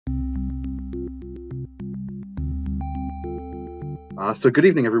So good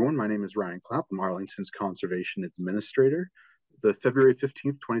evening, everyone. My name is Ryan Clapp. I'm Arlington's Conservation Administrator. The February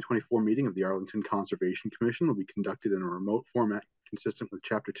 15th, 2024 meeting of the Arlington Conservation Commission will be conducted in a remote format consistent with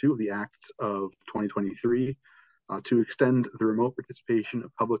Chapter 2 of the Acts of 2023 to extend the remote participation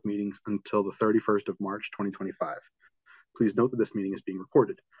of public meetings until the 31st of March, 2025. Please note that this meeting is being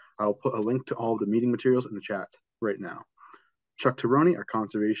recorded. I'll put a link to all of the meeting materials in the chat right now. Chuck Tirone, our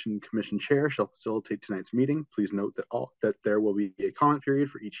Conservation Commission Chair, shall facilitate tonight's meeting. Please note that there will be a comment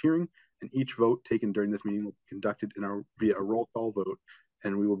period for each hearing, and each vote taken during this meeting will be conducted via a roll call vote,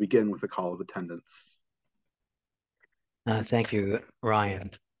 and we will begin with a call of attendance. Thank you,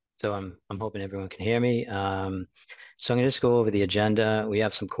 Ryan. So I'm hoping everyone can hear me. So I'm going to just go over the agenda. We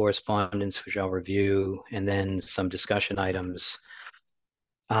have some correspondence which I'll review, and then some discussion items.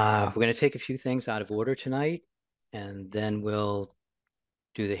 We're going to take a few things out of order tonight, and then we'll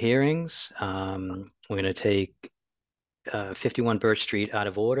do the hearings. We're going to take 51 Birch Street out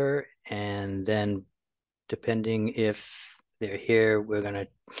of order, and then depending if they're here, we're going to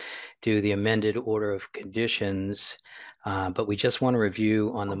do the amended order of conditions. But we just want to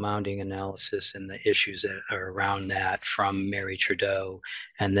review on the mounding analysis and the issues that are around that from Mary Trudeau.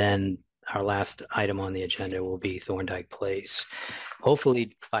 And then our last item on the agenda will be Thorndike Place.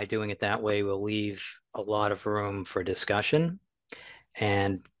 Hopefully, by doing it that way, we'll leave a lot of room for discussion.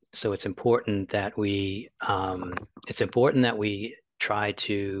 And so it's important that we try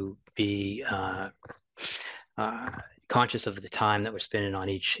to be conscious of the time that we're spending on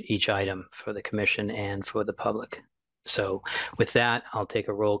each item for the commission and for the public. So with that, I'll take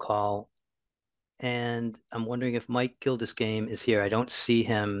a roll call. And I'm wondering if Mike Gildesgame is here. I don't see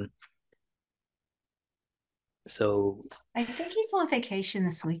him. So I think he's on vacation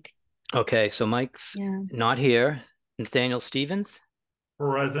this week. Okay, so Mike's not here. Nathaniel Stevens?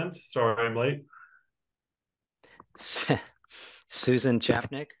 Present. Sorry, I'm late. Susan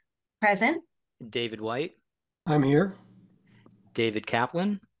Chapnick? Present. David White? I'm here. David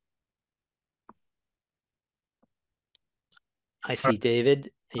Kaplan? I see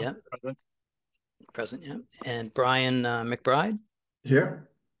David. Yeah. Present, yeah. And Brian McBride? Here.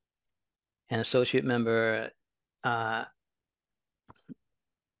 And associate member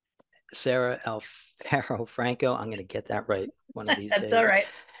Sarah Alfaro Franco. I'm going to get that right one of these days. That's all right.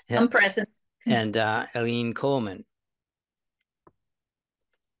 Yeah. I'm present. And Eileen Coleman.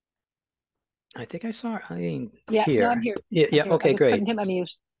 I think I saw Eileen here. No, I'm here. Yeah. I'm okay, here. great. Couldn't hit my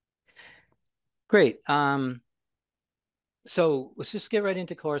mute. Great. So let's just get right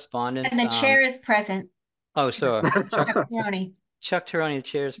into correspondence. And the chair is present. Oh, sorry. Chuck Tirone, the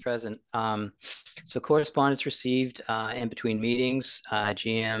chair is present. So correspondence received in between meetings.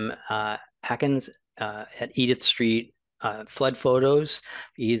 GM Hackens at Edith Street, flood photos,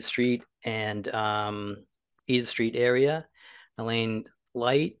 Edith Street and Edith Street area. Elaine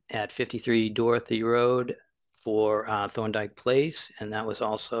Light at 53 Dorothy Road for Thorndike Place, and that was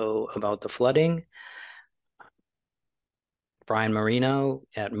also about the flooding. Brian Marino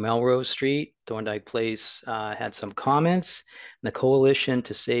at Melrose Street, Thorndike Place had some comments. And the Coalition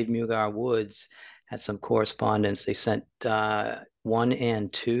to Save Mugar Woods had some correspondence. They sent 1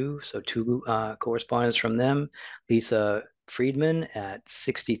 and 2, so 2 correspondence from them. Lisa Friedman at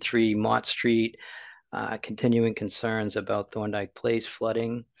 63 Mott Street, continuing concerns about Thorndike Place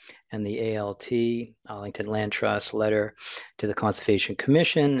flooding, and the ALT, Arlington Land Trust letter to the Conservation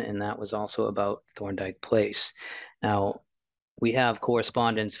Commission, and that was also about Thorndike Place. Now, we have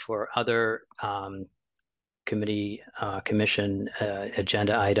correspondence for other commission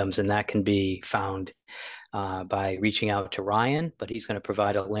agenda items, and that can be found by reaching out to Ryan, but he's going to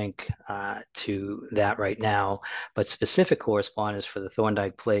provide a link to that right now. But specific correspondence for the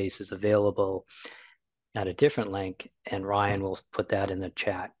Thorndike Place is available at a different link, and Ryan will put that in the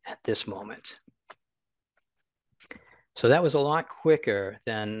chat at this moment. So that was a lot quicker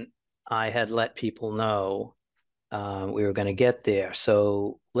than I had let people know we were going to get there.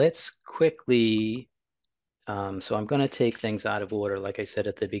 So let's quickly, so I'm going to take things out of order, like I said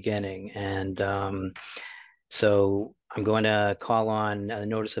at the beginning. And so I'm going to call on a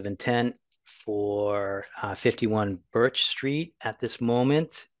notice of intent for 51 Birch Street at this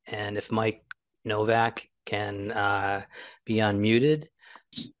moment. And if Mike Novak can be unmuted.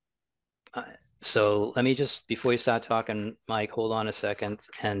 So let me just, before you start talking, Mike, hold on a second.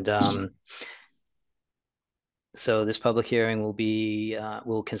 And so this public hearing will be,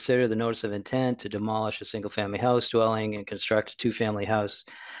 will consider the notice of intent to demolish a single-family house dwelling and construct a 2-family house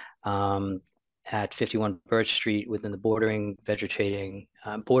at 51 Birch Street within the bordering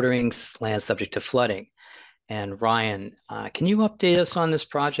land subject to flooding. And Ryan, can you update us on this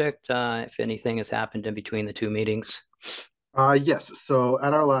project if anything has happened in between the 2 meetings? Yes. So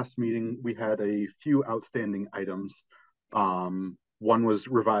at our last meeting, we had a few outstanding items. One was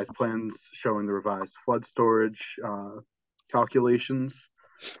revised plans showing the revised flood storage calculations.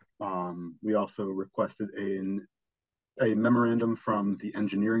 We also requested a memorandum from the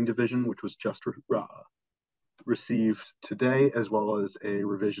engineering division, which was just received today, as well as a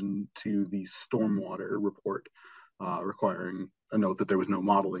revision to the stormwater report, requiring a note that there was no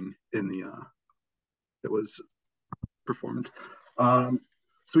modeling in the that was performed. So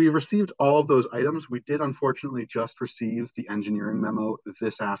we received all of those items. We did unfortunately just receive the engineering memo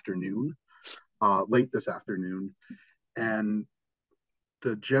this afternoon, late this afternoon, and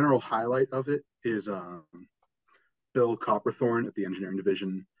the general highlight of it is Bill Copperthorne at the engineering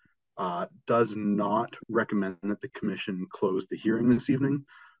division does not recommend that the commission close the hearing this evening.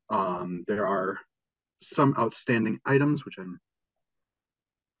 There are some outstanding items, which I'm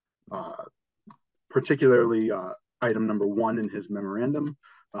particularly item number 1 in his memorandum.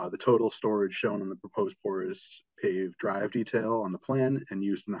 The total storage shown on the proposed porous paved drive detail on the plan and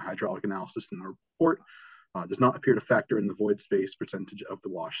used in the hydraulic analysis in the report does not appear to factor in the void space percentage of the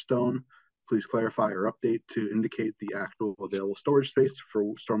washed stone. Please clarify or update to indicate the actual available storage space for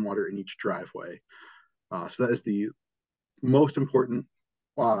stormwater in each driveway. So that is the most important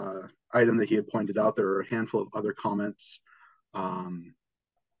item that he had pointed out. There are a handful of other comments.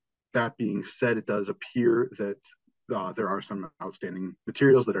 That being said, it does appear that there are some outstanding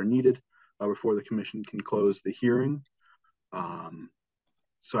materials that are needed before the commission can close the hearing.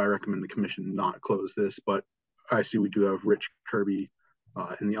 So I recommend the commission not close this, but I see we do have Rich Kirby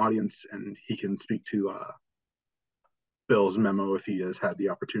in the audience, and he can speak to Bill's memo if he has had the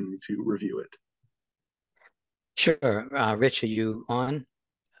opportunity to review it. Sure. Rich, are you on?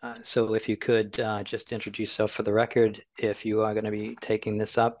 So if you could just introduce yourself for the record, if you are going to be taking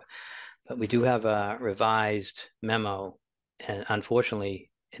this up. But we do have a revised memo, and unfortunately,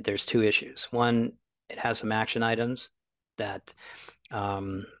 there's 2 issues. One, it has some action items that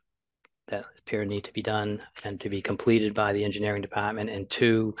that appear need to be done and to be completed by the engineering department. And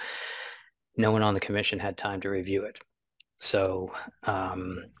 2, no one on the commission had time to review it. So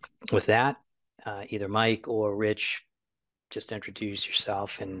with that, either Mike or Rich, just introduce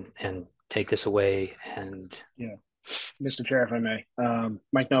yourself and take this away. And yeah, Mr. Chair, if I may,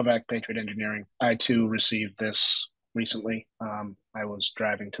 Mike Novak, Patriot Engineering. I too received this recently. I was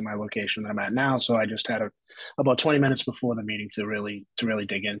driving to my location that I'm at now, so I just had about 20 minutes before the meeting to really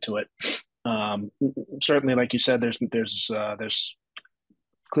dig into it. Certainly, like you said, there's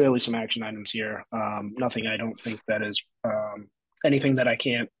clearly some action items here. Nothing I don't think that is anything that I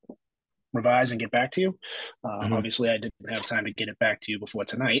can't revise and get back to you. Obviously, I didn't have time to get it back to you before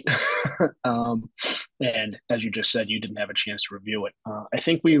tonight. And as you just said, you didn't have a chance to review it. I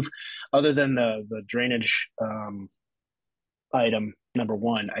think we've, other than the drainage item number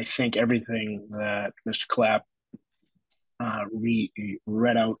 1, I think everything that Mr. Clapp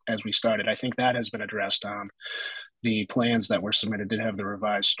read out as we started, I think that has been addressed. The plans that were submitted did have the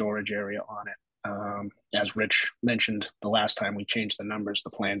revised storage area on it. As Rich mentioned the last time we changed the numbers, the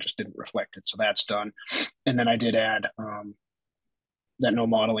plan just didn't reflect it. So that's done. And then I did add that no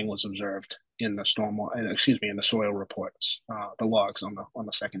modeling was observed in the in the soil reports, the logs on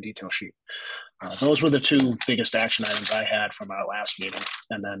the second detail sheet. Those were the 2 biggest action items I had from our last meeting.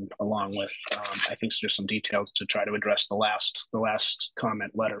 And then along with, I think there's some details to try to address the last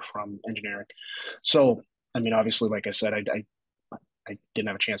comment letter from engineering. So, I mean, obviously, like I said, I didn't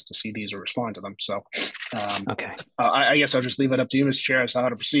have a chance to see these or respond to them. So okay. I guess I'll just leave it up to you, Mr. Chair, as to how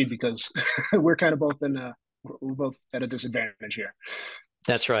to proceed, because we're kind of both we're both at a disadvantage here.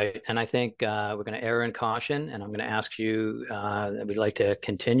 That's right. And I think we're going to err in caution, and I'm going to ask you that we'd like to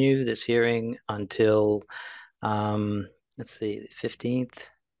continue this hearing until, let's see, the 15th.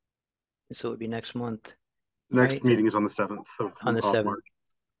 So it would be next month. The next meeting is on the 7th of March.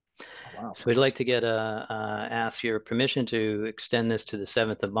 Wow. So we'd like to get ask your permission to extend this to the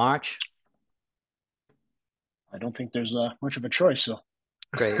 7th of March. I don't think there's much of a choice, so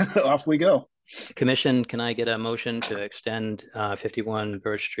great. Off we go. Commission, can I get a motion to extend 51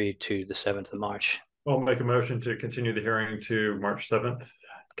 Birch Street to the 7th of March? I'll make a motion to continue the hearing to March 7th.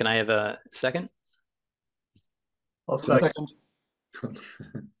 Can I have a second? I'll second.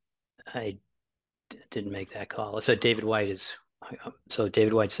 I didn't make that call. So David White is, so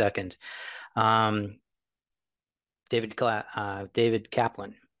David White second. David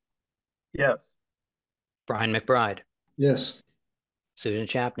Kaplan. Yes. Brian McBride. Yes. Susan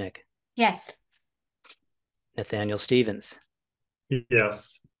Chapnick. Yes. Nathaniel Stevens.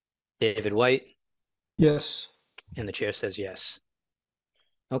 Yes. David White. Yes. And the chair says yes.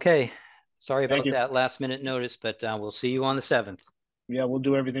 Okay, Sorry Thank about you. that last minute notice, but we'll see you on the 7th. Yeah, we'll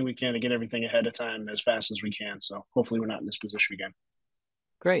do everything we can to get everything ahead of time as fast as we can. So hopefully we're not in this position again.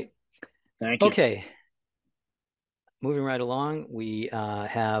 Great. Thank you. Okay. Moving right along, we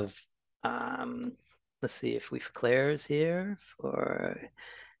have, let's see if Claire is here.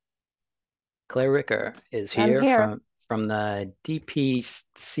 Claire Ricker is here, from the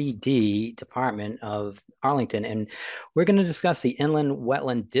DPCD Department of Arlington, and we're going to discuss the Inland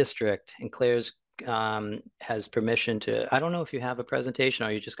Wetland District. And Claire's has permission to, I don't know if you have a presentation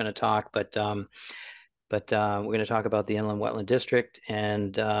or you're just going to talk, but we're going to talk about the Inland Wetland District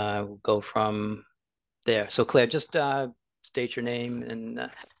and we'll go from there. So Claire, just state your name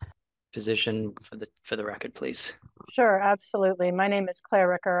and position for the record, please. Sure, absolutely. My name is Claire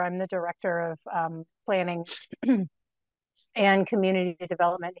Ricker. I'm the Director of Planning and Community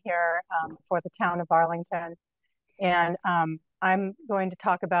Development here for the town of Arlington. And I'm going to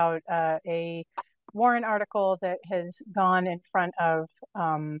talk about a warrant article that has gone in front of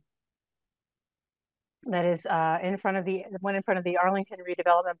went in front of the Arlington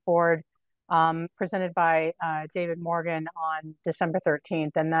Redevelopment Board, presented by David Morgan on December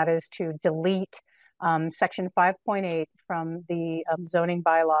 13th, and that is to delete section 5.8 from the zoning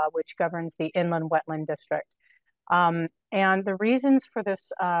bylaw, which governs the Inland Wetland District. And the reasons for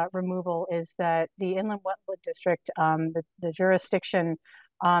this removal is that the Inland Wetland District, the jurisdiction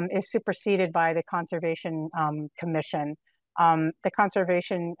is superseded by the Conservation Commission. The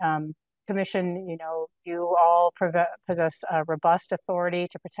Conservation Commission, you all possess a robust authority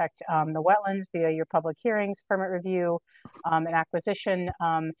to protect the wetlands via your public hearings, permit review, and acquisition.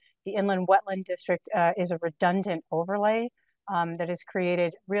 The Inland Wetland District is a redundant overlay that has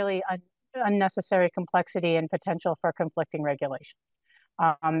created really unnecessary complexity and potential for conflicting regulations.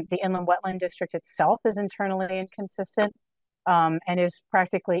 The Inland Wetland District itself is internally inconsistent and is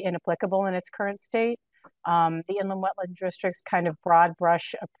practically inapplicable in its current state. The Inland Wetland District's kind of broad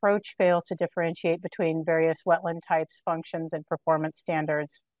brush approach fails to differentiate between various wetland types, functions, and performance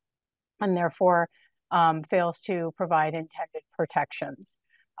standards, and therefore fails to provide intended protections.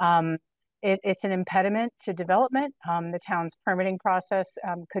 It's an impediment to development. The town's permitting process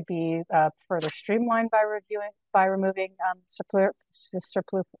could be further streamlined by removing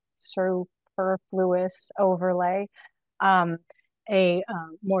superfluous overlay. A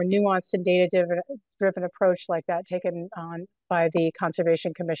more nuanced and data-driven approach like that taken on by the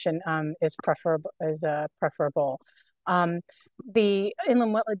Conservation Commission is preferable. The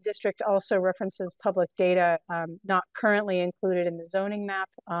Inland Wetland District also references public data not currently included in the zoning map.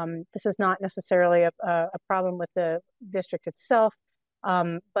 This is not necessarily a problem with the district itself,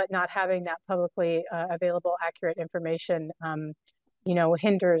 but not having that publicly available accurate information,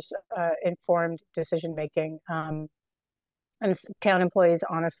 hinders informed decision-making. And town employees,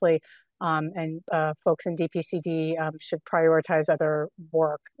 honestly, and folks in DPCD should prioritize other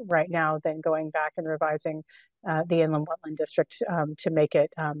work right now than going back and revising the Inland Wetland District to make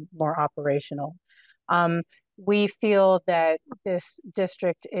it more operational. We feel that this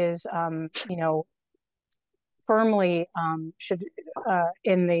district is, firmly should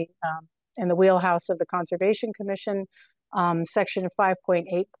in the wheelhouse of the Conservation Commission. Section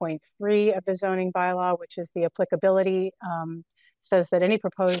 5.8.3 of the zoning bylaw, which is the applicability, says that any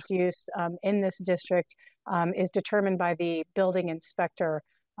proposed use in this district is determined by the building inspector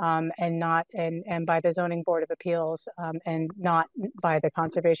and by the Zoning Board of Appeals and not by the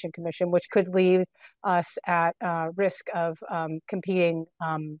Conservation Commission, which could leave us at risk of competing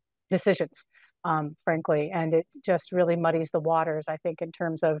decisions, frankly, and it just really muddies the waters, I think, in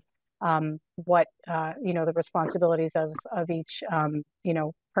terms of what the responsibilities of each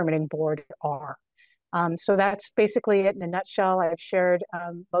permitting board are. So that's basically it in a nutshell. I've shared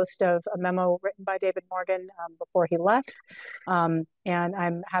most of a memo written by David Morgan before he left, and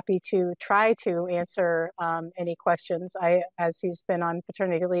I'm happy to try to answer any questions. As he's been on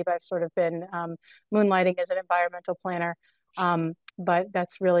paternity leave, I've sort of been moonlighting as an environmental planner, but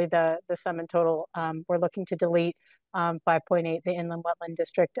that's really the sum and total. We're looking to delete 5.8, the Inland Wetland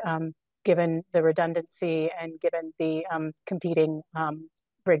District, given the redundancy and given the competing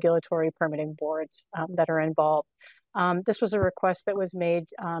regulatory permitting boards that are involved. This was a request that was made,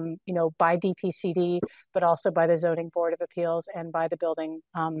 by DPCD, but also by the Zoning Board of Appeals and by the building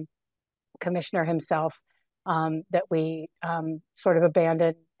commissioner himself, that we sort of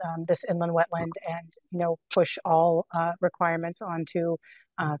abandon this inland wetland and, push all requirements onto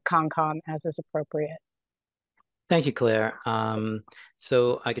Concom as is appropriate. Thank you, Claire.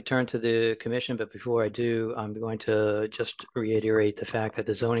 So I could turn to the commission, but before I do, I'm going to just reiterate the fact that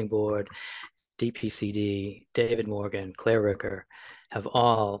the zoning board DPCD, David Morgan, Claire Ricker have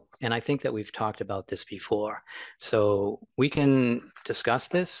all, and I think that we've talked about this before. So we can discuss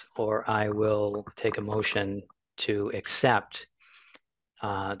this, or I will take a motion to accept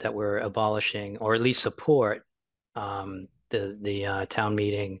that we're abolishing, or at least support the town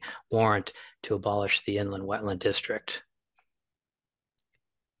meeting warrant to abolish the inland wetland district.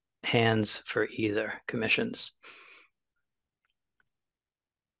 Hands for either commissions.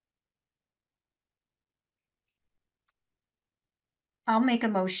 I'll make a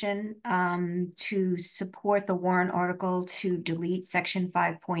motion to support the warrant article to delete section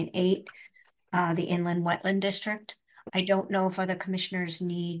 5.8, the inland wetland district. I don't know if other commissioners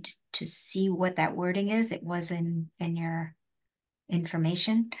need to see what that wording is. It was in your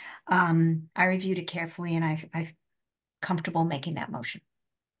information. I reviewed it carefully and I'm comfortable making that motion.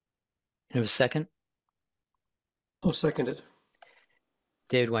 You have a second? I'll second it.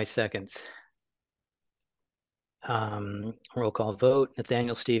 David White seconds. Roll call vote.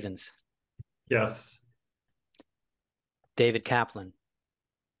 Nathaniel Stevens. Yes. David Kaplan.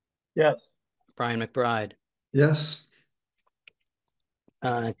 Yes. Brian McBride. Yes.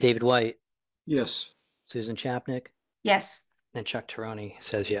 David White. Yes. Susan Chapnick. Yes. And Chuck Tirone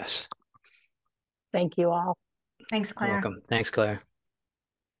says yes. Thank you all. Thanks, Claire. You're welcome. Thanks, Claire.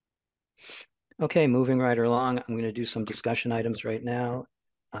 Okay, moving right along. I'm going to do some discussion items right now.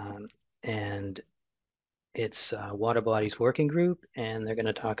 And it's Water Bodies Working Group, and they're going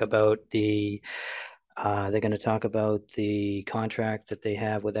to talk about the contract that they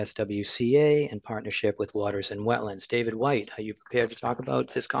have with SWCA in partnership with Waters and Wetlands. David White, are you prepared to talk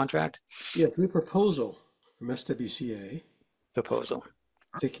about this contract? Yes, we have a proposal from SWCA Proposal.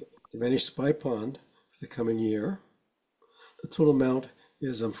 to manage Spy Pond for the coming year. The total amount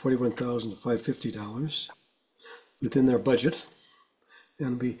is $41,550 within their budget.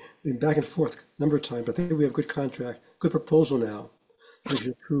 And we've been back and forth a number of times, but I think we have a good contract, good proposal now that we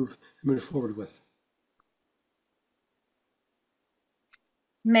should approve and move forward with.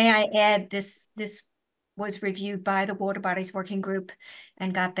 May I add, this was reviewed by the Water Bodies Working Group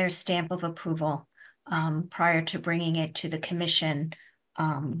and got their stamp of approval prior to bringing it to the commission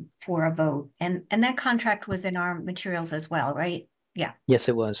for a vote. And that contract was in our materials as well, right? Yeah. Yes,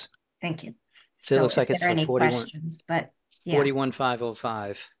 it was. Thank you. So it looks like if it's there are for any 41 questions, but yeah.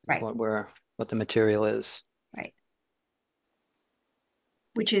 41,505 is Right. what the material is. Right.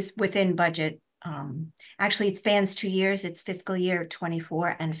 Which is within budget. Actually, it spans 2 years. It's fiscal year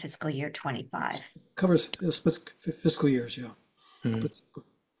 24 and fiscal year 25. Covers splits fiscal years, yeah. Mm-hmm. But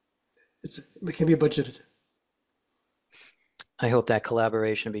it can be budgeted. I hope that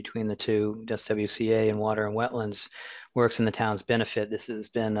collaboration between the two, SWCA and Water and Wetlands, works in the town's benefit. This has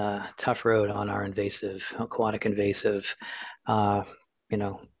been a tough road on our aquatic invasive,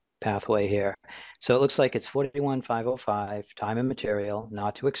 pathway here. So it looks like it's 41,505, time and material,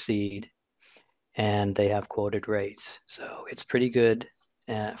 not to exceed, and they have quoted rates. So it's pretty good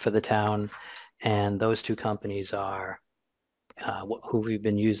for the town. And those two companies are who we've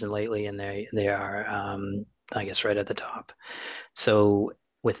been using lately, and they are, I guess, right at the top. So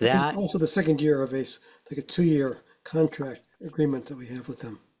with that, it's also the second year of a 2-year contract agreement that we have with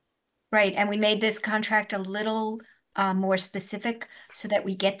them. Right, and we made this contract a little more specific so that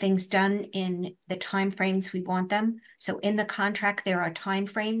we get things done in the timeframes we want them. So in the contract, there are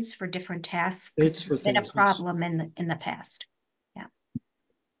timeframes for different tasks. It's for been a things. problem in the past. Yeah.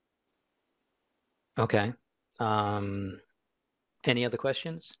 okay. Any other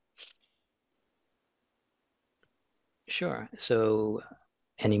questions? Sure. So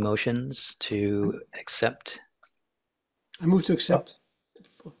any motions to accept? I move to accept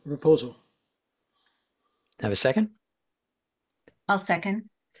the proposal. Have a second? I'll second.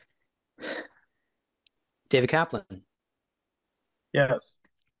 David Kaplan. Yes.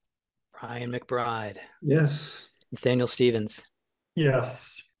 Brian McBride. Yes. Nathaniel Stevens.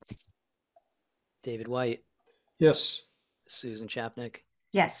 Yes. David White. Yes. Susan Chapnick.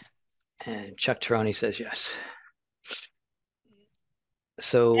 Yes. And Chuck Tirone says yes.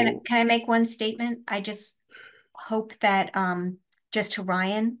 So Can I make one statement? I just hope that just to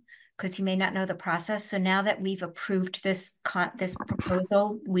Ryan, because he may not know the process. So now that we've approved this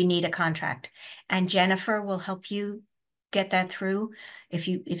proposal, we need a contract, and Jennifer will help you get that through. If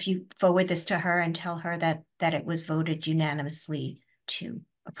you forward this to her and tell her that it was voted unanimously to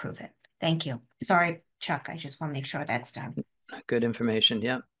approve it. Thank you. Sorry, Chuck. I just want to make sure that's done. good information.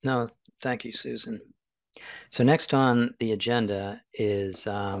 Yeah. No, thank you, Susan. So next on the agenda is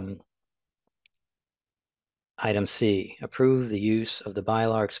item C, approve the use of the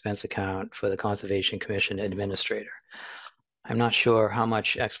bylaw expense account for the Conservation Commission Administrator. I'm not sure how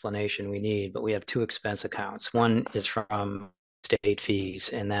much explanation we need, but we have two expense accounts. One is from state fees,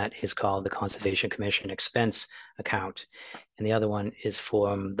 and that is called the Conservation Commission expense account. And the other one is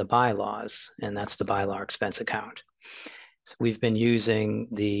from the bylaws, and that's the bylaw expense account. So we've been using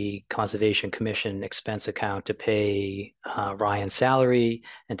the Conservation Commission expense account to pay Ryan's salary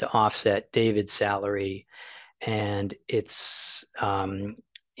and to offset David's salary. And it's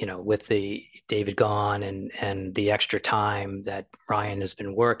with the David gone and the extra time that Ryan has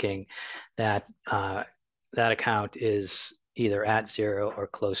been working, that that account is either at zero or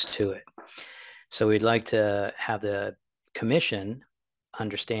close to it. So we'd like to have the commission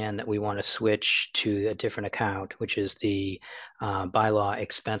understand that we want to switch to a different account, which is the bylaw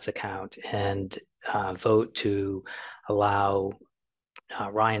expense account, and vote to allow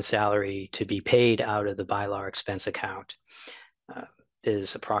Ryan's salary to be paid out of the bylaw expense account.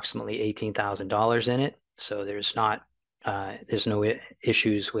 There's approximately $18,000 in it, so there's no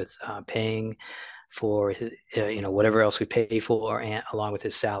issues with paying for his, whatever else we pay for, and along with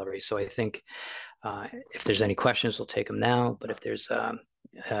his salary. So I think if there's any questions, we'll take them now. But if there's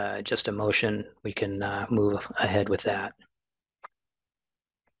just a motion, we can move ahead with that.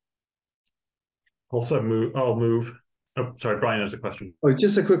 Also move. I'll move. Oh, sorry, Brian has a question. Oh,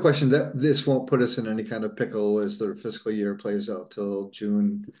 just a quick question. That this won't put us in any kind of pickle as the fiscal year plays out till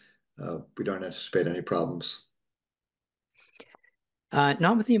June. We don't anticipate any problems.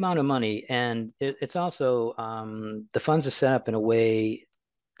 Not with the amount of money, and it's also the funds are set up in a way.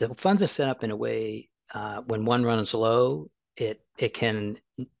 The funds are set up in a way when one runs low, it can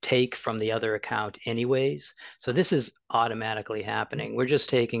take from the other account anyways. So this is automatically happening. We're just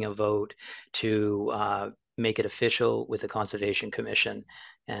taking a vote to make it official with the Conservation Commission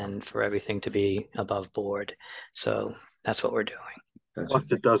and for everything to be above board. So that's what we're doing. But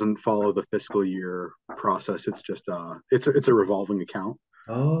it doesn't follow the fiscal year process. It's just it's a revolving account.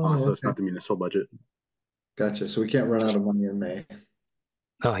 Oh, so okay. it's not the municipal budget. Gotcha. So we can't run out of money in May.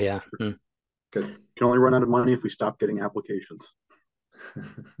 Oh yeah. Good. We can only run out of money if we stop getting applications.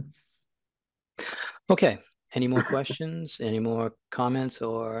 Okay. Any more questions? Any more comments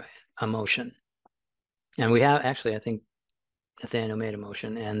or a motion? And we have actually, I think Nathaniel made a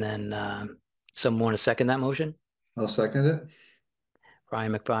motion, and then someone want to second that motion? I'll second it.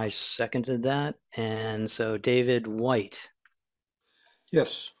 Brian McBride seconded that. And so David White.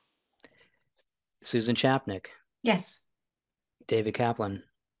 Yes. Susan Chapnick. Yes. David Kaplan.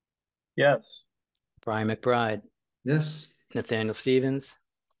 Yes. Brian McBride. Yes. Nathaniel Stevens.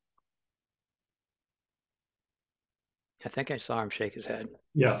 I think I saw him shake his head.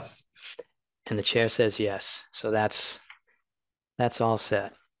 Yes. And the chair says yes. So that's all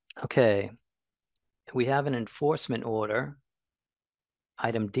set. Okay. We have an enforcement order,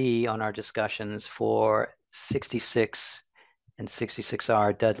 item D on our discussions for 66 and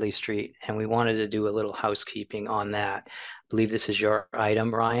 66R Dudley Street. And we wanted to do a little housekeeping on that. I believe this is your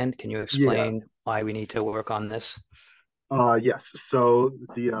item, Ryan. Can you explain why we need to work on this? Yes. So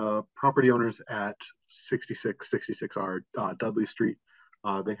the property owners at 66R Dudley Street,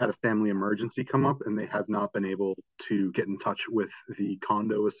 they had a family emergency come up, and they have not been able to get in touch with the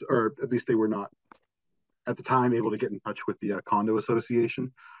condos, or at least they were not at the time able to get in touch with the condo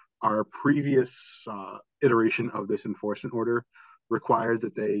association. Our previous iteration of this enforcement order required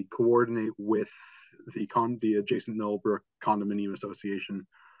that they coordinate with the adjacent Millbrook Condominium Association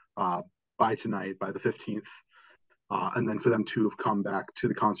by tonight, by the 15th. And then for them to have come back to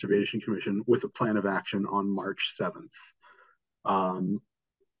the Conservation Commission with a plan of action on March 7th.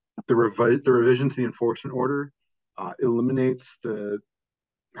 The revision to the enforcement order eliminates the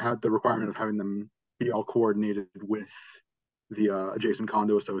requirement of having them be all coordinated with the adjacent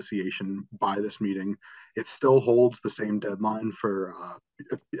condo association by this meeting. It still holds the same deadline for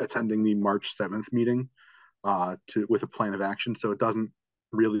attending the March 7th meeting with a plan of action. So it doesn't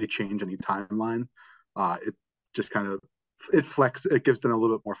really change any timeline. It just kind of it gives them a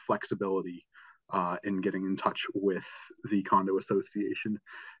little bit more flexibility in getting in touch with the condo association.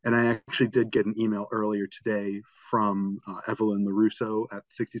 And I actually did get an email earlier today from Evelyn LaRusso at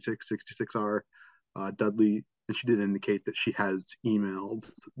 66R Dudley, and she did indicate that she has emailed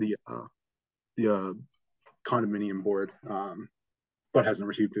the condominium board, but hasn't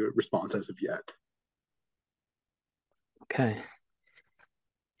received a response as of yet. Okay.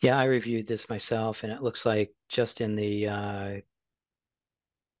 Yeah, I reviewed this myself, and it looks like just in the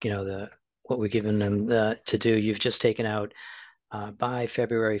what we've given them to do, you've just taken out by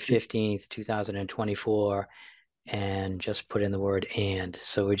February 15th, 2024, and just put in the word "and."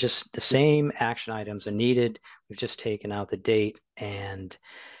 So we're just, the same action items are needed. We've just taken out the date and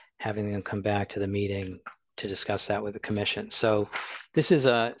having them come back to the meeting to discuss that with the commission. So this is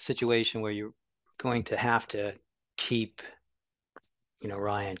a situation where you're going to have to keep,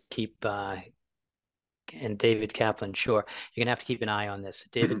 Ryan, keep, and David Kaplan, sure. You're gonna have to keep an eye on this.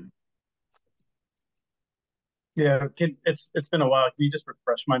 David? Yeah, it's been a while. Can you just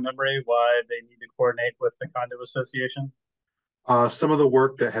refresh my memory why they need to coordinate with the condo association? Some of the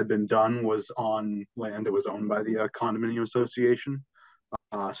work that had been done was on land that was owned by the condominium association.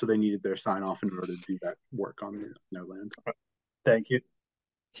 So they needed their sign off in order to do that work on their land. Thank you.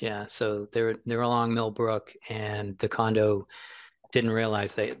 Yeah, so they're along Millbrook, and the condo didn't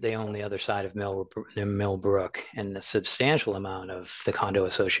realize they own the other side of Millbrook, and a substantial amount of the condo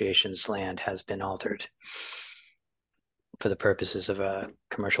association's land has been altered for the purposes of a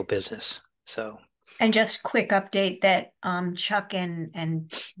commercial business. So, and just quick update that Chuck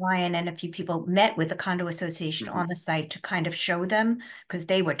and Ryan and a few people met with the condo association on the site to kind of show them, because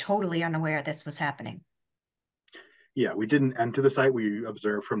they were totally unaware this was happening. Yeah, we didn't enter the site. We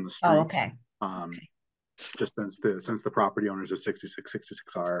observed from the street. Oh, okay. Just since the property owners of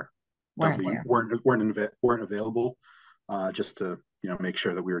 6666R weren't available, just to make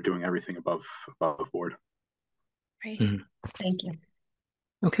sure that we were doing everything above board. Great. Thank you.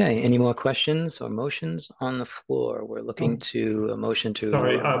 Okay, any more questions or motions on the floor? We're looking to a motion to.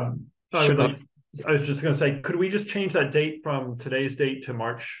 Sorry, I was just going to say, could we just change that date from today's date to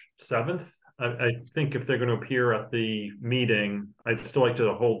March 7th? I think if they're going to appear at the meeting, I'd still like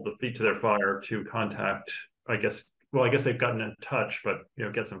to hold the feet to their fire to contact, I guess they've gotten in touch, but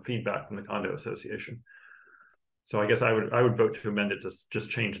get some feedback from the condo association. So I guess I would vote to amend it to just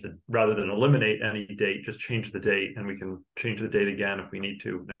change rather than eliminate any date, just change the date, and we can change the date again if we need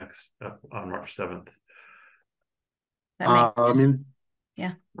to next on March 7th. That makes,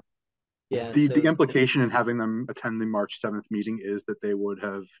 Yeah. The implication in having them attend the March 7th meeting is that they would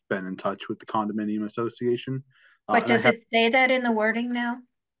have been in touch with the condominium association. But does it say that in the wording now?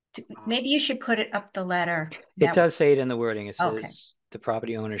 Maybe you should put it up the letter. It does say it in the wording. It says the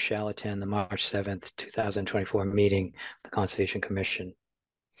property owner shall attend the March 7th, 2024 meeting of the Conservation Commission.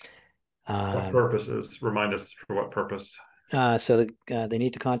 What purposes? Remind us for what purpose? So they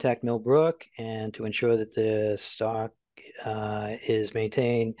need to contact Millbrook and to ensure that the stock is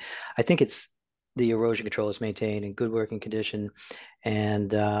maintained. I think it's the erosion control is maintained in good working condition,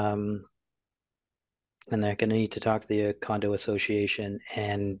 and they're going to need to talk to the condo association.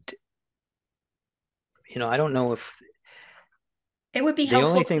 And I don't know if it would be the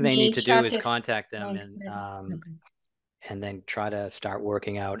helpful. only thing they need to do is if, contact them and then try to start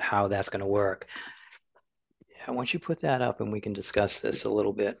working out how that's going to work. Yeah, once you put that up, and we can discuss this a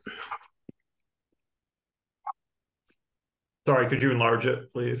little bit. Sorry, could you enlarge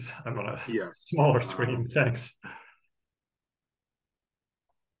it, please? I'm on a smaller screen. Thanks.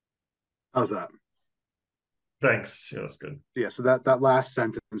 How's that? Thanks. Yeah, that's good. Yeah, so that last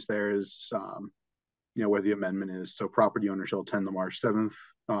sentence there is, where the amendment is. So property owner shall attend the March 7th,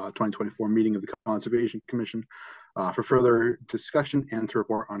 2024 meeting of the Conservation Commission for further discussion and to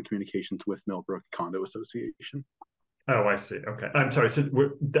report on communications with Millbrook Condo Association. Oh, I see. Okay. I'm sorry. So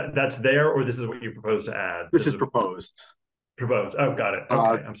that's there, or this is what you propose to add? This is proposed. Proposed. Oh, got it.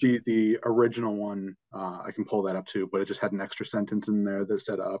 Okay. The original one, I can pull that up too, but it just had an extra sentence in there that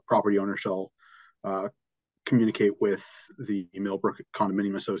said property owner shall communicate with the Millbrook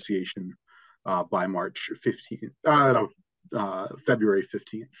Condominium Association by March 15th, February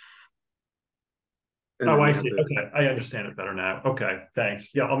 15th. Oh, I see. Okay, I understand it better now. Okay,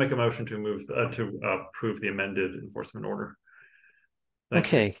 thanks. Yeah, I'll make a motion to move to approve the amended enforcement order.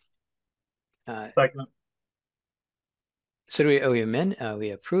 Okay. Second. So are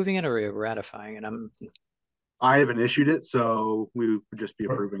we approving it or are we ratifying it? I haven't issued it, so we would just be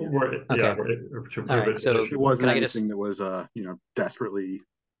approving it. Okay. Yeah, to approve it. So it wasn't anything that was desperately.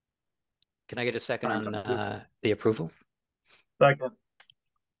 Can I get a second on the approval? Second.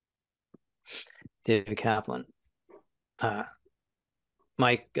 David Kaplan. Brian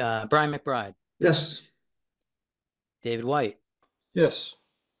McBride. Yes. David White. Yes.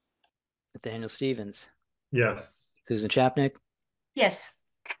 Nathaniel Stevens. Yes. Susan Chapnick. Yes.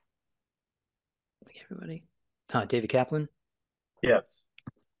 Everybody. David Kaplan. Yes.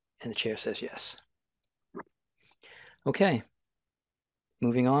 And the chair says yes. Okay.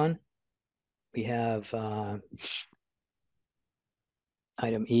 Moving on. We have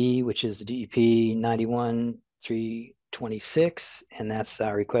item E, which is the DEP 91-326, and that's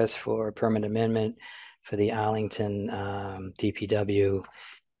our request for a permit amendment for the Arlington DPW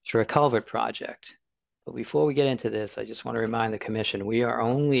through a culvert project. But before we get into this, I just want to remind the commission, we're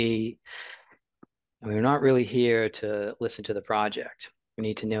not really here to listen to the project. We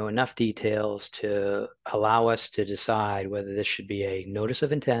need to know enough details to allow us to decide whether this should be a notice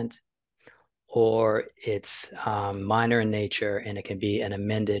of intent or it's minor in nature and it can be an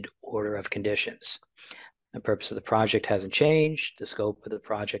amended order of conditions. The purpose of the project hasn't changed. The scope of the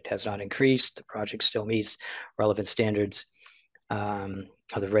project has not increased. The project still meets relevant standards of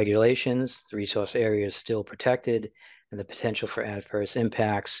the regulations. The resource area is still protected, and the potential for adverse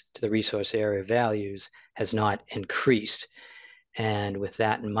impacts to the resource area values has not increased. And with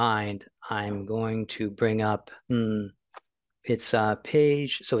that in mind, I'm going to bring up, it's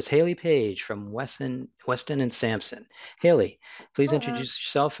Paige, so it's Haley Page from Weston and Sampson. Haley, please introduce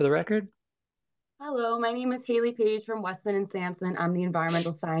yourself for the record. Hello, my name is Haley Page from Weston and Sampson. I'm the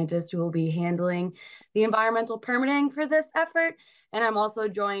environmental scientist who will be handling the environmental permitting for this effort. And I'm also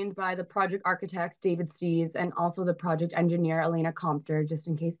joined by the project architect, David Steves, and also the project engineer, Elena Compter, just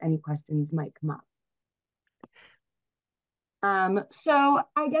in case any questions might come up. So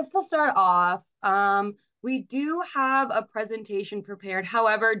I guess to start off, we do have a presentation prepared.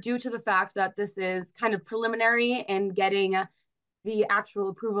 However, due to the fact that this is kind of preliminary and getting the actual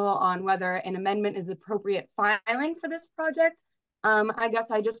approval on whether an amendment is appropriate filing for this project, I guess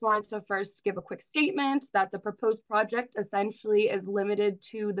I just wanted to first give a quick statement that the proposed project essentially is limited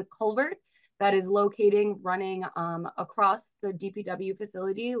to the culvert that is running across the DPW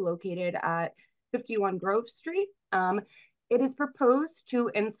facility located at 51 Grove Street. It is proposed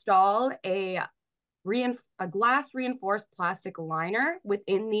to install a glass reinforced plastic liner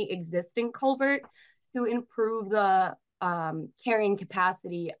within the existing culvert to improve the carrying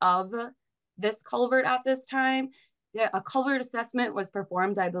capacity of this culvert at this time. A culvert assessment was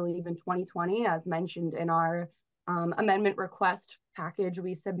performed, I believe, in 2020, as mentioned in our amendment request package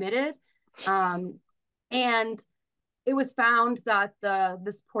we submitted. And it was found that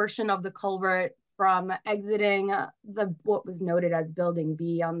this portion of the culvert from exiting what was noted as Building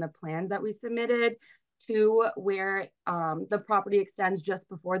B on the plans that we submitted to where the property extends just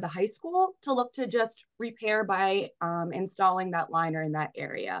before the high school to look to just repair by installing that liner in that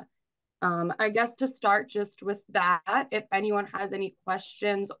area. I guess to start just with that, if anyone has any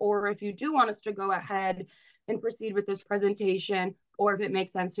questions, or if you do want us to go ahead and proceed with this presentation, or if it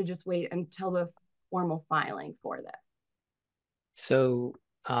makes sense to just wait until the formal filing for this. So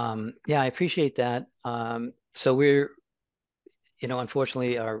yeah, I appreciate that. So we're,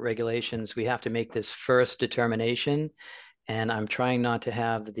 unfortunately, our regulations, we have to make this first determination, and I'm trying not to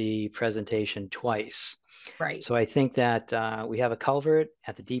have the presentation twice. Right. So I think that we have a culvert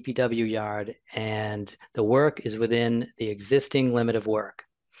at the DPW yard, and the work is within the existing limit of work.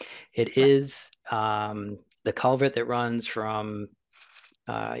 It is the culvert that runs from,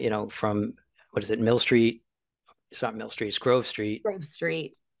 from, what is it, Mill Street? It's not Mill Street, it's Grove Street. Grove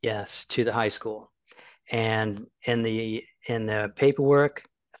Street. Yes, to the high school. And in the paperwork,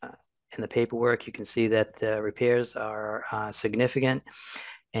 you can see that the repairs are significant,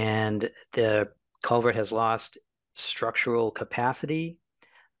 and the culvert has lost structural capacity.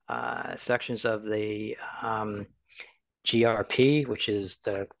 Sections of the GRP, which is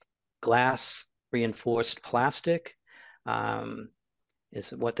the glass reinforced plastic, is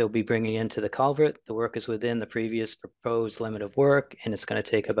what they'll be bringing into the culvert. The work is within the previous proposed limit of work, and it's going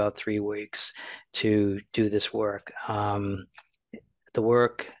to take about 3 weeks to do this work. The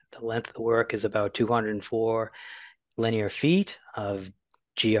length of the work is about 204 linear feet of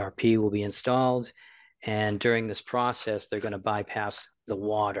GRP will be installed, and during this process, they're going to bypass the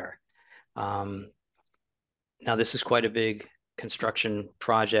water. Now, this is quite a big construction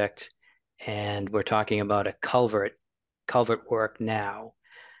project, and we're talking about a culvert work now.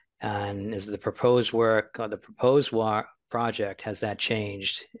 And is the proposed work or the proposed project, has that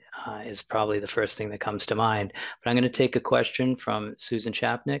changed, is probably the first thing that comes to mind. But I'm going to take a question from Susan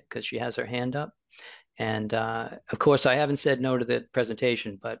Chapnick because she has her hand up. And of course, I haven't said no to the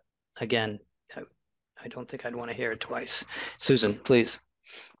presentation, but again, I don't think I'd want to hear it twice. Susan, please.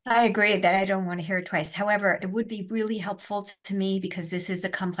 I agree that I don't want to hear it twice. However, it would be really helpful to me because this is a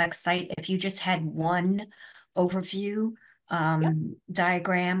complex site. If you just had one overview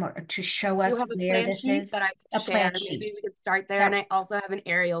diagram or to show us where this is. That I could share. Maybe we could start there. And I also have an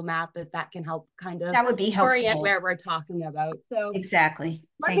aerial map that can help kind of that would be helpful. Orient where we're talking about. So exactly.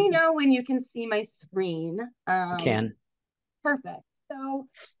 Let me know when you can see my screen. Can. Perfect. So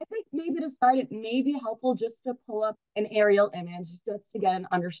I think maybe to start, it may be helpful just to pull up an aerial image just to get an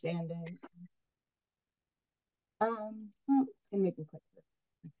understanding. Can make it quick.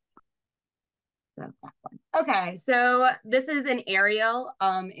 So that one. Okay, so this is an aerial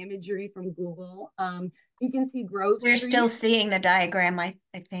imagery from Google. You can see Grove Street. We're still seeing the diagram, I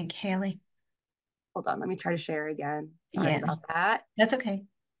think, Haley. Hold on, let me try to share again. Sorry about that. That's okay.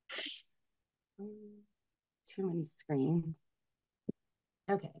 Too many screens.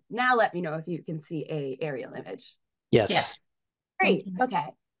 Okay, now let me know if you can see a aerial image. Yes. Great.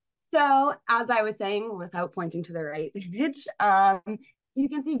 Okay. So as I was saying, without pointing to the right image, you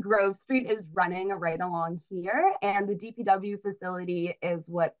can see Grove Street is running right along here, and the DPW facility is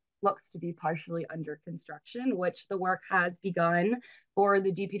what looks to be partially under construction, which the work has begun for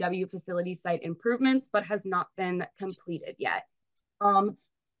the DPW facility site improvements, but has not been completed yet. So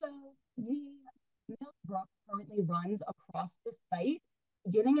the Millbrook currently runs across the site.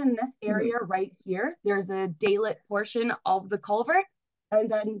 Beginning in this area right here, there's a daylit portion of the culvert,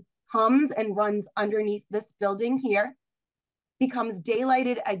 and then comes and runs underneath this building here, becomes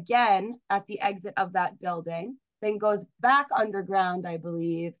daylighted again at the exit of that building, then goes back underground, I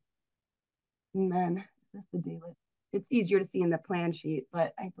believe. And then, is this the daylit? It's easier to see in the plan sheet,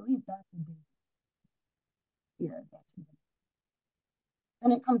 but I believe that's the daylit. Here,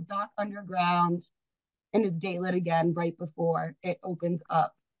 then it comes back underground and is daylit again right before it opens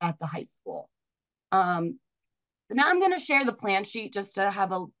up at the high school. So now I'm going to share the plan sheet just to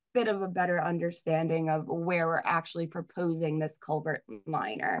have a bit of a better understanding of where we're actually proposing this culvert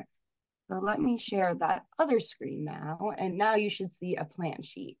liner. So let me share that other screen now, and now you should see a plan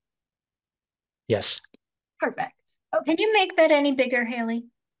sheet. Yes. Perfect. Okay. Can you make that any bigger, Haley?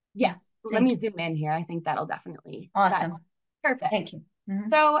 Yes. Let me zoom in here. I think that'll definitely. Awesome. Perfect. Thank you.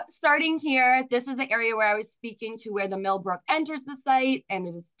 So starting here, this is the area where I was speaking to where the Millbrook enters the site, and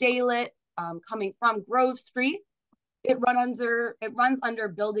it is daylit coming from Grove Street. It runs under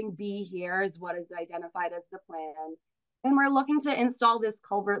building B here is what is identified as the plan. And we're looking to install this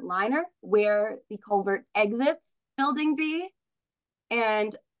culvert liner where the culvert exits building B,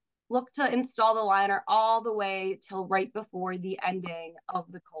 and look to install the liner all the way till right before the ending of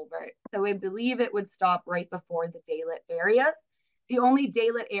the culvert. So we believe it would stop right before the daylit areas. The only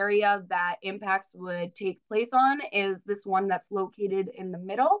daylit area that impacts would take place on is this one that's located in the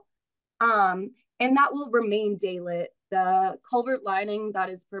middle. And that will remain daylit. The culvert lining that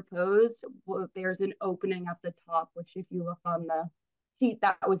is proposed, there's an opening at the top, which if you look on the sheet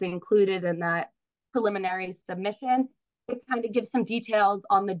that was included in that preliminary submission, it kind of gives some details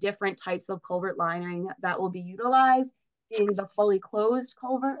on the different types of culvert lining that will be utilized, being the fully closed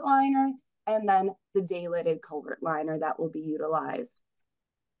culvert liner and then the daylighted culvert liner that will be utilized.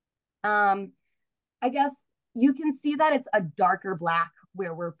 I guess you can see that it's a darker black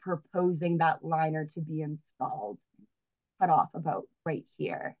where we're proposing that liner to be installed, cut off about right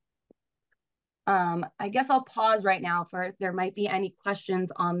here. I guess I'll pause right now for if there might be any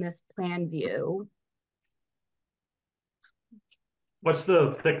questions on this plan view. What's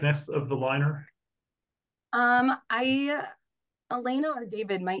the thickness of the liner? Elena or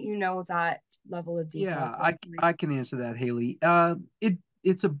David, might you know that level of detail? Yeah, I can answer that, Haley.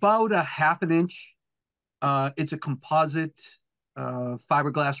 It's about a ½ inch. It's a composite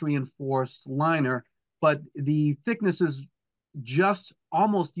fiberglass reinforced liner, but the thickness is just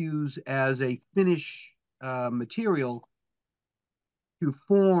almost used as a finish material to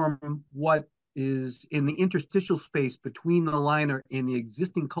form what is in the interstitial space between the liner and the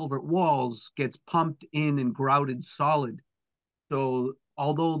existing culvert walls, gets pumped in and grouted solid. So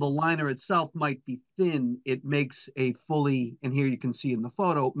although the liner itself might be thin, it makes a fully, and here you can see in the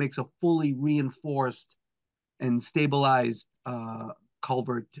photo, makes a fully reinforced and stabilized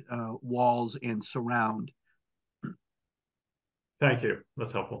culvert walls and surround. Thank you.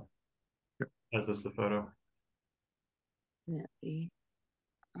 That's helpful. As is the photo.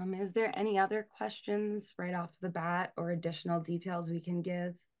 Is there any other questions right off the bat or additional details we can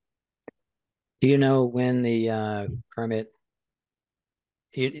give? Do you know when the permit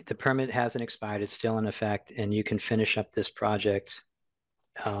hasn't expired, it's still in effect, and you can finish up this project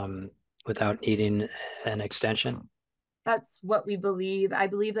without needing an extension? That's what we believe. I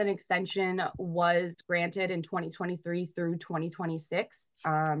believe an extension was granted in 2023 through 2026.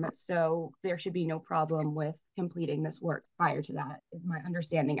 So there should be no problem with completing this work prior to that, is my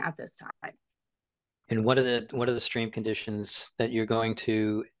understanding at this time. And what are the stream conditions that you're going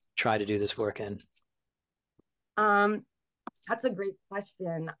to try to do this work in? That's a great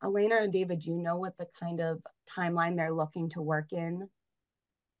question. Elena or David, do you know what the kind of timeline they're looking to work in?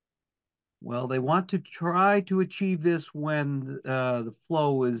 Well, they want to try to achieve this when the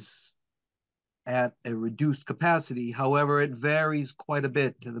flow is at a reduced capacity. However, it varies quite a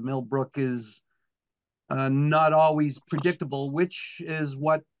bit. The Millbrook is not always predictable, which is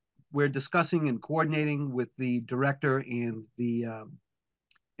what we're discussing and coordinating with the director and the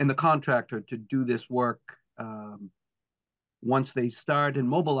contractor to do this work once they start and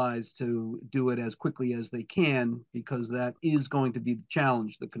mobilize, to do it as quickly as they can, because that is going to be the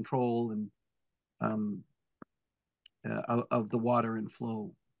challenge, the control and of the water and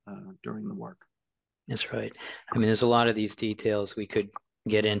flow during the work. That's right. I mean, there's a lot of these details we could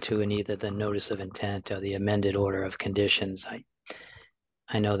get into in either the notice of intent or the amended order of conditions.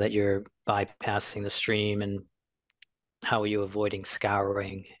 I know that you're bypassing the stream, and how are you avoiding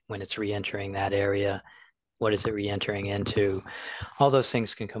scouring when it's re-entering that area? What is it re-entering into? All those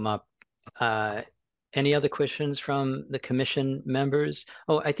things can come up. Any other questions from the commission members?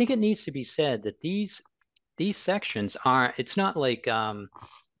 Oh, I think it needs to be said that these sections aren't, it's not like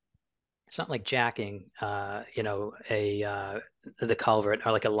jacking, the culvert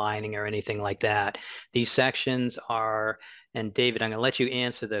or like a lining or anything like that. These sections are, and David, I'm going to let you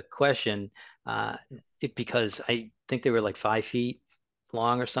answer the question because I think they were like 5 feet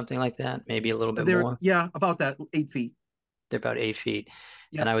long or something like that, maybe a little bit more. Yeah, about that, 8 feet. They're about 8 feet.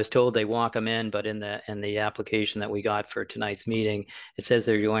 Yep. And I was told they walk them in, but in the application that we got for tonight's meeting, it says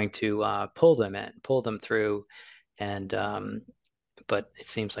they're going to pull them through, and but it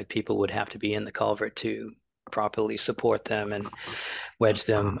seems like people would have to be in the culvert to properly support them and wedge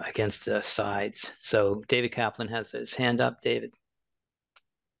them against the sides. So David Kaplan has his hand up. David.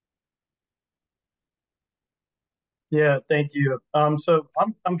 Yeah, thank you. So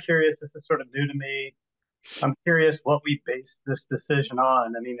I'm curious, this is sort of new to me. I'm curious what we base this decision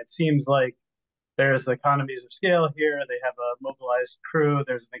on. I mean, it seems like there's economies of scale here. They have a mobilized crew.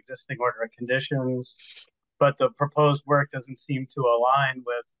 There's an existing order of conditions, but the proposed work doesn't seem to align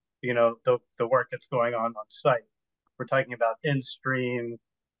with, the work that's going on site. We're talking about in-stream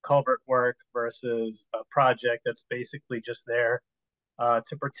culvert work versus a project that's basically just there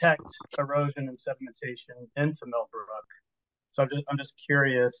to protect erosion and sedimentation into Millbrook. So I'm just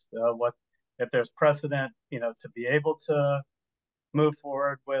curious what if there's precedent, to be able to move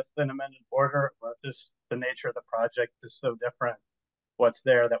forward with an amended order, or if the nature of the project is so different, what's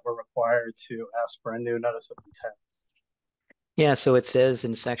there that we're required to ask for a new notice of intent. Yeah, so it says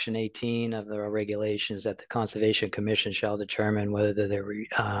in section 18 of the regulations that the Conservation Commission shall determine whether the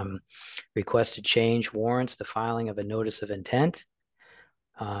requested change warrants the filing of a notice of intent,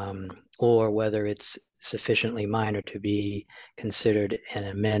 or whether it's sufficiently minor to be considered an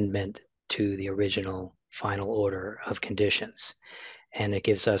amendment to the original final order of conditions. And it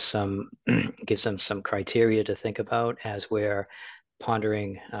gives us some criteria to think about as we're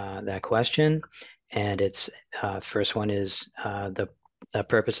pondering that question. And it's first one is the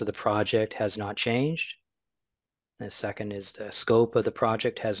purpose of the project has not changed. The second is the scope of the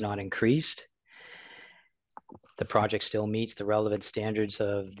project has not increased. The project still meets the relevant standards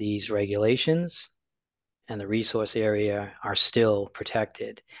of these regulations, and the resource area are still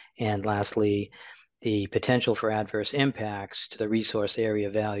protected. And lastly, the potential for adverse impacts to the resource area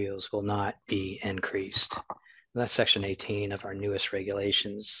values will not be increased. That's section 18 of our newest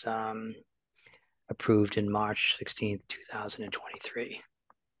regulations, approved in March 16th, 2023.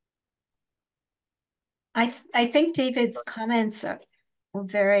 I think David's comments were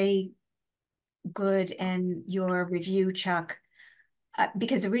very good, and your review, Chuck,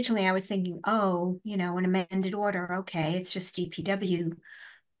 because originally I was thinking, an amended order, okay, it's just DPW,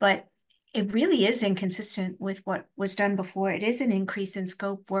 but it really is inconsistent with what was done before. It is an increase in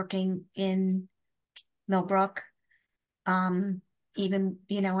scope working in Millbrook, even,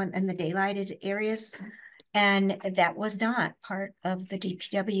 in the daylighted areas. And that was not part of the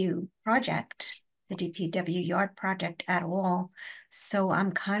DPW project, the DPW yard project at all. So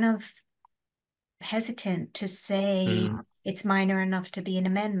I'm kind of hesitant to say it's minor enough to be an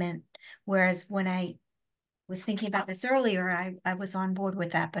amendment. Whereas when I was thinking about this earlier, I was on board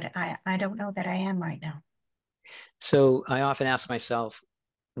with that, but I don't know that I am right now. So I often ask myself,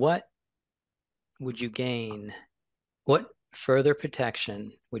 what would you gain? What further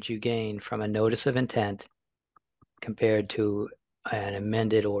protection would you gain from a notice of intent compared to an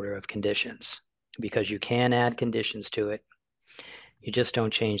amended order of conditions? Because you can add conditions to it. You just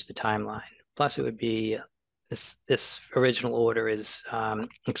don't change the timeline. Plus, it would be this original order is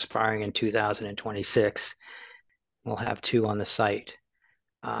expiring in 2026. We'll have 2 on the site.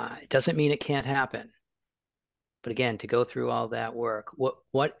 It doesn't mean it can't happen. But again, to go through all that work,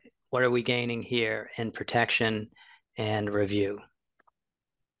 what are we gaining here in protection and review?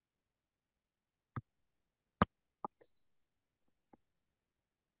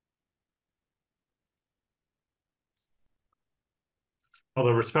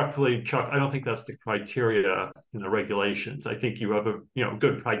 Although respectfully, Chuck, I don't think that's the criteria in the regulations. I think you have a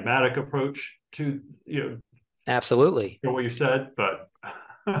good pragmatic approach to Absolutely what you said, but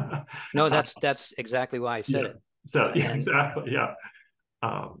no, that's exactly why I said it. So yeah, exactly, yeah.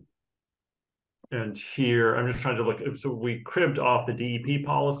 And here I'm just trying to look. So we cribbed off the DEP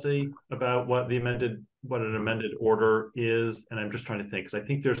policy about what an amended order is, and I'm just trying to think because I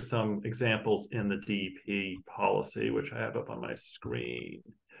think there's some examples in the DEP policy which I have up on my screen.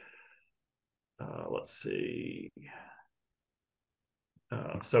 Let's see.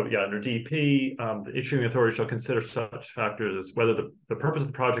 So yeah, under DEP, the issuing authority shall consider such factors as whether the purpose of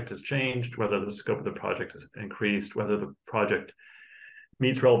the project has changed, whether the scope of the project has increased, whether the project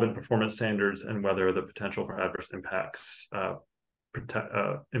meets relevant performance standards, and whether the potential for adverse impacts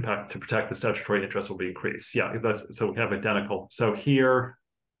impact to protect the statutory interest will be increased. Yeah, so we have identical. So here,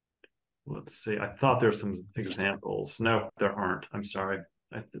 let's see, I thought there's some examples. No, there aren't. I'm sorry.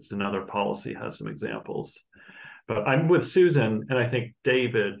 It's another policy has some examples. But I'm with Susan and I think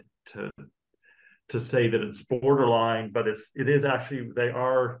David to say that it's borderline, but it is actually, they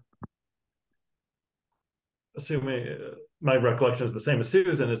are assuming, my recollection is the same as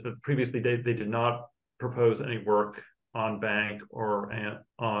Susan, is that previously they did not propose any work on bank or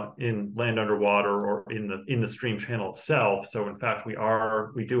in land underwater or in the stream channel itself. So in fact,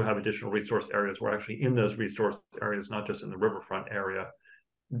 we do have additional resource areas. We're actually in those resource areas, not just in the riverfront area,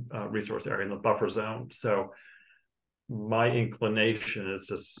 resource area in the buffer zone. So my inclination is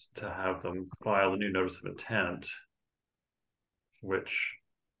just to have them file a new notice of intent, which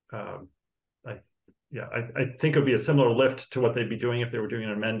I think it would be a similar lift to what they'd be doing if they were doing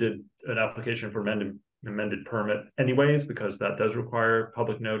an application for amended permit anyways, because that does require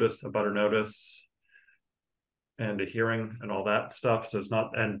public notice, a butter notice, and a hearing and all that stuff. So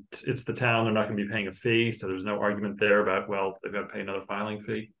it's the town, they're not going to be paying a fee. So there's no argument there about, well, they've got to pay another filing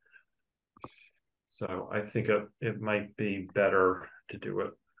fee. So I think it might be better to do it.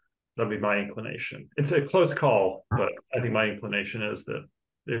 That'd be my inclination. It's a close call, but I think my inclination is that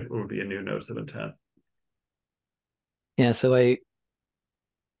it would be a new notice of intent. Yeah, so I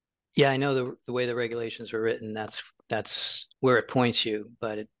know the way the regulations were written, that's where it points you.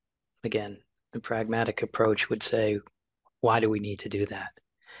 But again, the pragmatic approach would say, why do we need to do that?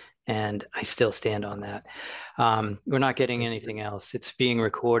 And I still stand on that. We're not getting anything else. It's being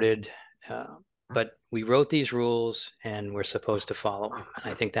recorded. But we wrote these rules and we're supposed to follow them. And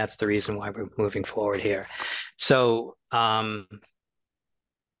I think that's the reason why we're moving forward here. So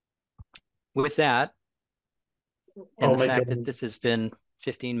with that, and the fact that this has been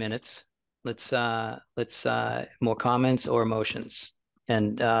 15 minutes, let's more comments or motions.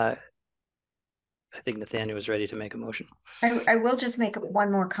 And I think Nathaniel was ready to make a motion. I will just make one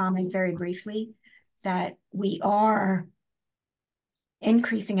more comment very briefly, that we are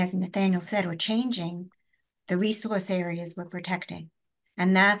increasing, as Nathaniel said, or changing the resource areas we're protecting.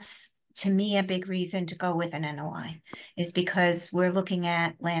 And that's, to me, a big reason to go with an NOI, is because we're looking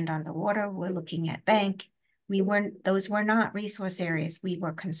at land underwater, we're looking at bank. Those were not resource areas we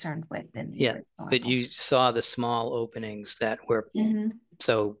were concerned with. But you saw the small openings that were,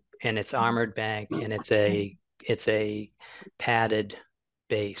 so, and it's armored bank and it's a padded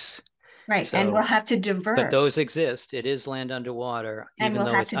base. Right, so, and we'll have to divert. But those exist. It is land underwater, and even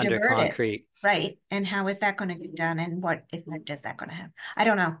though it's under concrete. Right, and how is that going to get done, and what effect is that going to have? I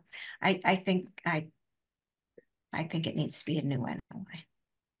don't know. I think it needs to be a new NOI.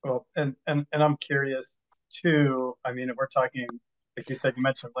 Well, and I'm curious too. I mean, if we're talking, like you said, you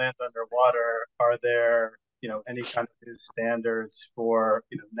mentioned land underwater. Are there, any kind of new standards for,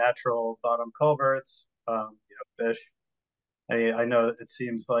 natural bottom culverts, fish? I know it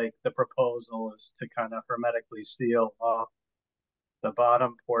seems like the proposal is to kind of hermetically seal off the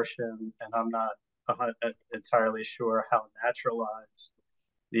bottom portion, and I'm not entirely sure how naturalized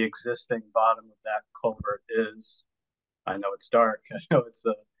the existing bottom of that culvert is. I know it's dark. I know it's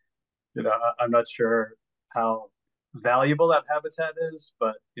I'm not sure how valuable that habitat is,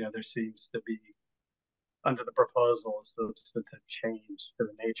 but there seems to be, under the proposal, a substantive change to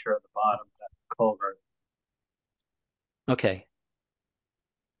the nature of the bottom of that culvert. Okay.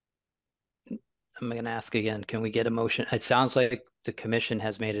 I'm going to ask again, can we get a motion? It sounds like the commission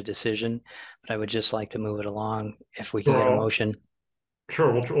has made a decision, but I would just like to move it along if we can get a motion.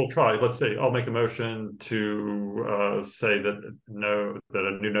 Sure, we'll try. Let's see. I'll make a motion to say that a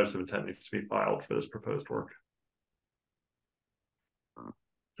new notice of intent needs to be filed for this proposed work.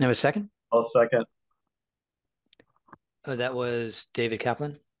 Have a second? I'll second. Oh, that was David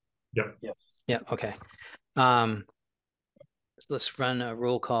Kaplan? Yep. Yes. Yeah, okay. So let's run a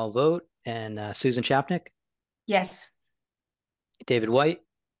roll call vote. And Susan Chapnick? Yes. David White?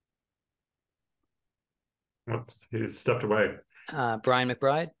 Oops, he's stepped away. Brian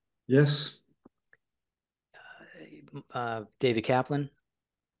McBride? Yes. David Kaplan?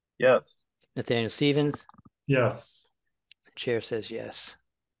 Yes. Nathaniel Stevens? Yes. The chair says yes.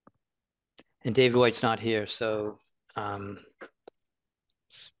 And David White's not here, so we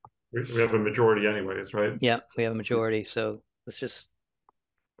have a majority anyways, right? yeah, we have a majority. So let's just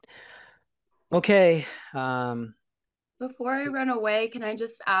okay. Before I run away, can I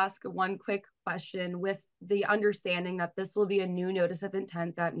just ask one quick question with the understanding that this will be a new notice of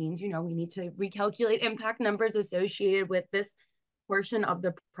intent? That means, you know, we need to recalculate impact numbers associated with this portion of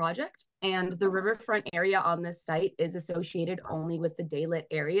the project. And the riverfront area on this site is associated only with the daylit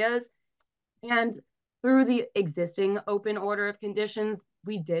areas. And through the existing open order of conditions,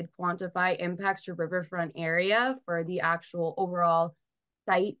 we did quantify impacts to riverfront area for the actual overall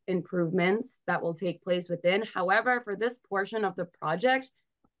site improvements that will take place within. However, for this portion of the project,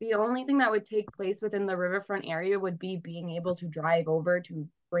 the only thing that would take place within the riverfront area would be being able to drive over to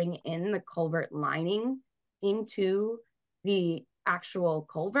bring in the culvert lining into the actual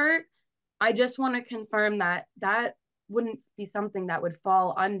culvert. I just want to confirm that that wouldn't be something that would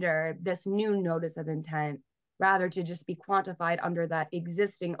fall under this new notice of intent, rather to just be quantified under that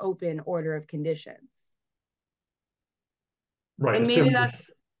existing open order of conditions. Right. And maybe that's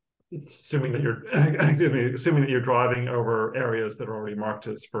assuming that you're excuse me, assuming that you're driving over areas that are already marked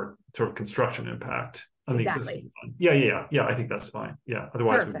as for sort of construction impact on the existing one. Yeah. I think that's fine. Yeah.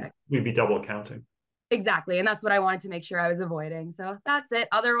 Otherwise we'd be double counting. Exactly. And that's what I wanted to make sure I was avoiding. So that's it.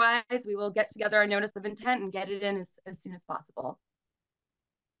 Otherwise, we will get together a notice of intent and get it in as soon as possible.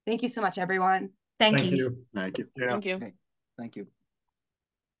 Thank you so much, everyone. Thank you. Thank you. Yeah. Thank you. Okay. Thank you.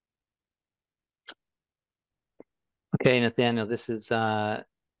 Okay, Nathaniel, this is I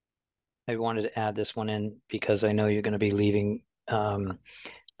wanted to add this one in because I know you're going to be leaving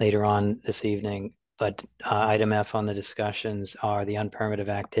later on this evening. But item F on the discussions are the unpermitted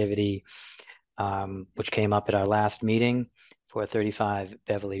activity, which came up at our last meeting for 35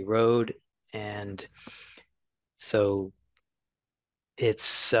 Beverly Road. And so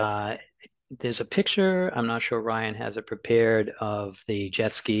it's there's a picture, I'm not sure Ryan has it prepared, of the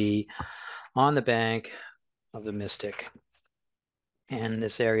jet ski on the bank of the Mystic. And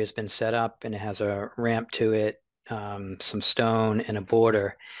this area has been set up and it has a ramp to it, some stone and a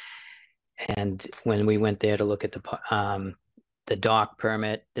border. And when we went there to look at the dock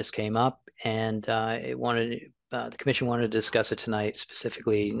permit, this came up, and the commission wanted to discuss it tonight.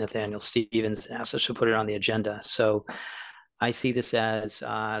 Specifically, Nathaniel Stevens asked us to put it on the agenda. So I see this as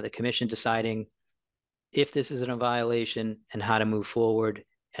the commission deciding if this is in a violation and how to move forward.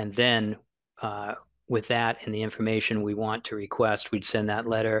 And then with that and the information we want to request, we'd send that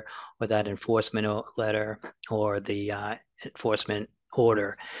letter or that enforcement letter or the enforcement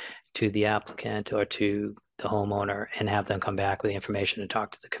order to the applicant or to the homeowner and have them come back with the information and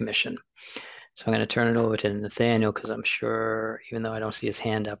talk to the commission. So I'm going to turn it over to Nathaniel because I'm sure, even though I don't see his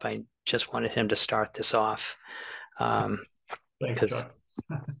hand up, I just wanted him to start this off. Thanks, Chuck.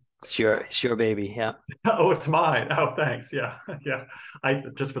 It's your baby, yeah. Oh, it's mine. Oh, thanks. Yeah. I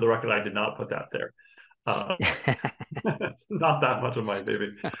just for the record, I did not put that there. It's not that much of my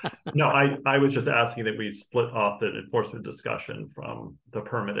baby. No, I was just asking that we split off the enforcement discussion from the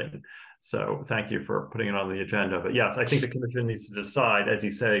permitting. So thank you for putting it on the agenda. But yes, I think the commission needs to decide, as you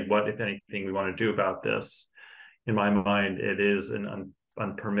say, what, if anything, we want to do about this. In my mind, it is an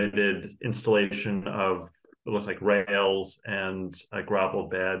unpermitted installation of, it looks like rails and a gravel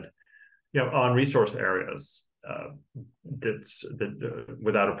bed, on resource areas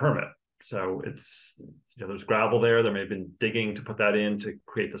without a permit. So it's, there's gravel there. There may have been digging to put that in to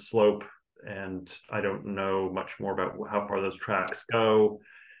create the slope. And I don't know much more about how far those tracks go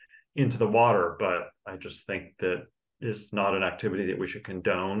into the water, but I just think that it's not an activity that we should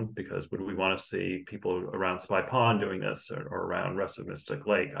condone, because would we want to see people around Spy Pond doing this or around rest of Mystic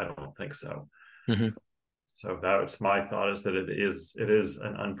Lake? I don't think so. Mm-hmm. So that's my thought, is that it is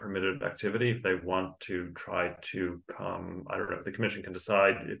an unpermitted activity. If they want to try to come, I don't know if the commission can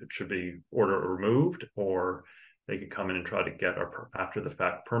decide if it should be ordered or removed, or they could come in and try to get our after the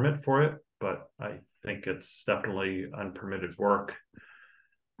fact permit for it. But I think it's definitely unpermitted work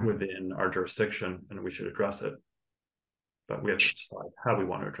within our jurisdiction, and we should address it. But we have to decide how we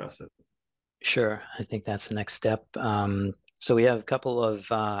want to address it. Sure, I think that's the next step. So we have a couple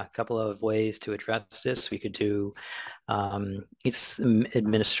of ways to address this. We could do it's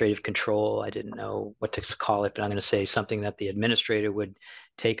administrative control. I didn't know what to call it, but I'm going to say something that the administrator would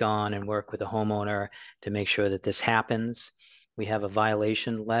take on and work with the homeowner to make sure that this happens. We have a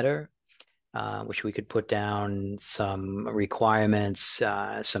violation letter, which we could put down some requirements,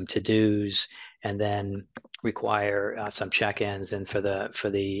 some to-dos, and then require some check-ins, and for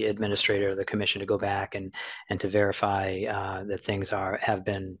the administrator of the commission to go back and to verify that things have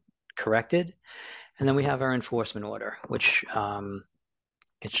been corrected. And then we have our enforcement order, which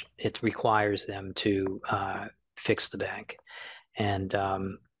it requires them to fix the bank. And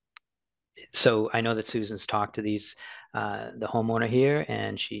so I know that Susan's talked to the homeowner here,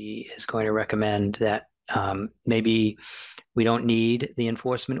 and she is going to recommend that maybe we don't need the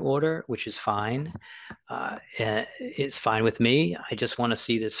enforcement order, which is fine. It's fine with me. I just want to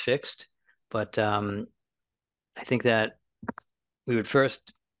see this fixed. But I think that we would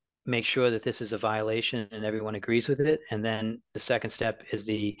first make sure that this is a violation and everyone agrees with it. And then the second step is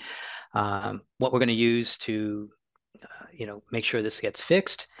what we're going to use to make sure this gets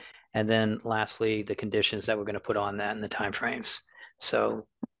fixed. And then lastly, the conditions that we're going to put on that and the timeframes. So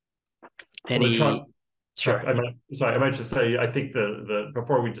Sure. I might just say, I think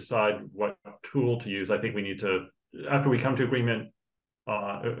before we decide what tool to use, I think we need to, after we come to agreement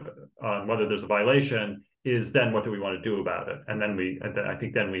on whether there's a violation, is then what do we want to do about it? And then I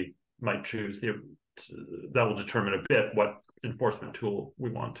think then we might choose that will determine a bit what enforcement tool we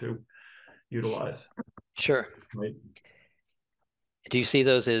want to utilize. Sure. Right. Do you see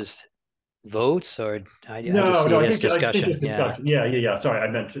those as votes, or I think it's discussion. Yeah. Yeah. Sorry, I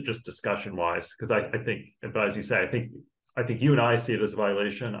meant just discussion wise, because I think, but as you say, I think you and I see it as a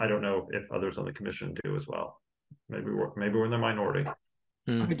violation. I don't know if others on the commission do as well. Maybe we're in the minority.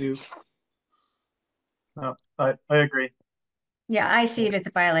 I do. I agree. Yeah, I see it as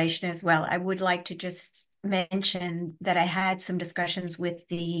a violation as well. I would like to just mention that I had some discussions with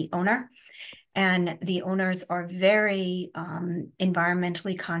the owner, and the owners are very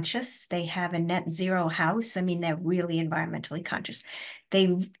environmentally conscious. They have a net zero house. I mean, they're really environmentally conscious.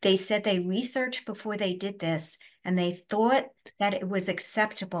 They said they researched before they did this, and they thought that it was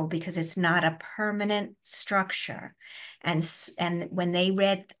acceptable because it's not a permanent structure. And when they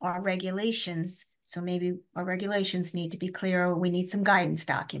read our regulations, so maybe our regulations need to be clearer. We need some guidance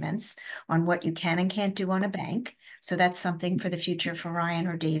documents on what you can and can't do on a bank. So that's something for the future for Ryan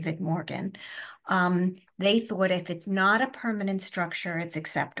or David Morgan. They thought if it's not a permanent structure, it's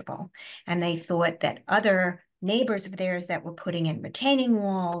acceptable. And they thought that other neighbors of theirs that were putting in retaining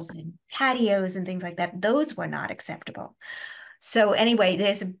walls and patios and things like that, those were not acceptable. So anyway,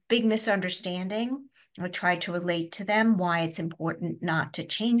 there's a big misunderstanding. I tried to relate to them why it's important not to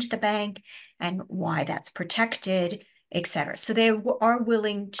change the bank and why that's protected, etc. So they are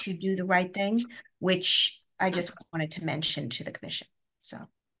willing to do the right thing, which I just wanted to mention to the commission. So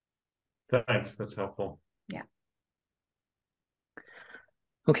thanks, that's helpful. Yeah.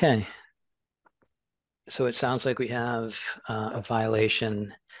 Okay. So it sounds like we have a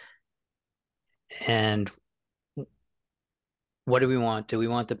violation. And what do we want? Do we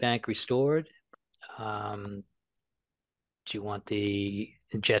want the bank restored? Do you want the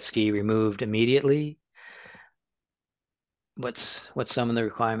jet ski removed immediately? What's some of the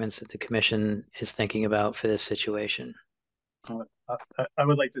requirements that the commission is thinking about for this situation? I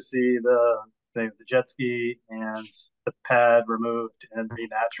would like to see the jet ski and the pad removed and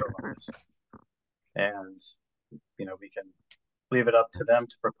renaturalized. And, we can leave it up to them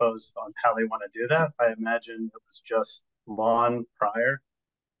to propose on how they want to do that. I imagine it was just lawn prior.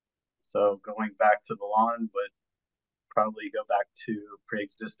 So going back to the lawn would probably go back to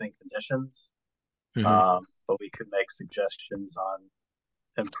pre-existing conditions. But we could make suggestions on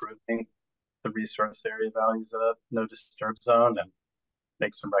improving the resource area values of the no disturb zone and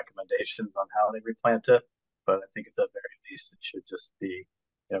make some recommendations on how they replant it. But I think at the very least, it should just be,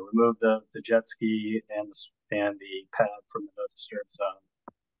 remove the jet ski and the pad from the no disturb zone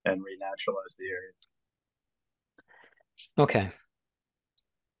and renaturalize the area. Okay.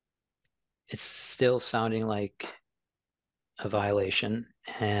 It's still sounding like a violation,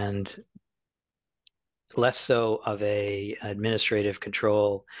 and less so of a administrative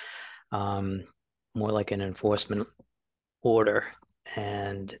control, more like an enforcement order,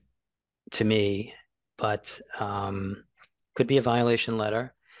 and to me, but could be a violation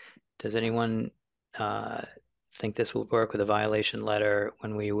letter. Does anyone think this will work with a violation letter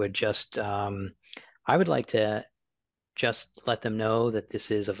when we would just, I would like to just let them know that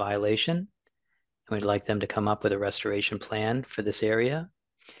this is a violation, and we'd like them to come up with a restoration plan for this area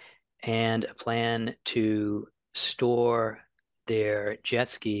and a plan to store their jet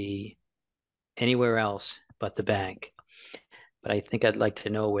ski anywhere else but the bank. But I think I'd like to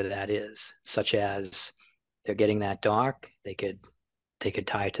know where that is, such as they're getting that dock, they could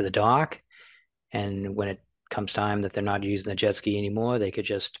tie it to the dock, and when it comes time that they're not using the jet ski anymore, they could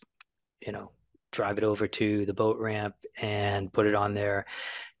just, drive it over to the boat ramp and put it on their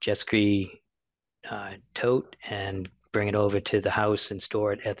jet ski tote and bring it over to the house and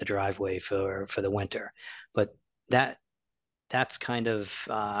store it at the driveway for the winter. But that that's kind of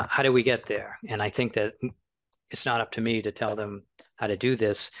how do we get there? And I think that it's not up to me to tell them how to do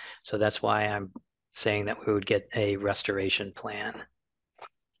this. So that's why I'm saying that we would get a restoration plan.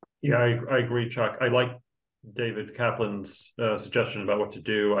 Yeah, I agree, Chuck. I like David Kaplan's suggestion about what to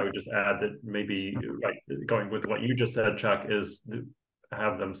do. I would just add that maybe, like, going with what you just said, Chuck, is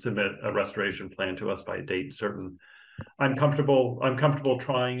have them submit a restoration plan to us by a date certain. I'm comfortable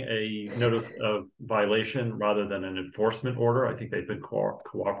trying a notice of violation rather than an enforcement order. I think they've been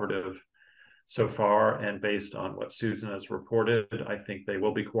cooperative so far, and based on what Susan has reported, I think they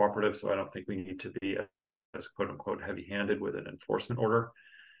will be cooperative. So I don't think we need to be as quote unquote heavy-handed with an enforcement order.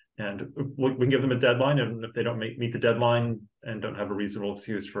 And we can give them a deadline, and if they don't meet the deadline and don't have a reasonable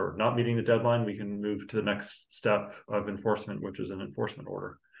excuse for not meeting the deadline, we can move to the next step of enforcement, which is an enforcement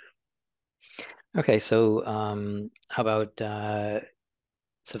order. Okay, so how about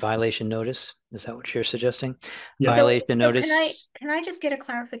it's a violation notice? Is that what you're suggesting? Yes. Violation So notice. can I just get a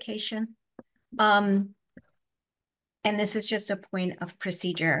clarification? And this is just a point of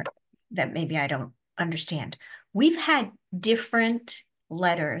procedure that maybe I don't understand. We've had different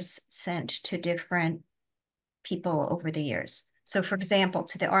letters sent to different people over the years. So for example,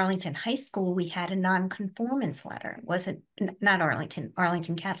 to the Arlington High School, we had a non-conformance letter. It wasn't, not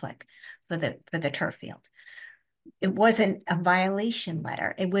Arlington Catholic for the turf field. It wasn't a violation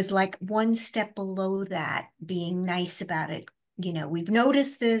letter. It was like one step below that, being nice about it. You know, we've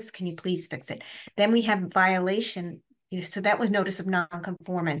noticed this, can you please fix it? Then we have violation, you know, so that was notice of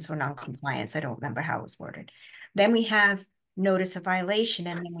non-conformance or non-compliance. I don't remember how it was worded. Then we have notice of violation,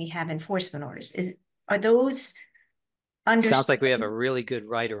 and then we have enforcement orders. Are those Sounds like we have a really good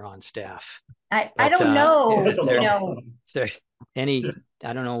writer on staff. I don't know, Is there any, Yeah.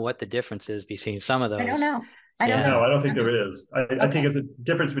 I don't know what the difference is between some of those. I don't know. I don't know. No, I don't think there is. I think it's a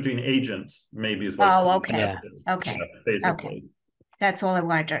difference between agents, maybe, is what. Oh, okay. Yeah. Okay. Yeah, basically. Okay. That's all I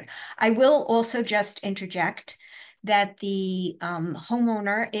wanted to. I will also just interject that the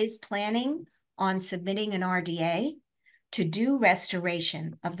homeowner is planning on submitting an RDA to do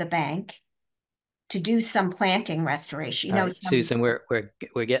restoration of the bank, to do some planting restoration. You know, right, Susan,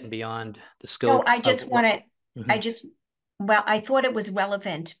 we're getting beyond the scope. No, I just want to. Mhm. Well, I thought it was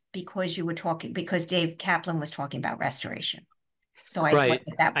relevant because you were talking, because Dave Kaplan was talking about restoration. So I right.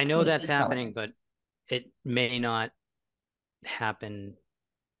 thought that I know that's happening, relevant. but it may not happen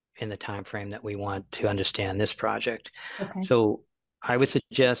in the time frame that we want to understand this project. Okay. So I would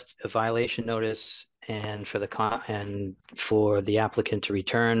suggest a violation notice and for the applicant to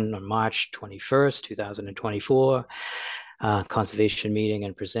return on March 21st, 2024, conservation meeting,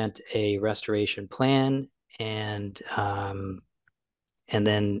 and present a restoration plan, and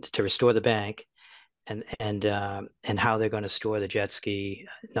then to restore the bank, and how they're going to store the jet ski,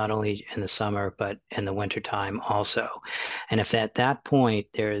 not only in the summer but in the wintertime also. And if at that point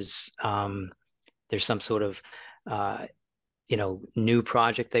there's some sort of new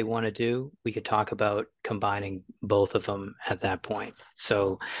project they want to do, we could talk about combining both of them at that point.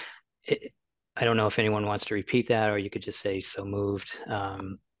 So I don't know if anyone wants to repeat that, or you could just say so moved.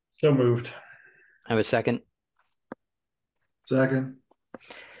 So moved. I have a second. Second.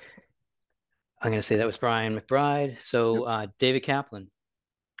 I'm going to say that was Brian McBride. So David Kaplan.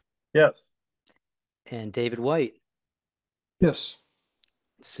 Yes. And David White. Yes.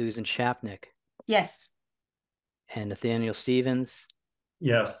 Susan Shapnick. Yes. And Nathaniel Stevens.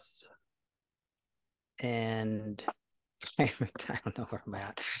 Yes. And I don't know where I'm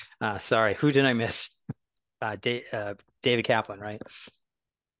at. Sorry, who did I miss? David Kaplan, right?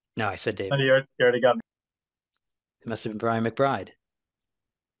 No, I said David. Oh, you already got me. It must have been Brian McBride.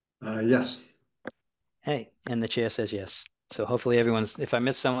 Yes. Hey, and the chair says yes. So hopefully everyone's, if I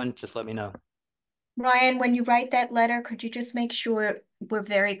miss someone, just let me know. Ryan, when you write that letter, could you just make sure we're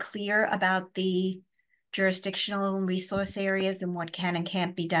very clear about the jurisdictional and resource areas and what can and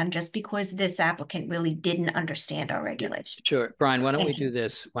can't be done, just because this applicant really didn't understand our regulations? Sure. Brian, why don't we Thank you. do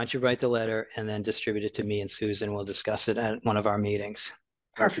this? Why don't you write the letter and then distribute it to me and Susan? We'll discuss it at one of our meetings.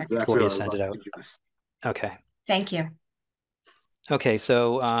 Perfect. That's exactly what I was Send it out. Okay. Thank you. Okay,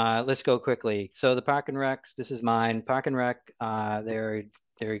 so let's go quickly. So the Park and Recs, this is mine. Park and Rec, they're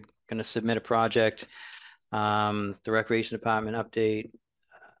going to submit a project. The Recreation Department update.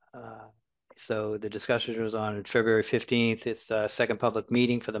 So the discussion was on February 15th. It's a second public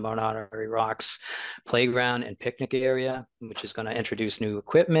meeting for the Mount Honorary Rocks playground and picnic area, which is going to introduce new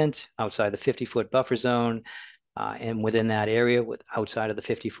equipment outside the 50-foot buffer zone. And within that area, outside of the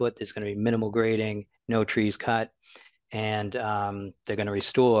 50-foot, there's going to be minimal grading, no trees cut. And they're going to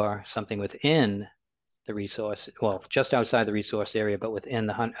restore something within the resource, well, just outside the resource area, but within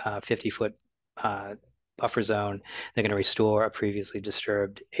the 50-foot buffer zone. They're going to restore a previously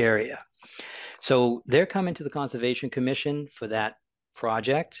disturbed area. So they're coming to the Conservation Commission for that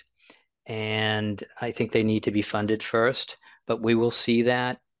project, and I think they need to be funded first, but we will see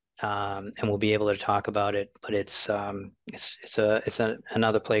that, and we'll be able to talk about it. But it's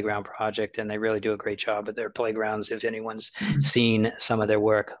another playground project, and they really do a great job with their playgrounds. If anyone's seen some of their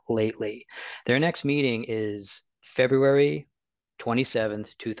work lately, their next meeting is February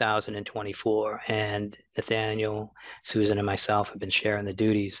 27th, 2024, and Nathaniel, Susan, and myself have been sharing the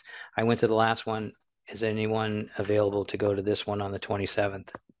duties. I went to the last one. Is anyone available to go to this one on the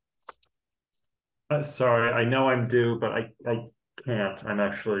 27th? Sorry, I know I'm due, but I can't. I'm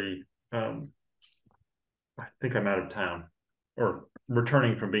actually, I think I'm out of town, or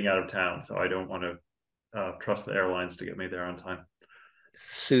returning from being out of town, so I don't want to trust the airlines to get me there on time.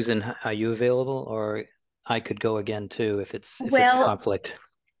 Susan, are you available, or I could go again too if it's a conflict?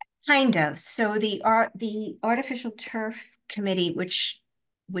 Kind of. So the artificial turf committee, which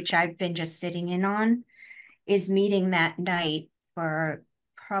I've been just sitting in on, is meeting that night for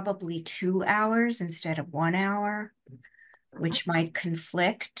probably 2 hours instead of 1 hour, which might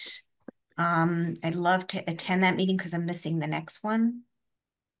conflict. I'd love to attend that meeting because I'm missing the next one.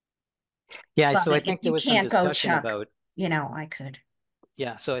 Yeah, but so I think there was some discussion about, I could.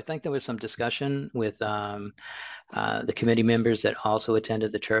 Yeah, so I think there was some discussion with the committee members that also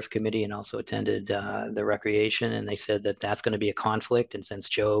attended the turf committee and also attended the recreation, and they said that that's going to be a conflict. And since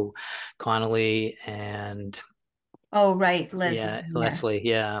Joe Connolly and Leslie,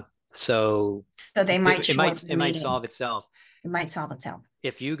 so they might it might solve itself. It might solve itself.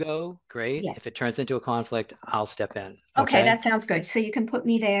 If you go, great. Yeah. If it turns into a conflict, I'll step in. Okay, that sounds good. So you can put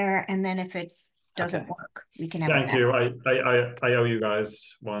me there, and then if it doesn't work, we can have. Thank you. I owe you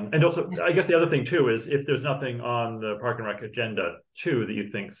guys one. And also, I guess the other thing too is if there's nothing on the Park and Rec agenda too that you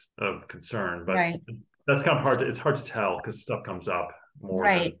think's of concern, but that's kind of hard. It's hard to tell because stuff comes up more.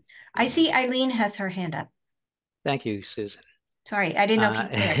 Right. I see Eileen has her hand up. Thank you, Susan. Sorry, I didn't know if you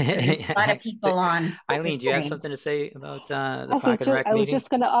said it. There's a lot of people on. Eileen, do you have something to say about the Park and Rec meeting? I was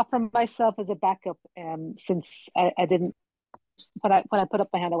just going to offer myself as a backup, since I didn't. When I put up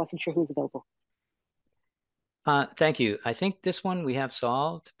my hand, I wasn't sure who's available. Thank you. I think this one we have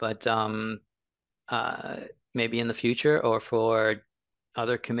solved, but maybe in the future or for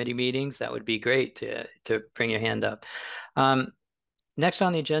other committee meetings, that would be great to bring your hand up. Next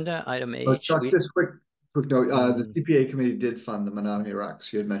on the agenda, item H. Chuck, just quick note, the CPA committee did fund the Menominee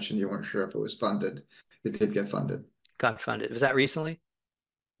Rocks. You had mentioned you weren't sure if it was funded. It did get funded. Got funded. Was that recently?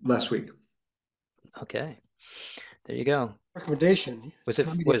 Last week. Okay. There you go. Recommendation.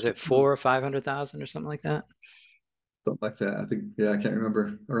 Was it 400,000 or 500,000 or something like that? Something like that. I think, I can't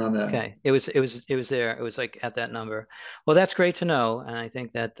remember, around that. Okay. It was there. It was like at that number. Well, that's great to know. And I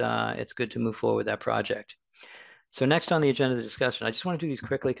think that it's good to move forward with that project. So next on the agenda, the discussion, I just want to do these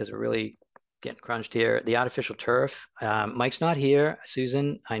quickly because we're really getting crunched here. The artificial turf. Mike's not here.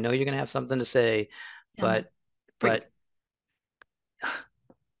 Susan, I know you're going to have something to say, but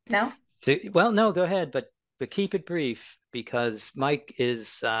no. Well, no, go ahead, but keep it brief because Mike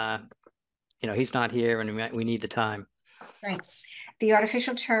is, he's not here and we need the time. Right. The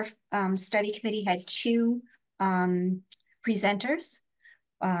artificial turf study committee had 2 presenters.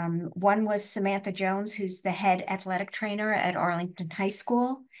 One was Samantha Jones, who's the head athletic trainer at Arlington High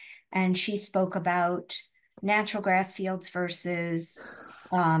School, and she spoke about natural grass fields versus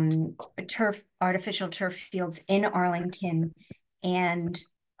artificial turf fields in Arlington and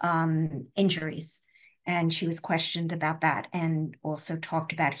injuries. And she was questioned about that and also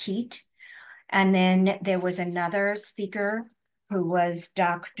talked about heat. And then there was another speaker who was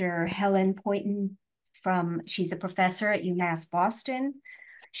Dr. Helen Poynton she's a professor at UMass Boston.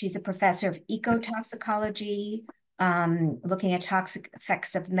 She's a professor of ecotoxicology, looking at toxic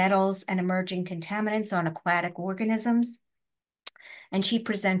effects of metals and emerging contaminants on aquatic organisms. And she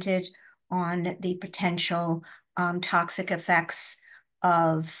presented on the potential toxic effects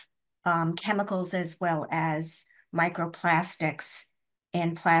of chemicals as well as microplastics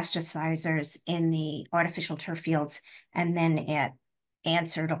and plasticizers in the artificial turf fields, and then it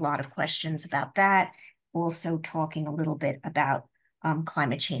answered a lot of questions about that, also talking a little bit about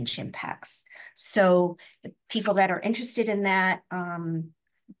climate change impacts. So people that are interested in that,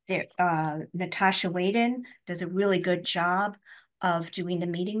 Natasha Waden does a really good job of doing the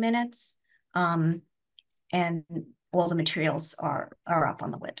meeting minutes, and all the materials are up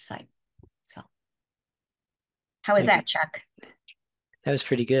on the website. So how is that, Chuck? That was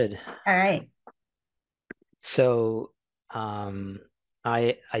pretty good. All right. So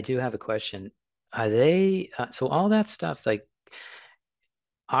I do have a question. Are they so all that stuff, like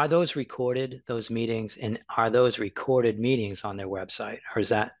are those recorded, those meetings, and are those recorded meetings on their website, or is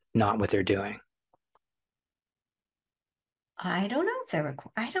that not what they're doing? I don't know if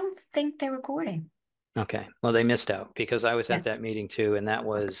I don't think they're recording. Okay, well, they missed out because I was Yeah. at that meeting too, and that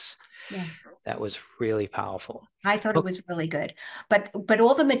was really powerful. I thought it was really good, but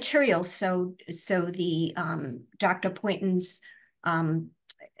all the materials. So the Dr. Poynton's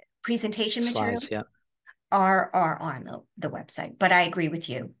presentation materials Slides, yeah. are on the website. But I agree with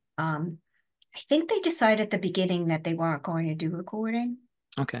you. I think they decided at the beginning that they weren't going to do recording.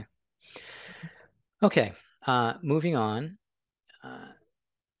 Okay. Okay. Moving on.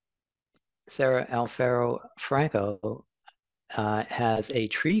 Sarah Alfaro Franco has a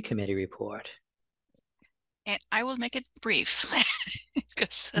tree committee report. And I will make it brief.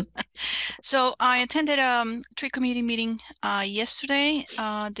 So I attended a tree committee meeting yesterday.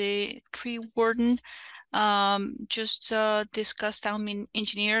 The tree warden just discussed how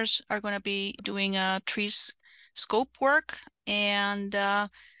engineers are going to be doing trees scope work, and that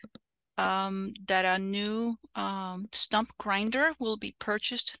a new stump grinder will be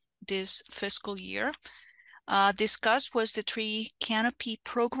purchased this fiscal year. Discussed was the tree canopy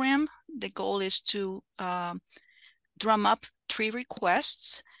program. The goal is to drum up tree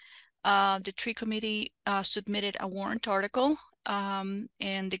requests. The tree committee submitted a warrant article, and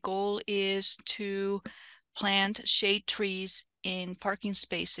the goal is to plant shade trees in parking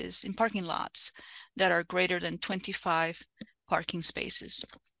spaces, in parking lots that are greater than 25 parking spaces.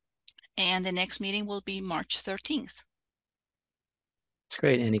 And the next meeting will be March 13th. That's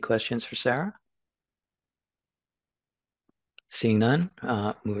great. Any questions for Sarah? Seeing none,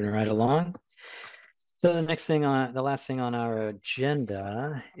 moving right along. So the last thing on our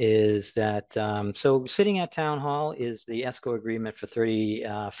agenda is that, so sitting at Town Hall is the ESCO agreement for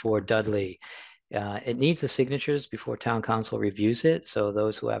 34 Dudley. It needs the signatures before Town Council reviews it. So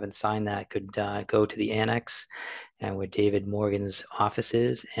those who haven't signed that could go to the annex and where David Morgan's office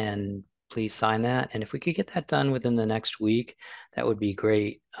is, and please sign that. And if we could get that done within the next week, that would be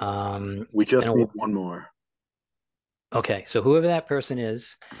great. We just need one more. Okay, so whoever that person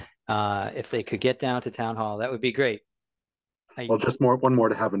is, if they could get down to Town Hall, that would be great. Well, just one more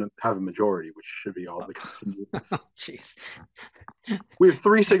to have a majority, which should be all the continuous. Jeez. We have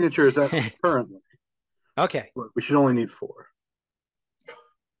 3 signatures currently. Okay. We should only need 4.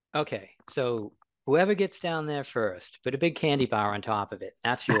 Okay, so whoever gets down there first, put a big candy bar on top of it.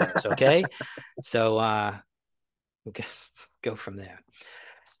 That's yours, okay? So we'll go from there.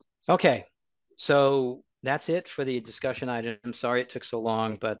 Okay, so that's it for the discussion item. I'm sorry it took so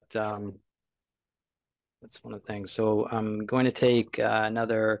long, but that's one of the things. So I'm going to take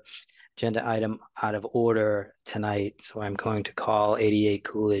another agenda item out of order tonight. So I'm going to call 88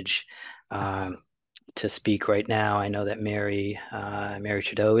 Coolidge to speak right now. I know that Mary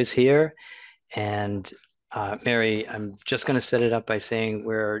Trudeau is here. And Mary, I'm just going to set it up by saying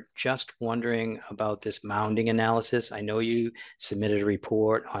we're just wondering about this mounding analysis. I know you submitted a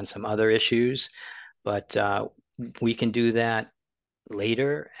report on some other issues, but we can do that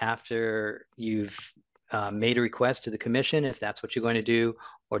later after you've made a request to the commission, if that's what you're going to do,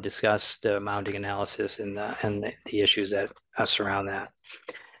 or discuss the mounding analysis and the issues that surround that.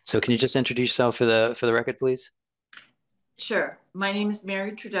 So can you just introduce yourself for the record, please? Sure. My name is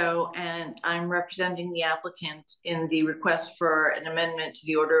Mary Trudeau, and I'm representing the applicant in the request for an amendment to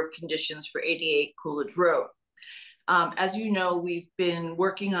the order of conditions for 88 Coolidge Road. As you know, we've been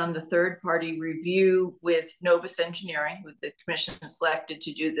working on the third-party review with Novus Engineering, who the commission selected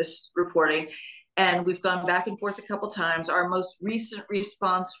to do this reporting, and we've gone back and forth a couple times. Our most recent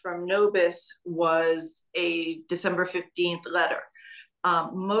response from Novus was a December 15th letter.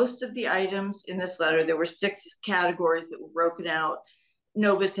 Most of the items in this letter, there were 6 categories that were broken out.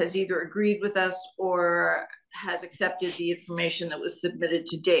 Novus has either agreed with us or has accepted the information that was submitted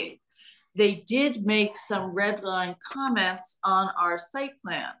to date. They did make some red line comments on our site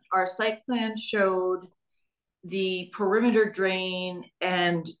plan. Our site plan showed the perimeter drain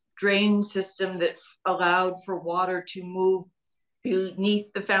and drain system that allowed for water to move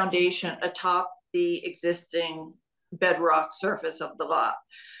beneath the foundation atop the existing bedrock surface of the lot.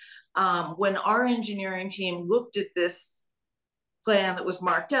 When our engineering team looked at this plan that was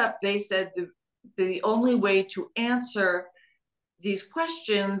marked up, they said the only way to answer these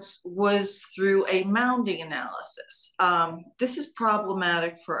questions was through a mounding analysis. This is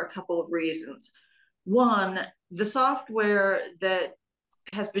problematic for a couple of reasons. One, the software that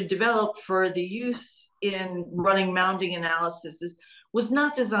has been developed for the use in running mounding analysis was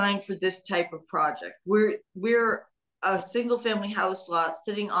not designed for this type of project. We're a single family house lot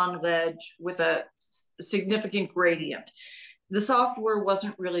sitting on ledge with a significant gradient. the software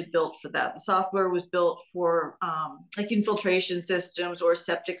wasn't really built for that. The software was built for like infiltration systems or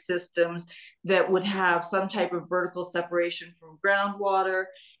septic systems that would have some type of vertical separation from groundwater,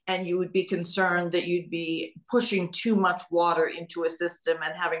 and you would be concerned that you'd be pushing too much water into a system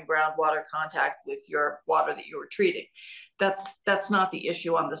and having groundwater contact with your water that you were treating. That's not the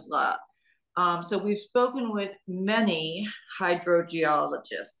issue on this lab. So we've spoken with many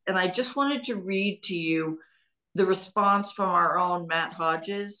hydrogeologists, and I just wanted to read to you the response from our own Matt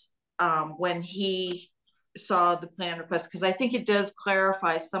Hodges when he saw the plan request, because I think it does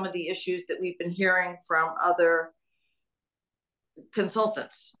clarify some of the issues that we've been hearing from other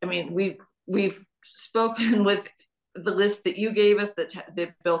consultants. I mean, we've spoken with the list that you gave us,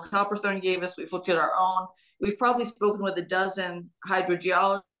 that Bill Copperthorne gave us. We've looked at our own. We've probably spoken with a dozen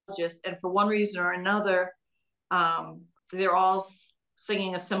hydrogeologists, and for one reason or another, they're all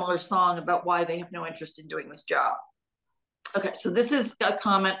singing a similar song about why they have no interest in doing this job. Okay, so this is a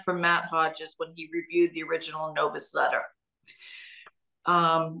comment from Matt Hodges when he reviewed the original Novus letter.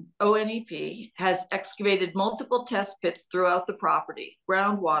 ONEP has excavated multiple test pits throughout the property.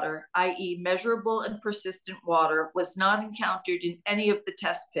 Groundwater, i.e. measurable and persistent water, was not encountered in any of the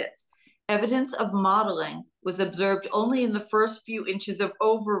test pits. Evidence of modeling was observed only in the first few inches of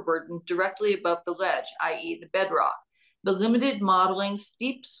overburden directly above the ledge, i.e. the bedrock. The limited modeling,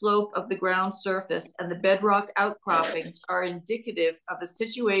 steep slope of the ground surface, and the bedrock outcroppings are indicative of a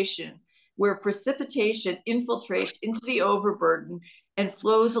situation where precipitation infiltrates into the overburden and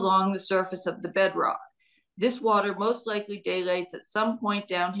flows along the surface of the bedrock. This water most likely dilates at some point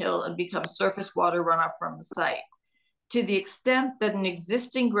downhill and becomes surface water runoff from the site. To the extent that an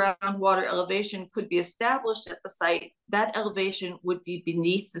existing groundwater elevation could be established at the site, that elevation would be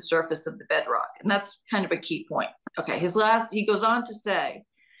beneath the surface of the bedrock. And that's kind of a key point. Okay, he goes on to say,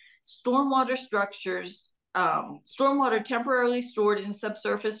 stormwater structures, stormwater temporarily stored in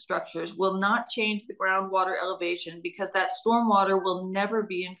subsurface structures will not change the groundwater elevation because that stormwater will never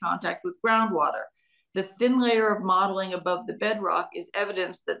be in contact with groundwater. The thin layer of modeling above the bedrock is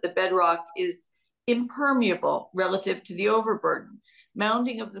evidence that the bedrock is impermeable relative to the overburden.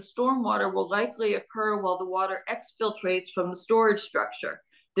 Mounding of the stormwater will likely occur while the water exfiltrates from the storage structure.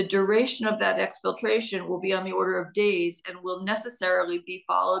 The duration of that exfiltration will be on the order of days and will necessarily be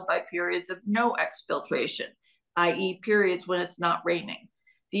followed by periods of no exfiltration, i.e. periods when it's not raining.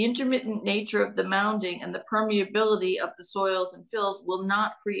 The intermittent nature of the mounding and the permeability of the soils and fills will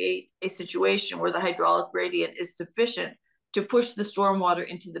not create a situation where the hydraulic gradient is sufficient to push the stormwater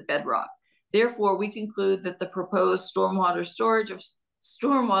into the bedrock. Therefore, we conclude that the proposed stormwater storage of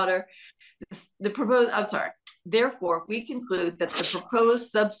stormwater, Therefore, we conclude that the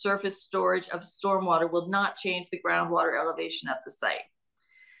proposed subsurface storage of stormwater will not change the groundwater elevation at the site.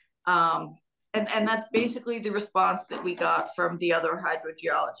 And that's basically the response that we got from the other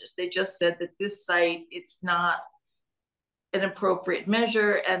hydrogeologists. They just said that this site, it's not an appropriate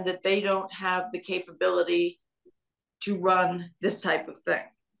measure and that they don't have the capability to run this type of thing.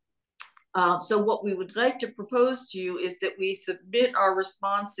 So what we would like to propose to you is that we submit our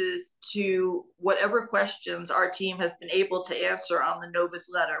responses to whatever questions our team has been able to answer on the Novus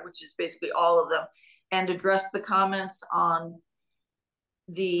letter, which is basically all of them, and address the comments on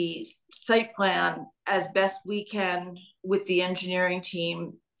the site plan as best we can with the engineering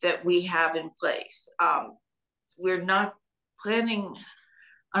team that we have in place. We're not planning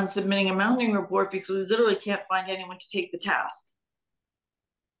on submitting a mounting report because we literally can't find anyone to take the task.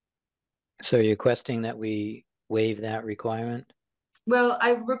 So you're requesting that we waive that requirement? Well,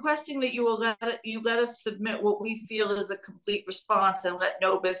 I'm requesting that you will let us submit what we feel is a complete response and let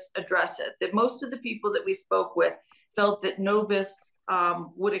Novus address it. That most of the people that we spoke with felt that Novus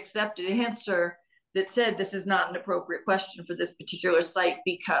would accept an answer that said this is not an appropriate question for this particular site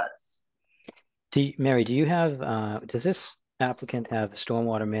because. Mary, do you have, does this applicant have a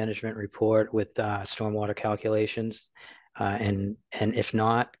stormwater management report with stormwater calculations? And if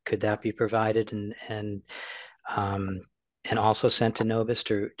not, could that be provided and also sent to Novus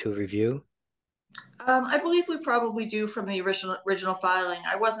to review? I believe we probably do from the original filing.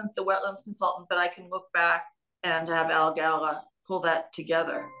 I wasn't the wetlands consultant, but I can look back and have Al Gala pull that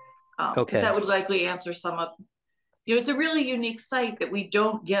together. Because that would likely answer some of, it's a really unique site that we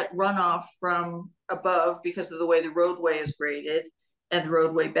don't get runoff from above because of the way the roadway is graded and the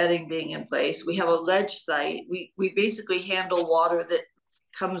roadway bedding being in place. We have a ledge site. We basically handle water that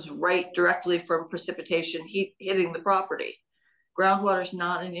comes right directly from precipitation hitting the property. Groundwater is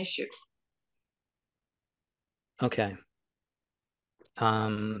not an issue. Okay.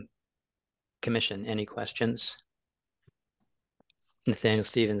 Commission, any questions? Nathaniel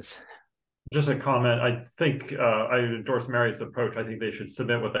Stevens. Just a comment. I think I endorse Mary's approach. I think they should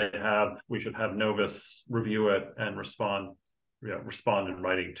submit what they have. We should have Novus review it and respond in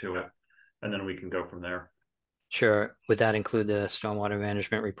writing to it, and then we can go from there. Sure. Would that include the stormwater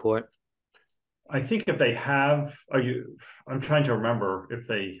management report? I think if they have, I'm trying to remember if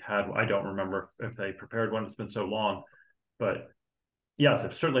they had. I don't remember if they prepared one. It's been so long, but yes,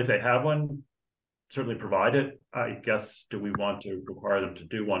 certainly if they have one, certainly provide it. I guess, do we want to require them to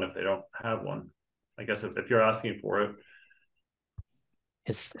do one if they don't have one? I guess if you're asking for it.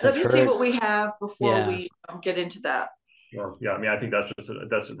 Let me see what we have before we get into that. Sure. Yeah, I mean, I think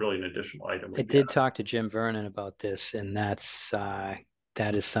that's really an additional item. I did talk to Jim Vernon about this, and that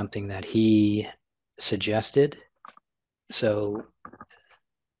is something that he suggested. So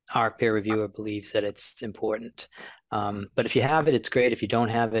our peer reviewer believes that it's important. But if you have it, it's great. If you don't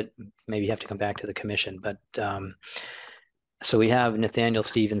have it, maybe you have to come back to the commission. But so we have Nathaniel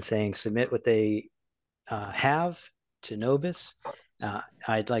Stevens saying submit what they have to Novus.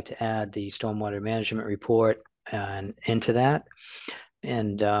 I'd like to add the stormwater management report into that.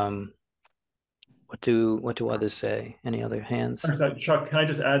 And what do others say? Any other hands? Chuck, can I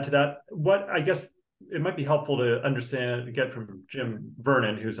just add to that? What I guess it might be helpful to understand, get from Jim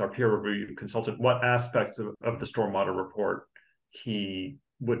Vernon, who's our peer review consultant, what aspects of the stormwater report he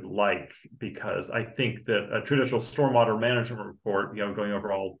would like, because I think that a traditional stormwater management report, going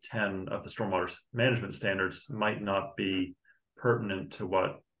over all 10 of the stormwater management standards might not be pertinent to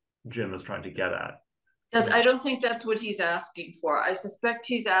what Jim is trying to get at. I don't think that's what he's asking for. I suspect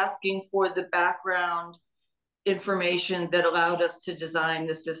he's asking for the background information that allowed us to design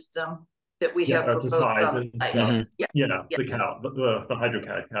the system that we have proposed. The size and stuff. The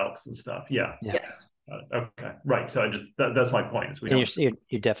HydroCAD calcs and stuff. Yes. Okay. Right. So that's my point. Is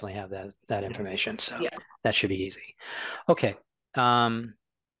you definitely have that information, so that should be easy. Okay.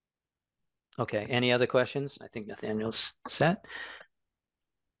 Okay. Any other questions? I think Nathaniel's set.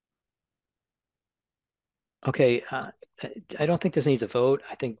 Okay. I don't think this needs a vote.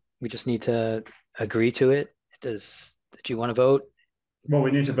 I think we just need to agree to it. Do you want to vote? Well,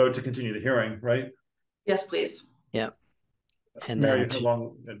 we need to vote to continue the hearing, right? Yes, please. Yeah. And Mary, how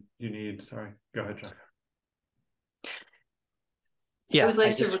long do you need? Sorry, go ahead, Chuck. I would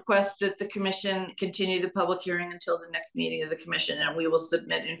like to request that the commission continue the public hearing until the next meeting of the commission, and we will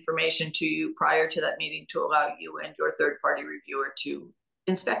submit information to you prior to that meeting to allow you and your third-party reviewer to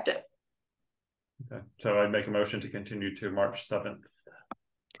inspect it. Okay, so I make a motion to continue to March 7th.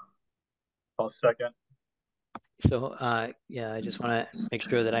 I'll second. So, I just want to make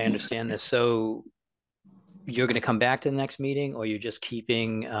sure that I understand this. So you're going to come back to the next meeting, or you're just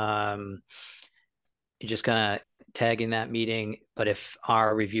keeping, you're just kind of tagging that meeting, but if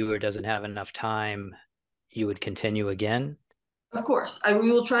our reviewer doesn't have enough time, you would continue again? Of course.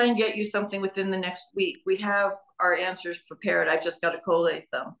 We will try and get you something within the next week. We have our answers prepared. I've just got to collate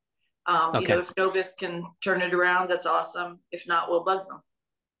them. Okay. If Novus can turn it around, that's awesome. If not, we'll bug them.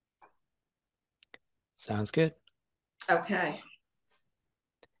 Sounds good. Okay.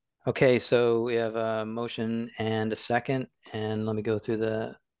 Okay, so we have a motion and a second, and let me go through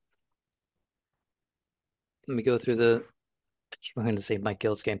the I'm going to say Mike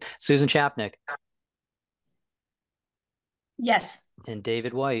Gill's game. Susan Chapnick. Yes. And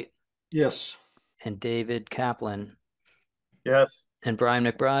David White. Yes. And David Kaplan. Yes. And Brian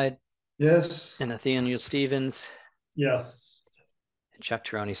McBride. Yes. And Nathaniel Stevens. Yes. And Chuck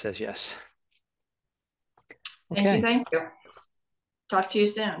Tirone says yes. Okay. Thank you. Thank you. Talk to you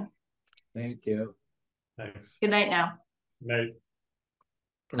soon. Thank you. Thanks. Good night now. Night.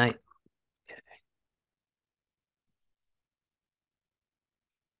 Good night.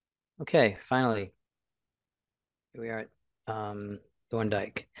 Okay, finally, here we are at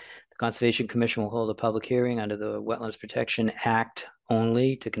Thorndike. The Conservation Commission will hold a public hearing under the Wetlands Protection Act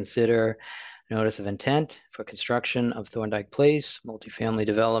only to consider notice of intent for construction of Thorndike Place, multifamily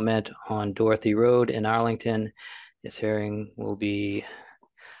development on Dorothy Road in Arlington. This hearing will be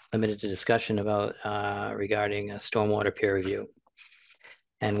limited to discussion about regarding a stormwater peer review.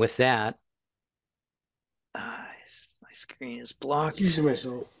 And with that, my screen is blocked. Excuse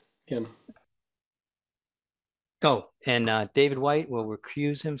myself again. Oh, and David White will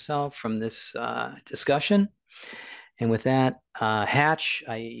recuse himself from this discussion. And with that, Hatch,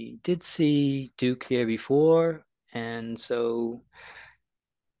 I did see Duke here before, and so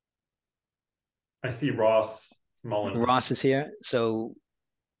I see Ross Mullen. Ross is here. So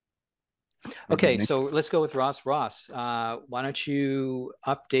okay, so let's go with Ross. Ross, why don't you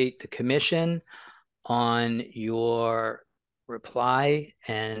update the commission on your reply,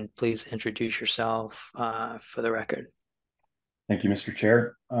 and please introduce yourself for the record. Thank you, Mr.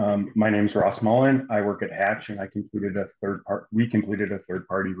 Chair. My name is Ross Mullen. I work at Hatch, and we completed a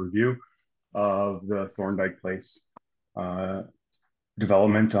third-party review of the Thorndike Place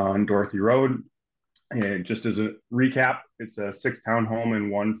development on Dorothy Road. And just as a recap, it's a 6 townhome and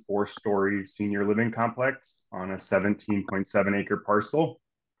 1 4-story senior living complex on a 17.7 acre parcel.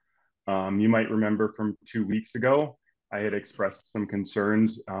 You might remember from 2 weeks ago, I had expressed some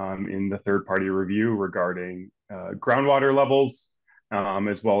concerns in the third-party review regarding groundwater levels,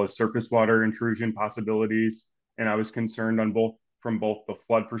 as well as surface water intrusion possibilities. And I was concerned from both the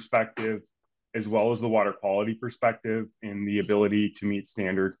flood perspective, as well as the water quality perspective, in the ability to meet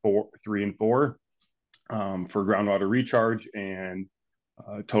standard 3 and 4 for groundwater recharge and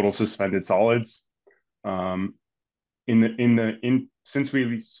total suspended solids. Since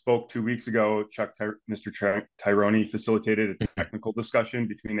we spoke 2 weeks ago, Mr. Tyrone facilitated a technical discussion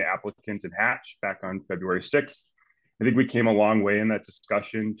between the applicant and Hatch back on February 6th. I think we came a long way in that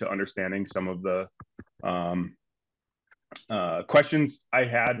discussion to understanding some of the questions I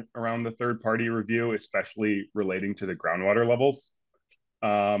had around the third-party review, especially relating to the groundwater levels.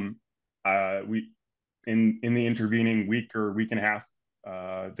 In the intervening week or week and a half,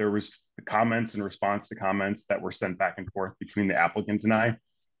 there was comments and response to comments that were sent back and forth between the applicant and I.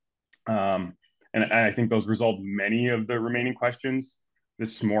 And I think those resolved many of the remaining questions.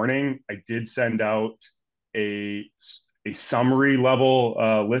 This morning, I did send out a summary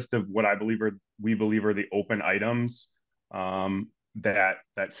level list of what we believe are the open items that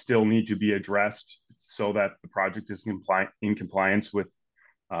still need to be addressed so that the project is in compliance with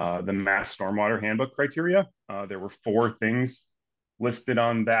the Mass Stormwater Handbook criteria. There were 4 things listed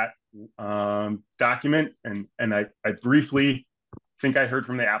on that document, and I briefly think I heard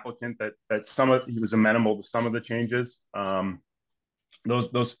from the applicant that he was amenable to some of the changes.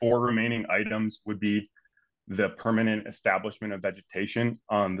 Those 4 remaining items would be the permanent establishment of vegetation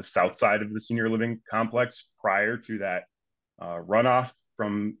on the south side of the senior living complex prior to that runoff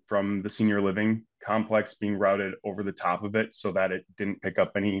from the senior living complex being routed over the top of it so that it didn't pick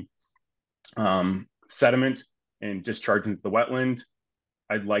up any sediment and discharge into the wetland.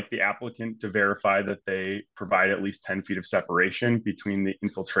 I'd like the applicant to verify that they provide at least 10 feet of separation between the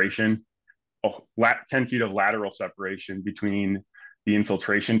infiltration, 10 feet of lateral separation between the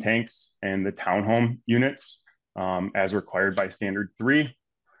infiltration tanks and the townhome units as required by standard 3.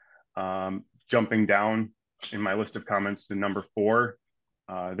 Jumping down in my list of comments to number 4,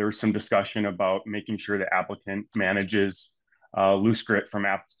 there was some discussion about making sure the applicant manages loose grit from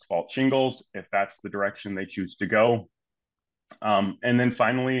asphalt shingles if that's the direction they choose to go. And then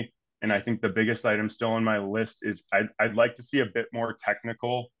finally, and I think the biggest item still on my list is I'd like to see a bit more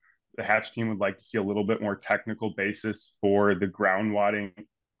technical. The Hatch team would like to see a little bit more technical basis for the groundwater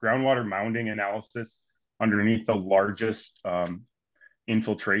mounding analysis underneath the largest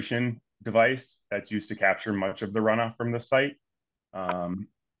infiltration device that's used to capture much of the runoff from the site.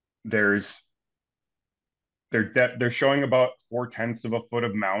 They're showing about 0.4 of a foot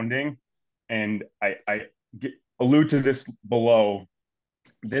of mounding, and I allude to this below.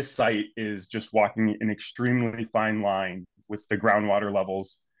 This site is just walking an extremely fine line with the groundwater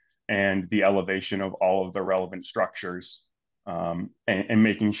levels and the elevation of all of the relevant structures, and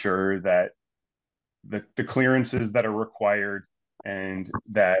making sure that the clearances that are required and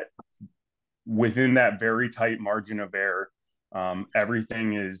that within that very tight margin of error,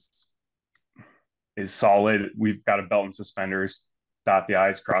 everything is solid. We've got a belt and suspenders, dot the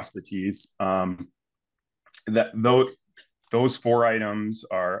I's, cross the T's. Those 4 items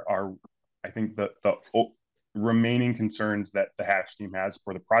are I think the remaining concerns that the Hatch team has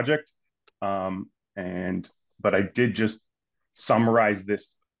for the project. But I did just summarize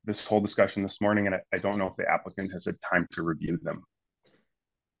this whole discussion this morning, and I don't know if the applicant has had time to review them.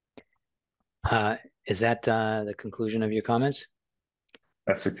 Is that the conclusion of your comments?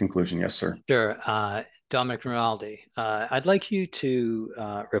 That's the conclusion, yes, sir. Sure. Dominic Rinaldi, I'd like you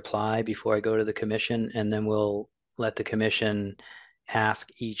to reply before I go to the commission, and then we'll let the commission ask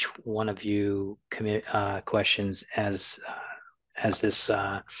each one of you questions as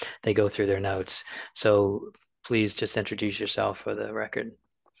they go through their notes. So please just introduce yourself for the record.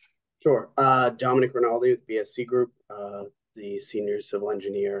 Sure. Dominic Rinaldi with BSC Group, the senior civil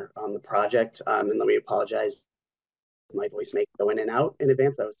engineer on the project. And let me apologize. My voice may go in and out in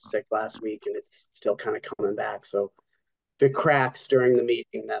advance. I was sick last week and it's still kind of coming back. So if it cracks during the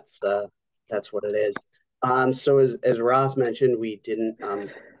meeting, that's what it is. So as Ross mentioned, we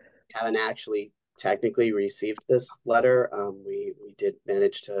haven't actually technically received this letter. We did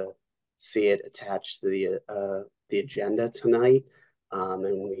manage to see it attached to the agenda tonight. And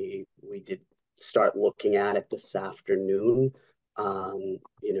we did start looking at it this afternoon.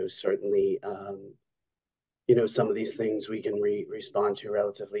 Certainly, some of these things we can respond to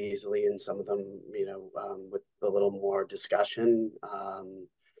relatively easily, and some of them, with a little more discussion.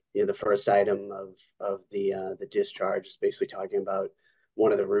 The first item of the discharge is basically talking about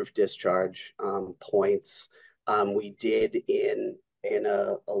one of the roof discharge points. We did in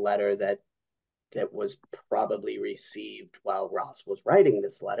a letter that was probably received while Ross was writing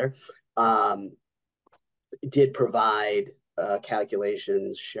this letter, did provide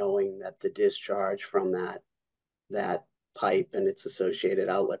calculations showing that the discharge from that pipe and its associated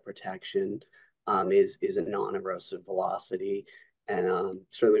outlet protection is a non-erosive velocity. And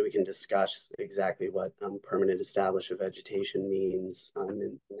certainly we can discuss exactly what permanent established vegetation means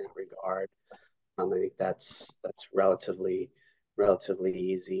in that regard. I think that's relatively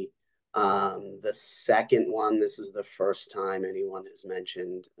easy. The second one, this is the first time anyone has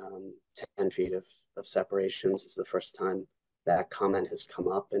mentioned 10 feet of separations. This is the first time that comment has come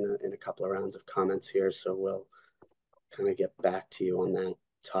up in a couple of rounds of comments here. So we'll kind of get back to you on that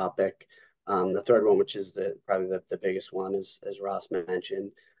topic. The third one, which is probably the biggest one, is, as Ross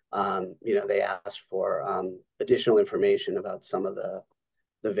mentioned, they asked for additional information about some of the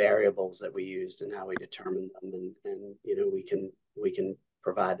variables that we used and how we determined them, and we can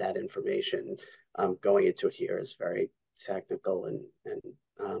provide that information. Going into it here is very technical, and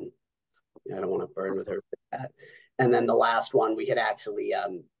I don't want to burden with her with that. And then the last one, we had actually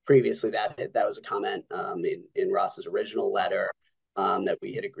previously that was a comment in Ross's original letter that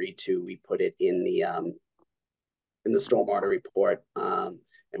we had agreed to. We put it in the stormwater report, and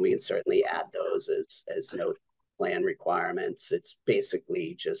we can certainly add those as note plan requirements. It's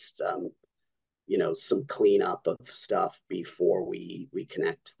basically just some cleanup of stuff before we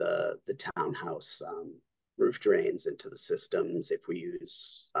connect the townhouse roof drains into the systems if we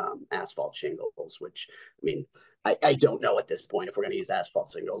use asphalt shingles, which, I mean, I don't know at this point if we're going to use asphalt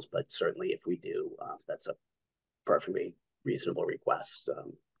shingles, but certainly if we do, that's a perfectly reasonable request,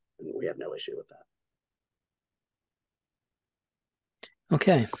 and we have no issue with that.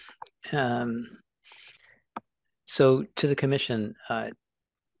 Okay. So to the commission,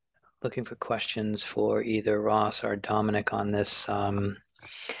 looking for questions for either Ross or Dominic on this. And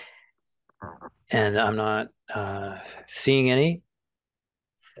I'm not seeing any.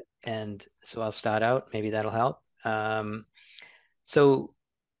 And so I'll start out. Maybe that'll help. So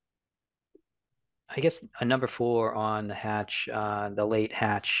I guess number 4 on the hatch, the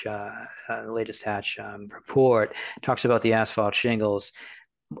latest hatch report talks about the asphalt shingles.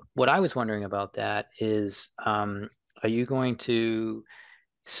 What I was wondering about that is, are you going to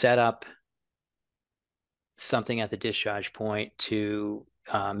set up something at the discharge point to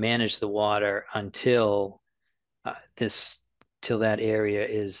manage the water until till that area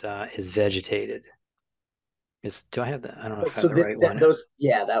is vegetated? Do I have that? I don't know if I have the right one.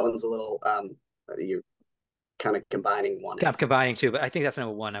 That one's a little you're kind of combining one. I'm combining two, but I think that's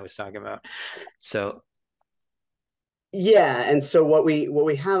number 1 I was talking about. So yeah, and so what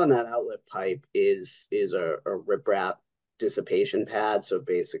we have on that outlet pipe is a riprap dissipation pad. So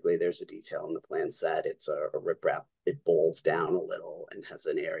basically there's a detail in the plan set. It's a riprap. It bowls down a little and has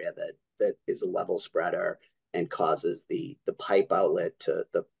an area that is a level spreader and causes the pipe outlet to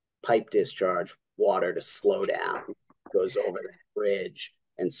the pipe discharge water to slow down, goes over the bridge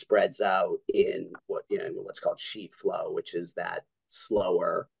and spreads out in what's called sheet flow, which is that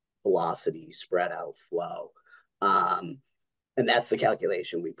slower velocity spread out flow. And that's the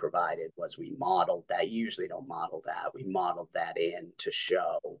calculation we provided. Was we modeled that. You usually don't model that. We modeled that in to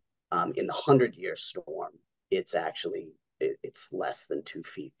show in the 100-year storm, it's less than 2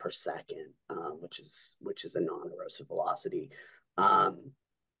 feet per second, which is a non-erosive velocity.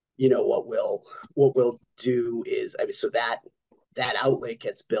 What we'll do is, so that outlet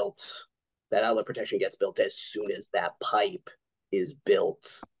gets built, that outlet protection gets built as soon as that pipe is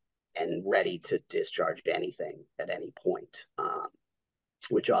built and ready to discharge anything at any point,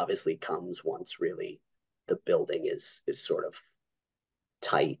 which obviously comes once really the building is sort of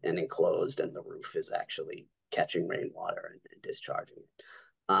tight and enclosed and the roof is actually catching rainwater and discharging it.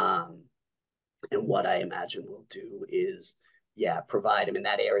 And what I imagine we'll do is, provide,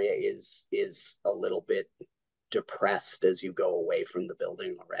 that area is a little bit depressed as you go away from the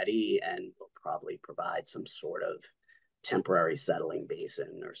building already, and we'll probably provide some sort of temporary settling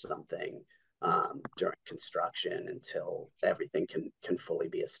basin or something during construction until everything can fully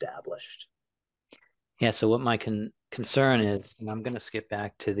be established. Yeah, so what my concern is, and I'm going to skip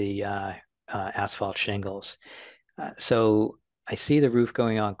back to the asphalt shingles. So I see the roof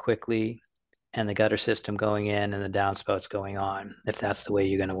going on quickly and the gutter system going in and the downspouts going on, if that's the way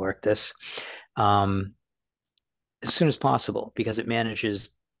you're going to work this. as soon as possible, because it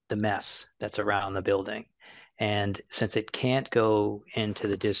manages the mess that's around the building. And since it can't go into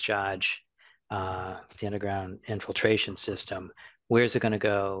the discharge, the underground infiltration system, where's it going to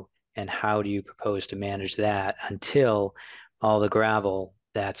go? And how do you propose to manage that until all the gravel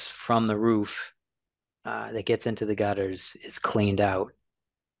that's from the roof that gets into the gutters is cleaned out?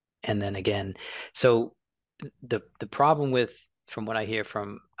 And then again, so the problem with, from what I hear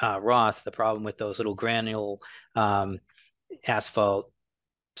from Ross, the problem with those little granule asphalt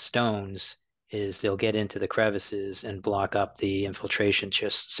stones is they'll get into the crevices and block up the infiltration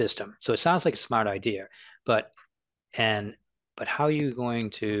system. So it sounds like a smart idea, but how are you going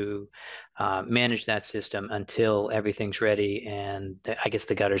to manage that system until everything's ready and I guess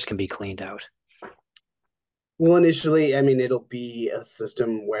the gutters can be cleaned out? Well, initially, I mean, it'll be a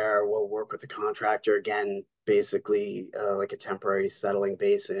system where we'll work with the contractor again, basically like a temporary settling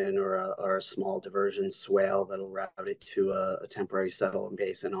basin or a small diversion swale that'll route it to a temporary settling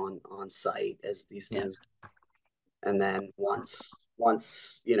basin on site as these things. And then once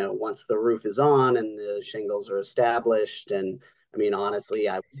the roof is on and the shingles are established, and I mean, honestly,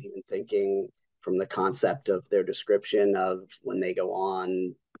 I was even thinking from the concept of their description of when they go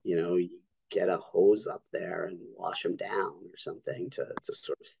on, you get a hose up there and wash them down or something to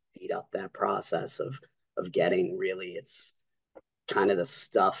sort of speed up that process of getting, really, it's kind of the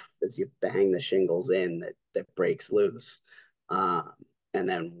stuff as you bang the shingles in that breaks loose. And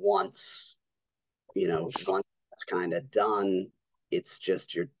then once that's kind of done, it's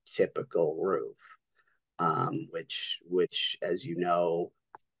just your typical roof, which as you know,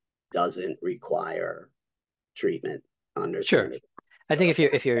 doesn't require treatment under standard. I think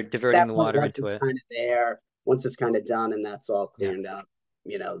if you're diverting the water once into it's kind of there, once it's kind of done and that's all cleaned up,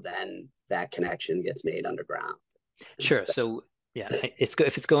 then that connection gets made underground. Sure. So yeah,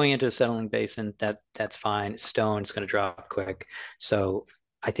 if it's going into a settling basin, that's fine. Stone, it's going to drop quick. So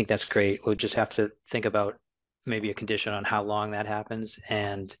I think that's great. We'll just have to think about maybe a condition on how long that happens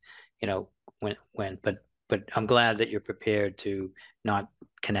and when. But I'm glad that you're prepared to not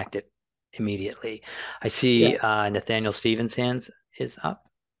connect it immediately. I see Nathaniel Stevens' hands is up.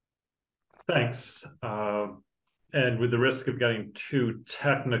 Thanks. And with the risk of getting too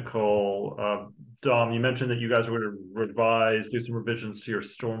technical, Dom, you mentioned that you guys were going to do some revisions to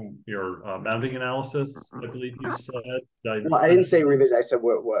your mounting analysis, I believe you said. Well, I didn't say revision. I said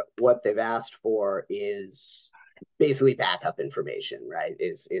what they've asked for is basically backup information, right?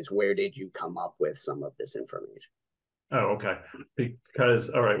 Is where did you come up with some of this information? Oh, okay. Because,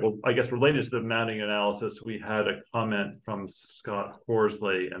 all right, well, I guess related to the mounting analysis, we had a comment from Scott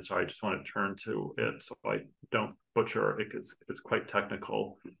Horsley, and so I just want to turn to it so I don't butcher it. It's quite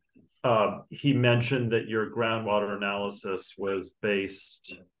technical. He mentioned that your groundwater analysis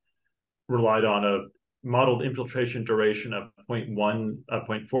relied on a modeled infiltration duration of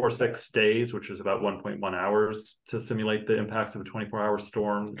 0.46 days, which is about 1.1 hours to simulate the impacts of a 24-hour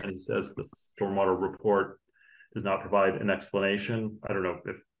storm. And he says the stormwater report does not provide an explanation. I don't know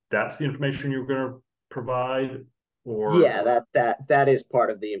if that's the information you're going to provide, or that is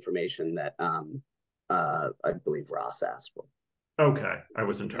part of the information that I believe Ross asked for. Okay, I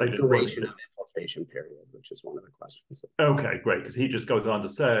wasn't. Duration of infiltration period, which is one of the questions. Okay, great, because he just goes on to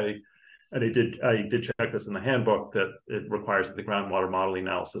say, and I did check this in the handbook, that it requires that the groundwater modeling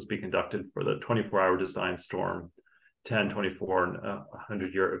analysis be conducted for the 24-hour design storm, 10, 24, and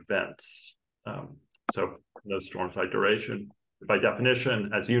 100-year events. So those storms by duration, by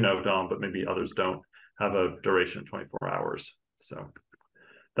definition, as you know, Dom, but maybe others don't, have a duration of 24 hours. So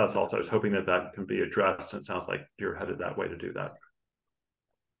that's also, I was hoping that can be addressed, and it sounds like you're headed that way to do that.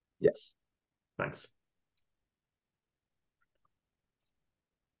 Yes. Thanks.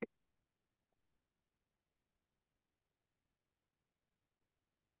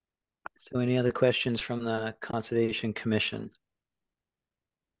 So any other questions from the Conservation Commission?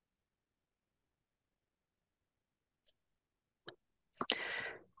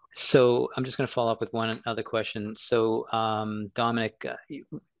 So I'm just going to follow up with one other question. So Dominic,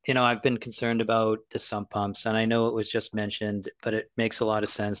 I've been concerned about the sump pumps, and I know it was just mentioned, but it makes a lot of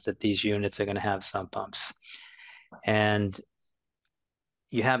sense that these units are going to have sump pumps. And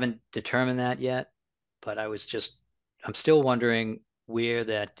you haven't determined that yet, but I'm still wondering where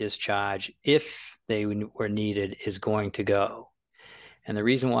that discharge, if they were needed, is going to go. And the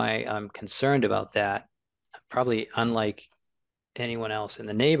reason why I'm concerned about that, probably unlike anyone else in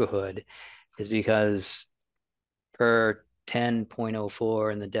the neighborhood, is because per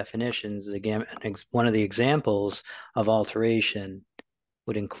 10.04 in the definitions, again, one of the examples of alteration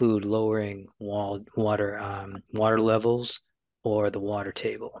would include lowering water levels or the water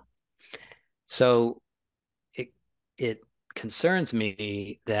table. So it concerns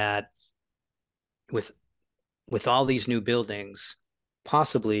me that with all these new buildings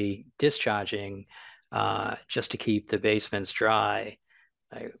possibly discharging just to keep the basements dry,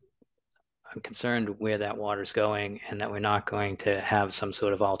 I'm concerned where that water's going and that we're not going to have some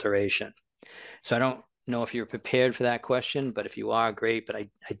sort of alteration. So I don't know if you're prepared for that question, but if you are, great. But I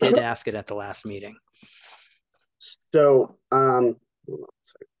did ask it at the last meeting. So,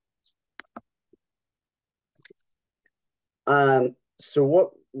 so what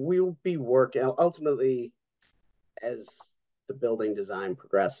we'll be working ultimately as the building design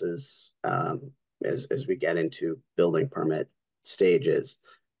progresses, as we get into building permit stages,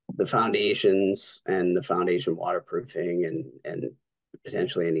 the foundations and the foundation waterproofing and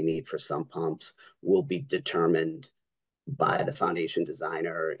potentially any need for sump pumps will be determined by the foundation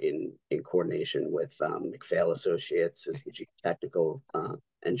designer in coordination with McPhail Associates as the geotechnical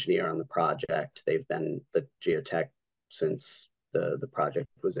engineer on the project. They've been the geotech since the project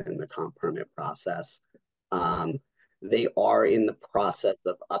was in the comp permit process. They are in the process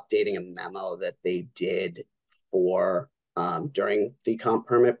of updating a memo that they did for during the comp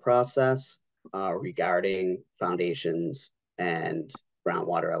permit process regarding foundations and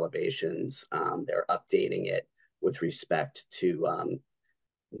groundwater elevations. They're updating it with respect to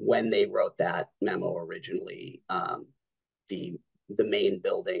when they wrote that memo originally. The main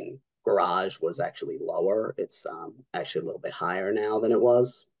building garage was actually lower. It's actually a little bit higher now than it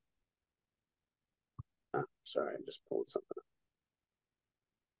was. Sorry, I'm just pulling something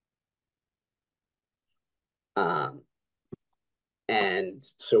up. And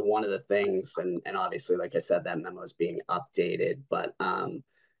so one of the things, and obviously, like I said, that memo is being updated, but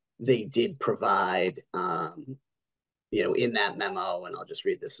they did provide, you know, in that memo, and I'll just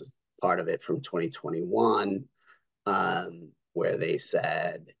read this as part of it from 2021, where they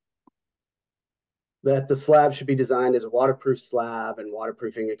said that the slab should be designed as a waterproof slab and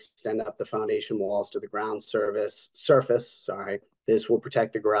waterproofing extend up the foundation walls to the ground surface. This will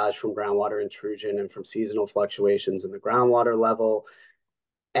protect the garage from groundwater intrusion and from seasonal fluctuations in the groundwater level.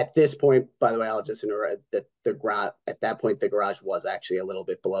 At this point, by the way, I'll just interrupt that at that point, the garage was actually a little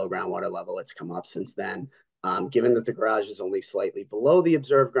bit below groundwater level. It's come up since then. Given that the garage is only slightly below the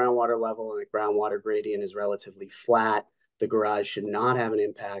observed groundwater level and the groundwater gradient is relatively flat, the garage should not have an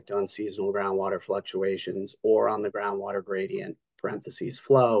impact on seasonal groundwater fluctuations or on the groundwater gradient (parentheses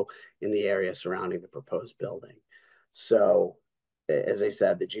flow) in the area surrounding the proposed building. So, as I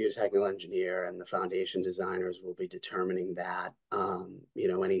said, the geotechnical engineer and the foundation designers will be determining that. You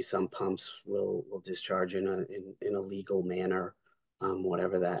know, any sump pumps will discharge in a legal manner,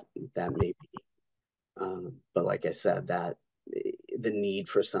 whatever that may be. But like I said, that the need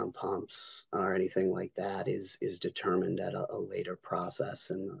for sump pumps or anything like that is determined at a later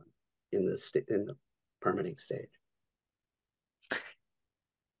process in the permitting stage.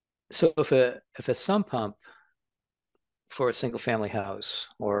 So if a sump pump for a single family house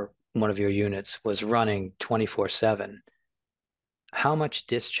or one of your units was running 24/7, how much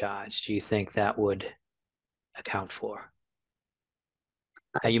discharge do you think that would account for?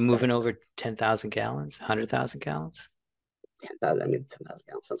 Are you moving over 10,000 gallons, 100,000 gallons? 10,000, I mean, 10,000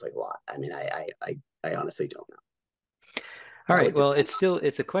 gallons sounds like a lot. I mean, I honestly don't know. All right, well, it's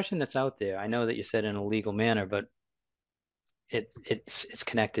a question that's out there. I know that you said in a legal manner, but it's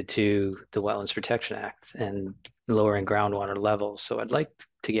connected to the Wetlands Protection Act and lowering groundwater levels. So I'd like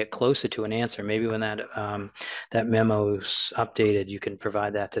to get closer to an answer. Maybe when that memo's updated, you can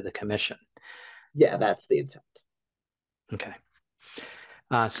provide that to the commission. Yeah, that's the intent. Okay.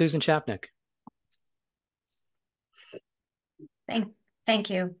 Susan Chapnick. Thank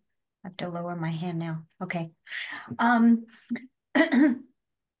you. I have to lower my hand now. Okay.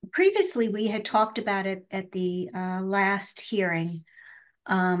 Previously, we had talked about it at the last hearing,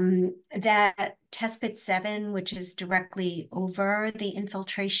 that test pit 7, which is directly over the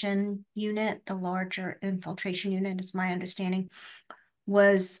infiltration unit, the larger infiltration unit is my understanding,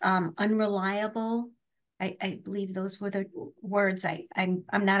 was unreliable. I believe those were the words. I'm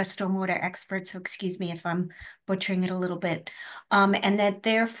not a stormwater expert, so excuse me if I'm butchering it a little bit. And that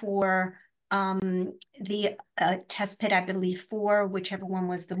therefore the test pit, I believe 4, whichever one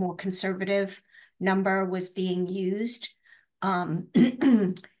was the more conservative number, was being used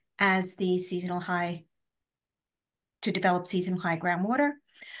as the seasonal high, to develop seasonal high groundwater.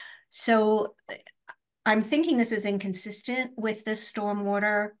 So I'm thinking this is inconsistent with the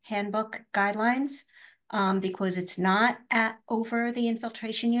stormwater handbook guidelines because it's not at over the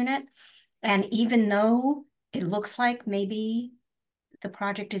infiltration unit. And even though it looks like maybe the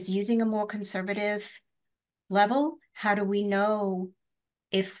project is using a more conservative level, how do we know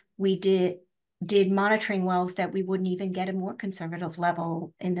if we did did monitoring wells that we wouldn't even get a more conservative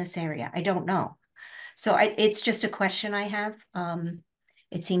level in this area. I don't know. So it's just a question I have.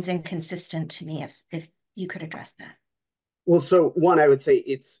 It seems inconsistent to me if you could address that. Well, so one, I would say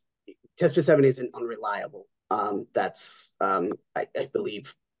test pit 7 isn't unreliable. That's I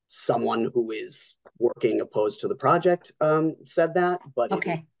believe someone who is working opposed to the project said that, but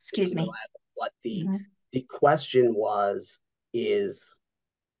okay, excuse me. What the question is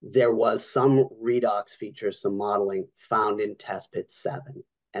there was some redox feature, some modeling found in test pit 7.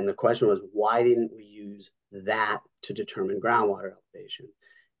 And the question was, why didn't we use that to determine groundwater elevation?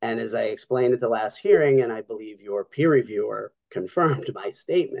 And as I explained at the last hearing, and I believe your peer reviewer confirmed my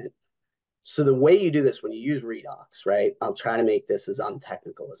statement, so the way you do this when you use redox, right? I'll try to make this as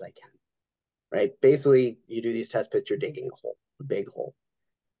untechnical as I can, right? Basically, you do these test pits, you're digging a hole, a big hole.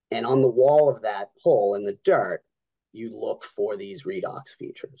 And on the wall of that hole in the dirt, you look for these redox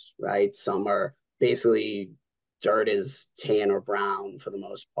features, right? Some are basically dirt is tan or brown for the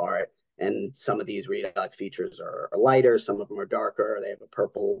most part. And some of these redox features are lighter, some of them are darker, they have a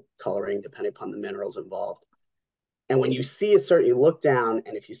purple coloring depending upon the minerals involved. And when you see you look down,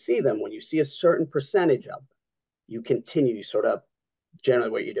 and if you see them, when you see a certain percentage of them, you continue generally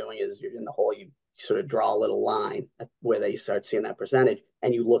what you're doing is you're in the hole, you sort of draw a little line where they start seeing that percentage,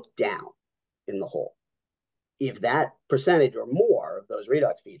 and you look down in the hole. If that percentage or more of those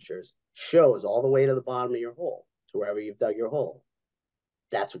redox features shows all the way to the bottom of your hole, to wherever you've dug your hole,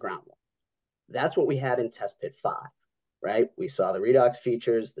 that's a groundwater. That's what we had in test pit 5, right? We saw the redox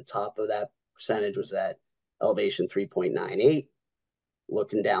features, the top of that percentage was at elevation 3.98.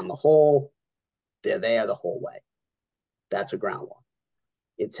 Looking down the hole, they're there the whole way. That's a groundwater.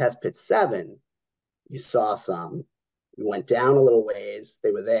 In test pit 7, you saw some, we went down a little ways,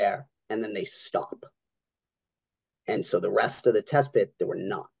 they were there, and then they stop. And so the rest of the test pit, there were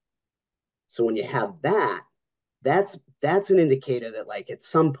none. So when you have that's an indicator that like at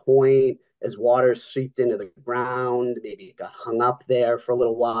some point as water seeped into the ground, maybe it got hung up there for a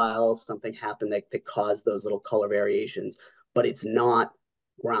little while, something happened that caused those little color variations, but it's not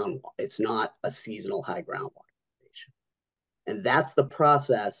groundwater. It's not a seasonal high groundwater. And that's the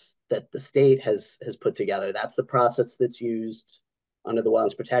process that the state has put together. That's the process that's used under the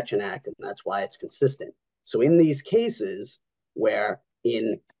Wetlands Protection Act, and that's why it's consistent. So in these cases, where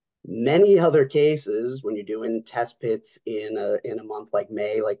in many other cases, when you're doing test pits in a month like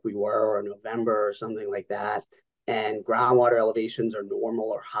May, like we were, or November or something like that, and groundwater elevations are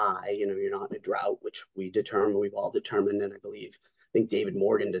normal or high, you're not in a drought, which we've all determined, and I think David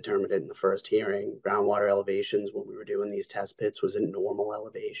Morgan determined it in the first hearing. Groundwater elevations when we were doing these test pits was in normal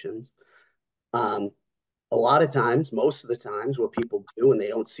elevations. A lot of times, most of the times, what people do when they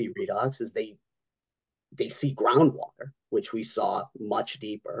don't see redox is they see groundwater, which we saw much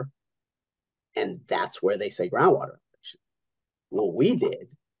deeper, and that's where they say groundwater elevation. What we did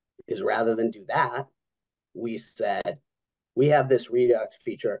is rather than do that, we said, we have this redox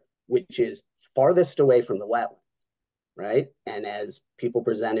feature, which is farthest away from the wetland, right? And as people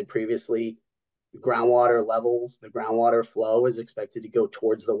presented previously, groundwater levels, the groundwater flow is expected to go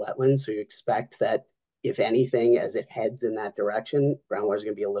towards the wetland. So you expect that if anything, as it heads in that direction, groundwater is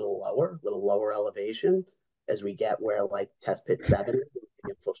going to be a little lower elevation as we get where like test pit 7 is, the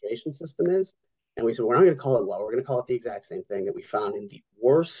infiltration system is. And we said, we're not going to call it low. We're going to call it the exact same thing that we found in the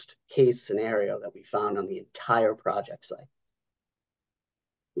worst case scenario that we found on the entire project site.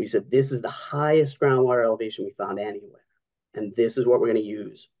 We said, this is the highest groundwater elevation we found anywhere. And this is what we're going to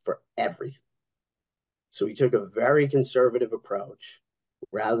use for everything. So we took a very conservative approach.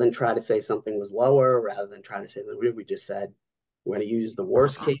 Rather than try to say something was lower, rather than try to say that, we just said, we're going to use the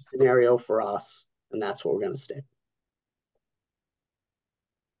worst case scenario for us, and that's what we're going to stick.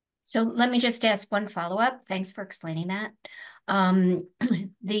 So let me just ask one follow-up. Thanks for explaining that.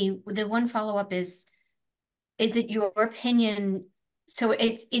 The one follow-up is it your opinion? So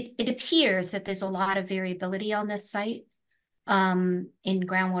it appears that there's a lot of variability on this site in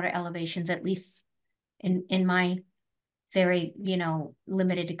groundwater elevations, at least in my very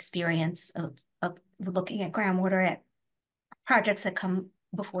limited experience of looking at groundwater at projects that come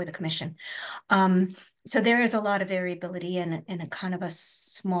before the commission. So there is a lot of variability in a kind of a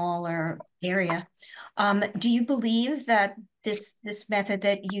smaller area. Do you believe that this method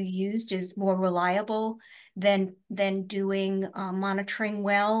that you used is more reliable than doing monitoring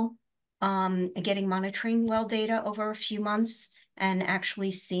well, getting monitoring well data over a few months and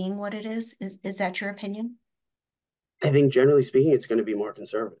actually seeing what it is? Is that your opinion? I think generally speaking, it's going to be more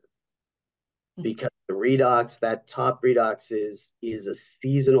conservative because the redox, that top redox is a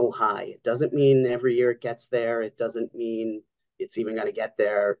seasonal high. It doesn't mean every year it gets there. It doesn't mean it's even going to get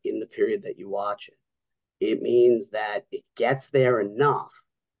there in the period that you watch it. It means that it gets there enough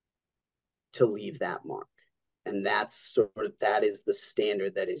to leave that mark. And that is the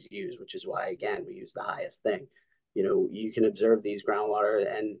standard that is used, which is why, again, we use the highest thing. You can observe these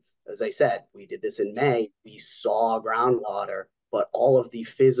groundwater. And as I said, we did this in May. We saw groundwater, but all of the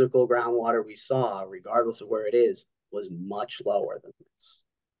physical groundwater we saw, regardless of where it is, was much lower than this.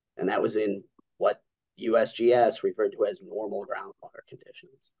 And that was in what USGS referred to as normal groundwater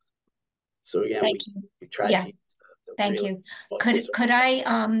conditions. So again, we tried to use the Thank really you. Could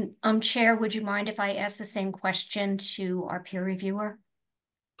I, Chair, would you mind if I ask the same question to our peer reviewer?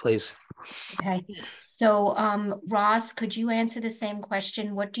 Please. Okay. So, Ross, could you answer the same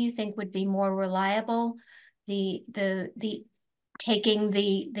question? What do you think would be more reliable? The taking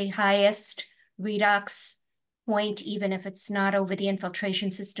the highest redox point, even if it's not over the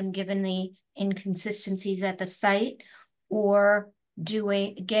infiltration system, given the inconsistencies at the site, or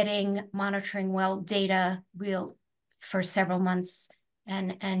getting monitoring well data for several months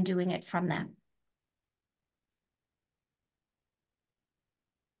and doing it from them?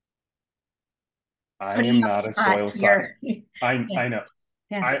 I am not a soil scientist. I know.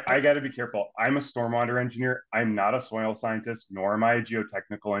 Yeah. I got to be careful. I'm a stormwater engineer. I'm not a soil scientist, nor am I a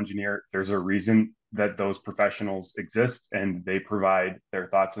geotechnical engineer. There's a reason that those professionals exist, and they provide their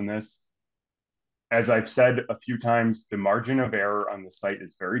thoughts on this. As I've said a few times, the margin of error on the site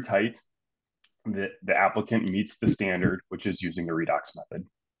is very tight. The applicant meets the standard, which is using the redox method.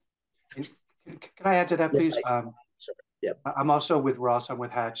 Can I add to that, please? Sure. Yep. I'm also with Ross. I'm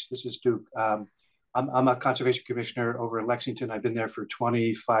with Hatch. This is Duke. I'm a conservation commissioner over in Lexington. I've been there for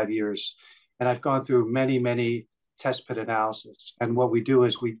 25 years, and I've gone through many test pit analysis. And what we do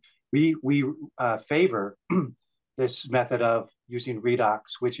is we favor this method of using redox,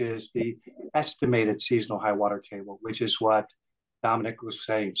 which is the estimated seasonal high water table, which is what Dominic was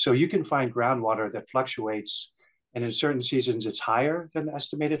saying. So you can find groundwater that fluctuates, and in certain seasons it's higher than the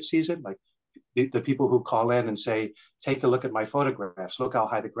estimated season. Like the people who call in and say, take a look at my photographs, look how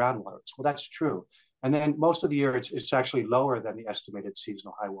high the groundwater is. Well, that's true. And then most of the year, it's actually lower than the estimated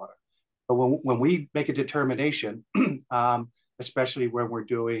seasonal high water. But when we make a determination, especially when we're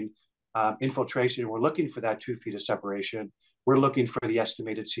doing infiltration, we're looking for that 2 feet of separation, we're looking for the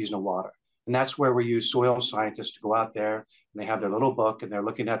estimated seasonal water. And that's where we use soil scientists to go out there, and they have their little book, and they're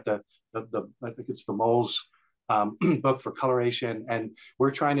looking at I think it's the moles book for coloration, and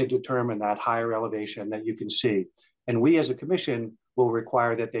we're trying to determine that higher elevation that you can see. And we as a commission will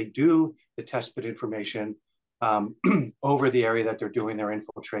require that they do the test pit information over the area that they're doing their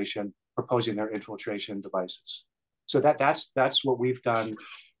infiltration, proposing their infiltration devices. So that's what we've done,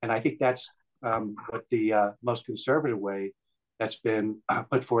 and I think that's what the most conservative way that's been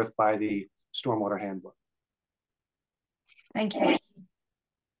put forth by the Stormwater Handbook. Thank you.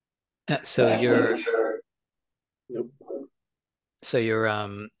 So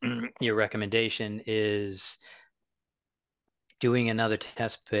your recommendation is doing another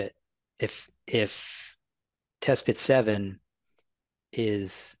test pit if test pit 7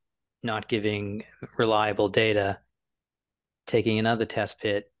 is not giving reliable data, taking another test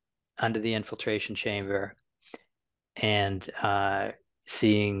pit under the infiltration chamber and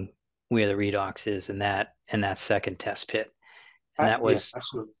seeing where the redox is in that second test pit. And that was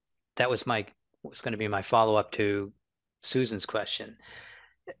going to be my follow-up to Susan's question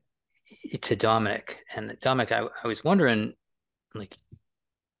to Dominic. And Dominic, I was wondering, like,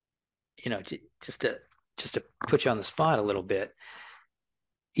 just to put you on the spot a little bit,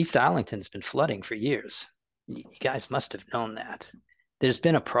 East Arlington's been flooding for years. You guys must have known that. There's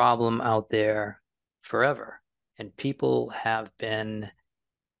been a problem out there forever, and people have been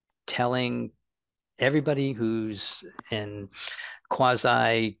telling everybody who's in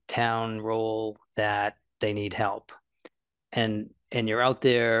quasi-town role that they need help. And you're out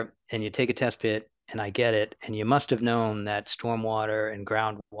there and you take a test pit, and I get it, and you must have known that stormwater and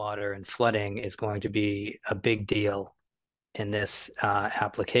groundwater and flooding is going to be a big deal in this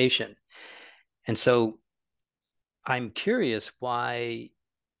application. And so I'm curious why,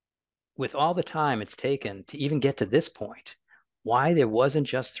 with all the time it's taken to even get to this point, why there wasn't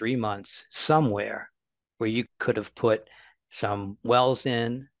just 3 months somewhere where you could have put some wells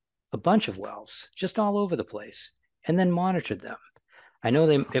in, a bunch of wells, just all over the place, and then monitored them. I know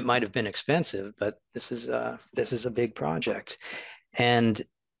it might have been expensive, but this is a big project. And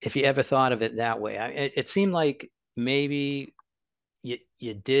if you ever thought of it that way, it seemed like maybe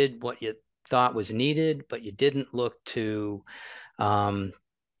you did what you thought was needed, but you didn't look to kind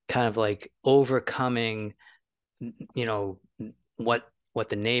of like overcoming, what what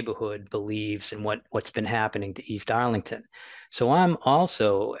the neighborhood believes and what's been happening to East Arlington. So I'm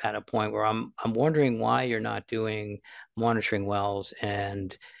also at a point where I'm wondering why you're not doing monitoring wells,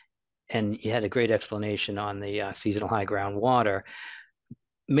 and you had a great explanation on the seasonal high groundwater.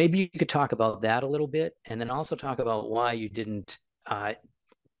 Maybe you could talk about that a little bit, and then also talk about why you didn't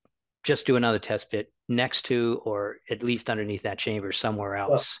just do another test pit next to, or at least underneath that chamber somewhere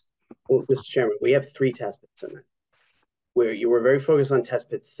else. Well, Mr. Chairman, we have 3 test pits in there. Where you were very focused on test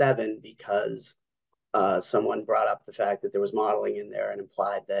pit 7 because someone brought up the fact that there was modeling in there and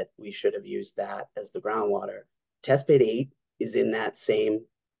implied that we should have used that as the groundwater. Test pit 8 is in that same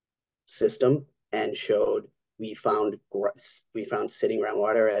system and showed we found sitting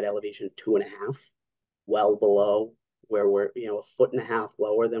groundwater at elevation 2.5, well below where we're, 1.5 feet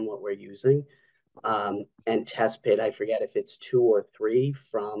lower than what we're using. And test pit, I forget if it's 2 or 3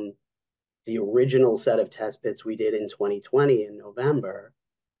 from the original set of test pits we did in 2020 in November,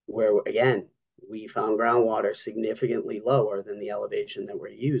 where again, we found groundwater significantly lower than the elevation that we're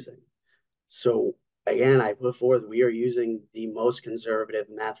using. So again, I put forth, we are using the most conservative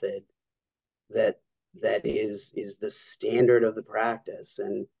method that is the standard of the practice.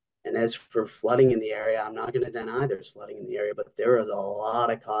 And as for flooding in the area, I'm not going to deny there's flooding in the area, but there is a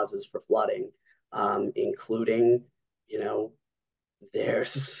lot of causes for flooding, including,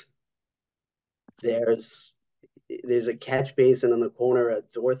 there's a catch basin on the corner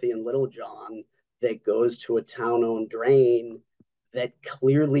of Dorothy and Little John that goes to a town-owned drain that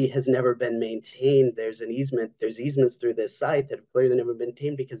clearly has never been maintained. There's easements through this site that have clearly never been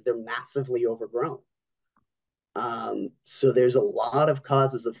maintained because they're massively overgrown. So there's a lot of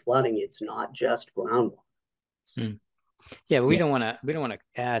causes of flooding. It's not just groundwater. Yeah, but we don't want to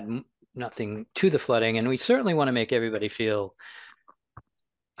add nothing to the flooding, and we certainly want to make everybody feel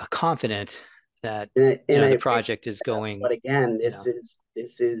confident that the project is going. But again, this is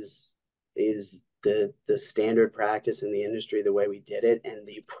the standard practice in the industry, the way we did it, and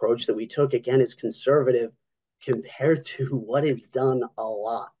the approach that we took again is conservative compared to what is done a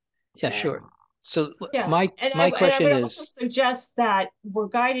lot. Yeah, sure. So Yeah, my question I would is, also suggest that we're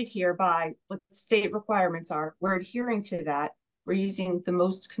guided here by what the state requirements are. We're adhering to that. We're using the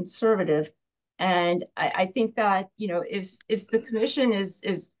most conservative, and I think that if the commission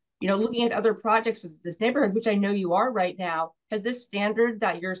is looking at other projects in this neighborhood, which I know you are right now, has this standard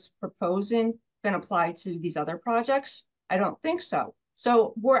that you're proposing been applied to these other projects? I don't think so.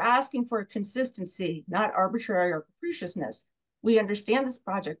 So we're asking for consistency, not arbitrary or capriciousness. We understand this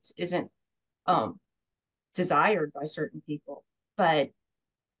project isn't desired by certain people, but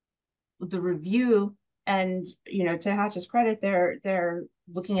the review, and to Hatch's credit, they're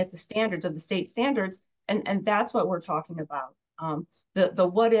looking at the standards of the state standards, and that's what we're talking about. The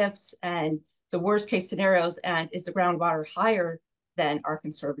what ifs and the worst case scenarios, and is the groundwater higher than our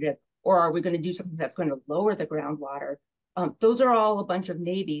conservative, or are we going to do something that's going to lower the groundwater? Those are all a bunch of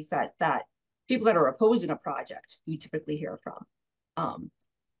maybes that people that are opposing a project you typically hear from.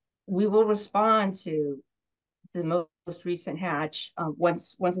 We will respond to the most recent Hatch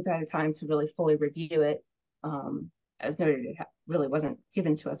once we've had a time to really fully review it. As noted, it really wasn't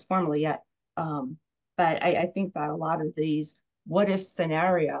given to us formally yet. But I think that a lot of these what if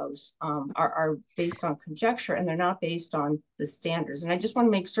scenarios are based on conjecture, and they're not based on the standards. And I just want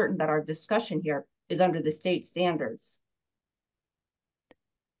to make certain that our discussion here is under the state standards.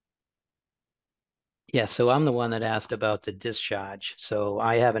 Yeah, so I'm the one that asked about the discharge. So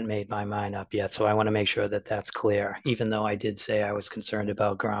I haven't made my mind up yet. So I want to make sure that that's clear, even though I did say I was concerned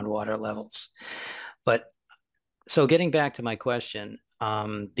about groundwater levels. But so getting back to my question,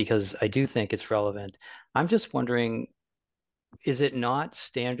 because I do think it's relevant, I'm just wondering, is it not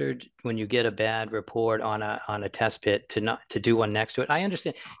standard when you get a bad report on a test pit to do one next to it? I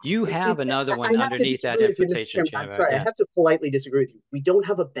understand you have another one underneath that infiltration chamber. I'm sorry, I have to politely disagree with you. We don't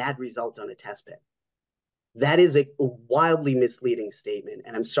have a bad result on a test pit. That is a wildly misleading statement,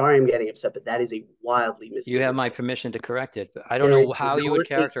 and I'm sorry I'm getting upset, but that is a wildly misleading You have my statement. permission to correct it, but I don't know how you would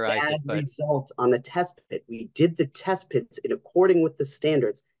characterize it. Bad result on the test pit. We did the test pits in according with the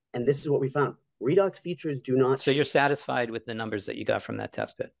standards, and this is what we found. Redox features do not. So you're satisfied with the numbers that you got from that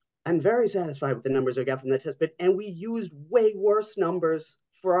test pit? I'm very satisfied with the numbers I got from that test pit, and we used way worse numbers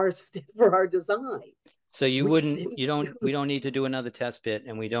for our design. So we don't need to do another test pit,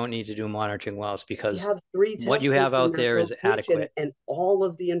 and we don't need to do monitoring wells, because we have 3 test what you have out there is adequate. And all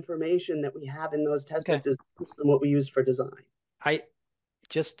of the information that we have in those test pits is worse than what we used for design. I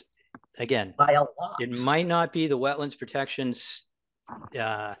just, again, by a lot. It might not be the wetlands protections.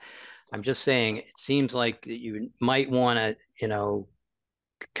 I'm just saying, it seems like you might want to,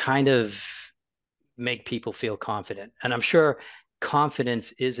 kind of make people feel confident. And I'm sure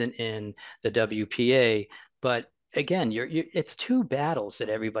confidence isn't in the WPA, but again, it's two battles that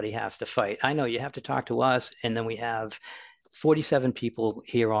everybody has to fight. I know you have to talk to us, and then we have 47 people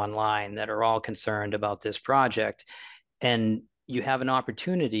here online that are all concerned about this project, and you have an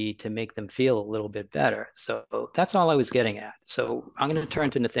opportunity to make them feel a little bit better. So that's all I was getting at. So I'm going to turn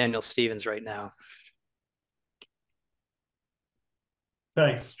to Nathaniel Stevens right now.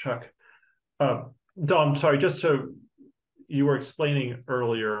 Thanks, Chuck. Dom, sorry, you were explaining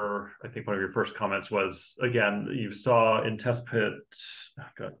earlier, I think one of your first comments was, again, you saw in test pit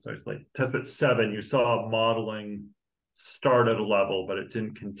 7, you saw modeling start at a level, but it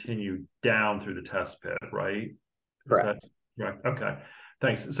didn't continue down through the test pit, right? Correct. Right. Okay.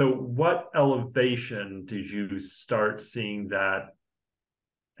 Thanks. So what elevation did you start seeing that,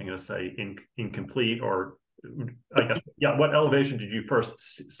 I'm going to say incomplete, or I guess, yeah, what elevation did you first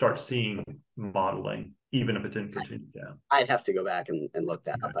start seeing modeling, even if it didn't continue down? I'd have to go back and look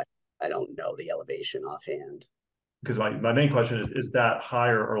that up. I don't know the elevation offhand. Because my main question is that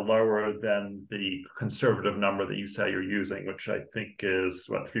higher or lower than the conservative number that you say you're using, which I think is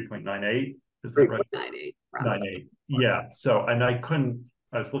what, 3.98? Is that right? 3.98. 98. Yeah. So, and I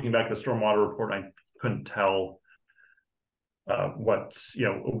was looking back at the stormwater report, and I couldn't tell what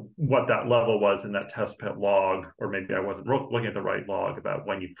that level was in that test pit log, or maybe I wasn't looking at the right log about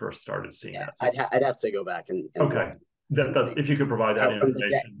when you first started seeing that. So, I'd have to go back and okay. That's, if you could provide that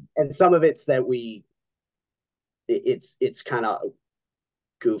information. And some of it's that it's kind of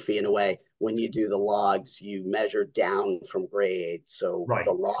goofy in a way. When you do the logs, you measure down from grade. So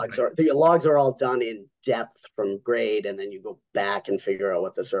the logs are all done in depth from grade, and then you go back and figure out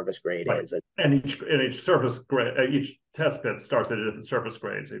what the surface grade is. And each surface grade, each test pit starts at a different surface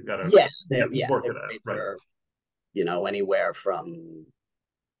grade. So you've got to work it out. Right. Are, anywhere from,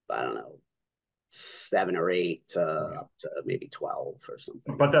 I don't know, 7 or 8 to up to maybe 12 or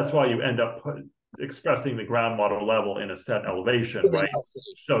something. But that's why you end up expressing the ground water level in a set elevation, right?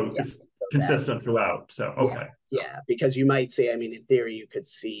 So it's consistent throughout. So okay. Yeah, because you might say, I mean, in theory, you could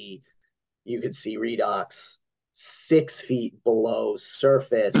see redox 6 feet below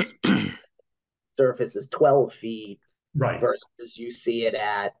surface. Surface is 12 feet, right? Versus you see it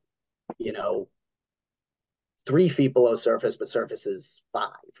at 3 feet below surface, but surface is 5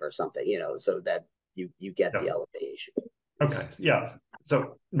 or something. So that you get the elevation. Okay. Yeah.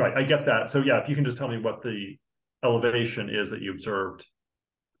 So, right. I get that. So yeah, if you can just tell me what the elevation is that you observed,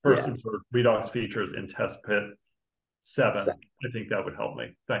 observed redox features in test pit 7, I think that would help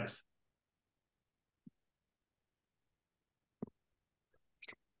me. Thanks.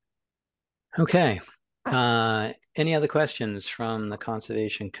 Okay. Any other questions from the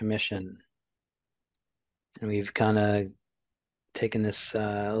Conservation Commission? And we've kind of taken this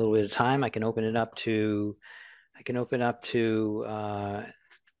a little bit of time. I can open it up to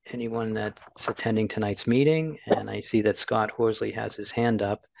anyone that's attending tonight's meeting, and I see that Scott Horsley has his hand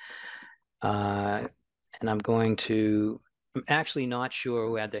up. And I'm actually not sure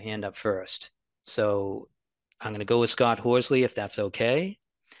who had their hand up first. So I'm going to go with Scott Horsley, if that's okay.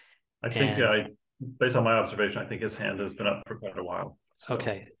 I think, based on my observation, I think his hand has been up for quite a while. So.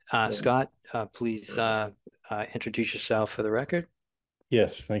 Okay. Scott, please introduce yourself for the record.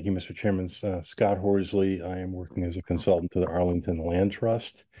 Yes, thank you, Mr. Chairman. Scott Horsley. I am working as a consultant to the Arlington Land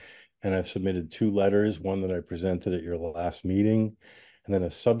Trust, and I've submitted 2 letters, one that I presented at your last meeting, and then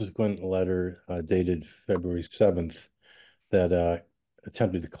a subsequent letter dated February 7th that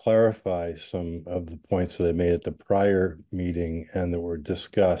attempted to clarify some of the points that I made at the prior meeting and that were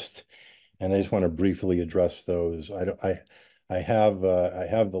discussed. And I just want to briefly address those. I have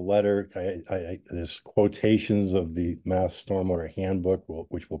the letter. There's quotations of the Mass Stormwater Handbook,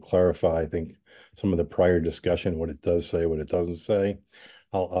 which will clarify, I think, some of the prior discussion, what it does say, what it doesn't say.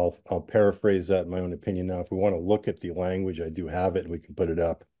 I'll paraphrase that in my own opinion now. If we want to look at the language, I do have it, and we can put it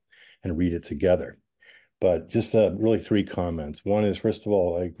up and read it together. But just really 3 comments. One is, first of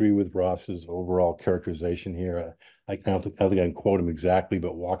all, I agree with Ross's overall characterization here. I don't think I can quote him exactly,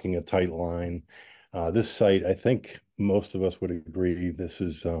 but walking a tight line. This site, I think most of us would agree, this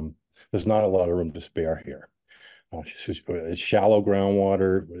is there's not a lot of room to spare here. It's shallow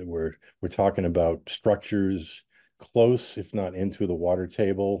groundwater. We're talking about structures close, if not into the water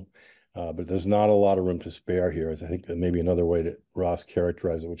table, but there's not a lot of room to spare here. I think maybe another way that Ross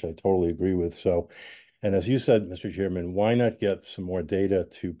characterized it, which I totally agree with. So, and as you said, Mr. Chairman, why not get some more data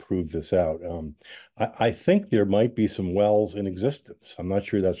to prove this out? I think there might be some wells in existence. I'm not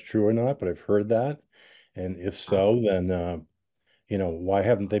sure that's true or not, but I've heard that. And if so, then, why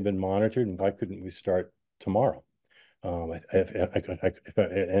haven't they been monitored, and why couldn't we start tomorrow? And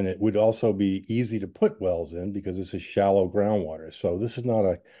it would also be easy to put wells in because this is shallow groundwater. So this is not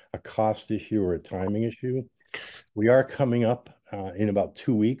a cost issue or a timing issue. We are coming up in about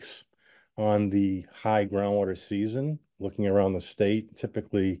 2 weeks on the high groundwater season, looking around the state.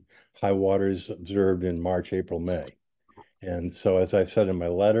 Typically, high water is observed in March, April, May. And so, as I said in my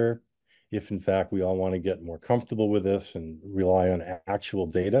letter, if in fact we all want to get more comfortable with this and rely on actual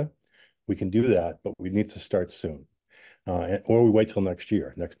data, we can do that, but we need to start soon. Or we wait till next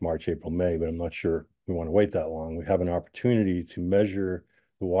year, next March, April, May, but I'm not sure we want to wait that long. We have an opportunity to measure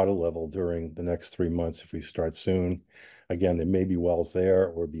the water level during the next 3 months if we start soon. Again, there may be wells there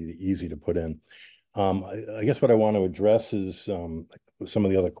or be easy to put in. I guess what I want to address is some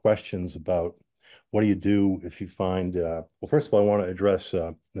of the other questions about what do you do if you find, well, first of all, I want to address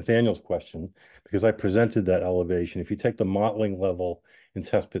Nathaniel's question because I presented that elevation. If you take the mottling level in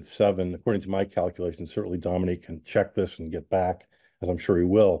test pit 7, according to my calculations, certainly Dominic can check this and get back, as I'm sure he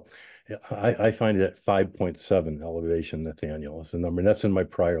will. I find it at 5.7 elevation, Nathaniel, is the number, and that's in my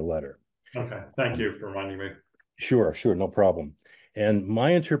prior letter. Okay, thank you for reminding me. Sure, no problem. And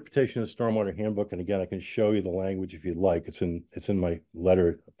my interpretation of the Stormwater Handbook, and again, I can show you the language if you'd like, it's in my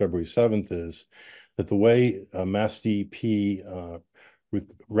letter, February 7th, is that the way Mass DEP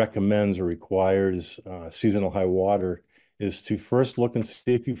recommends or requires seasonal high water is to first look and see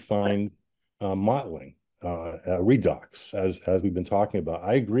if you find mottling, redox, as we've been talking about.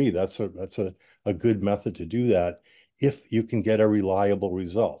 I agree, that's a good method to do that if you can get a reliable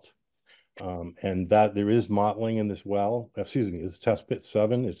result. And that there is mottling in this well, excuse me, it's test pit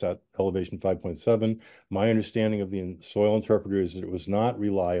 7, it's at elevation 5.7. My understanding of the soil interpreter is that it was not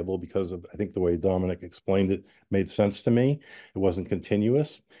reliable because of, I think the way Dominic explained it made sense to me. It wasn't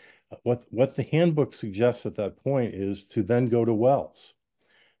continuous. What the handbook suggests at that point is to then go to wells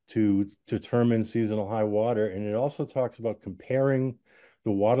to determine seasonal high water. And it also talks about comparing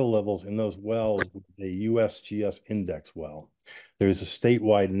the water levels in those wells with a USGS index well. There's a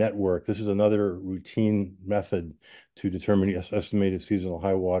statewide network. This is another routine method to determine estimated seasonal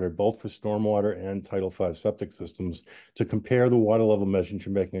high water, both for stormwater and Title V septic systems, to compare the water level measurements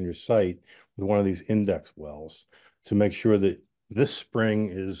you're making on your site with one of these index wells to make sure that this spring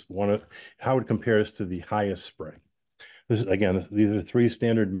is how it compares to the highest spring. This is, again, these are 3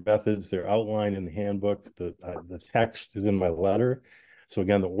 standard methods. They're outlined in the handbook. The text is in my letter. So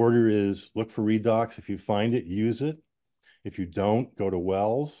again, the order is look for redox. If you find it, use it. If you don't, go to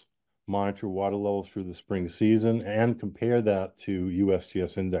wells, monitor water levels through the spring season, and compare that to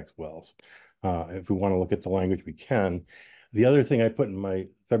USGS index wells. If we want to look at the language, we can. The other thing I put in my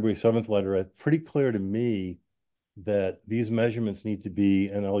February 7th letter, it's pretty clear to me that these measurements need to be,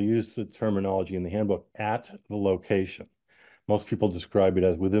 and I'll use the terminology in the handbook, at the location. Most people describe it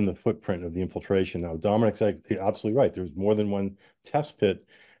as within the footprint of the infiltration. Now, Dominic's absolutely right. There's more than one test pit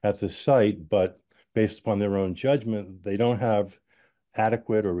at the site, but based upon their own judgment, they don't have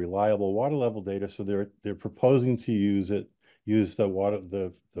adequate or reliable water level data. So they're proposing to use the water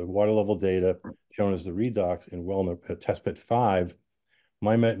level data shown as the redox in well test pit 5.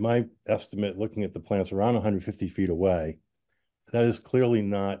 My estimate, looking at the plants around 150 feet away, that is clearly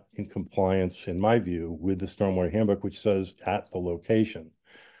not in compliance, in my view, with the Stormwater Handbook, which says at the location.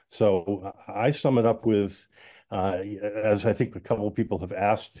 So I sum it up with, as I think a couple of people have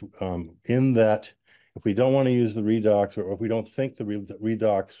asked, in that if we don't want to use the redox, or if we don't think the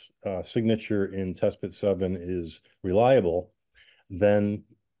redox signature in test pit 7 is reliable, then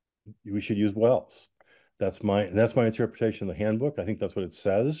we should use wells. That's my interpretation of the handbook. I think that's what it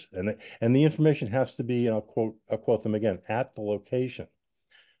says, and the information has to be, and I'll quote them again, at the location.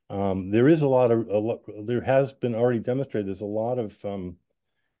 There is there has been already demonstrated. There's a lot of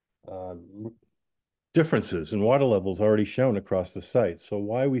differences in water levels already shown across the site. So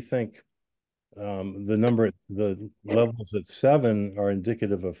why we think the levels at 7 are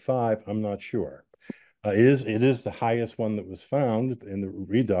indicative of 5, I'm not sure. It is the highest one that was found in the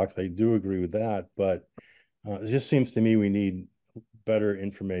redox. I do agree with that, but it just seems to me we need better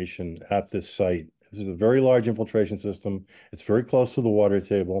information at this site. This is a very large infiltration system. It's very close to the water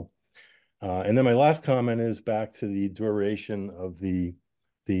table. And then my last comment is back to the duration of the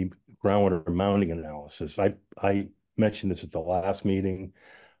groundwater mounting analysis. I mentioned this at the last meeting.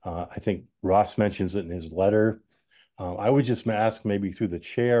 I think Ross mentions it in his letter. I would just ask, maybe through the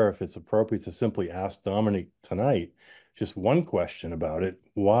chair, if it's appropriate to simply ask Dominic tonight just one question about it.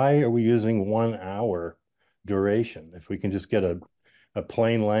 Why are we using 1 hour duration? If we can just get a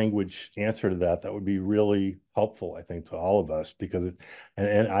plain language answer to that, that would be really helpful, I think, to all of us, because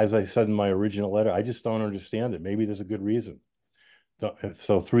and as I said in my original letter, I just don't understand it. Maybe there's a good reason.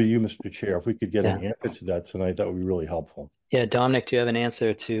 So through you, Mr. Chair, if we could get an Yeah. answer to that tonight, that would be really helpful. Yeah, Dominic, do you have an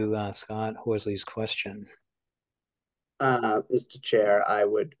answer to Scott Horsley's question? Mr. Chair, I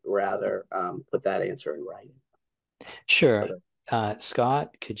would rather put that answer in writing. Sure.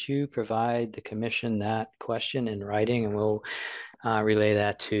 Scott, could you provide the commission that question in writing, and we'll relay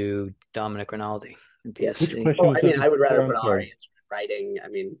that to Dominic Rinaldi, BSC. Well, I mean, I would rather put our answer in writing. I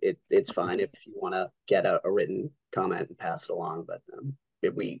mean, it's fine if you want to get a written comment and pass it along, but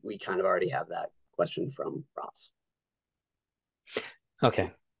we kind of already have that question from Ross.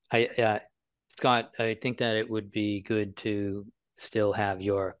 Okay. Scott, I think that it would be good to still have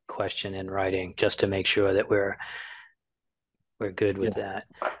your question in writing, just to make sure that we're good with that.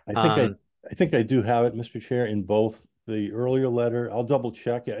 I think I do have it, Mr. Chair, in both the earlier letter. I'll double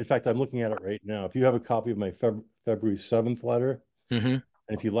check. In fact, I'm looking at it right now. If you have a copy of my February 7th letter, and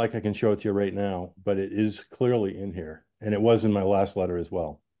if you like, I can show it to you right now, but it is clearly in here. And it was in my last letter as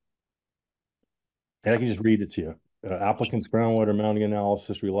well. And I can just read it to you. Applicant's groundwater mounting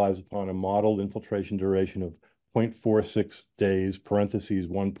analysis relies upon a modeled infiltration duration of 0.46 days, parentheses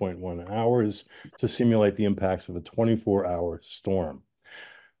 1.1 hours, to simulate the impacts of a 24-hour storm.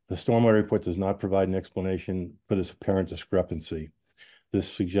 The stormwater report does not provide an explanation for this apparent discrepancy. This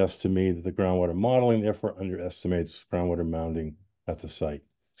suggests to me that the groundwater modeling therefore underestimates groundwater mounting at the site.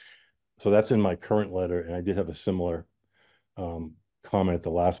 So that's in my current letter, and I did have a similar comment at the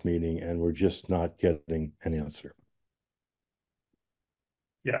last meeting, and we're just not getting an answer.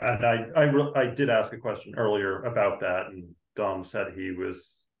 Yeah, and I did ask a question earlier about that, and Dom said they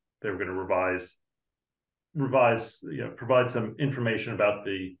were going to revise, provide some information about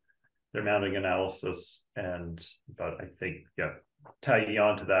their mounting analysis, but I think, tagging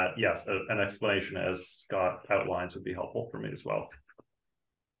on to that, yes, an explanation as Scott outlines would be helpful for me as well.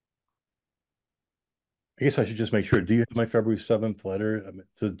 I guess I should just make sure. Do you have my February 7th letter?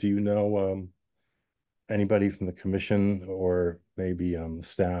 Do you know anybody from the commission or maybe the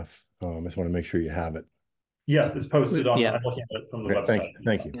staff? I just want to make sure you have it. Yes, it's posted on. Yeah. I'm looking at it from the website.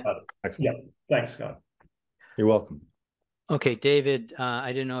 Thank you. Yeah, thanks, Scott. You're welcome. Okay, David,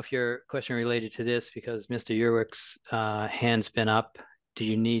 I didn't know if your question related to this because Mr. Urwick's hand's been up. Do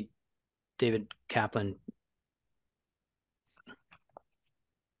you need David Kaplan?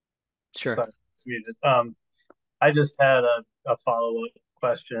 Sure. I just had a follow-up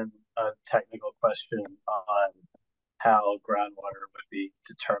question, a technical question on how groundwater would be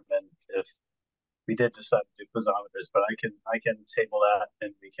determined if we did decide to do piezometers, but I can table that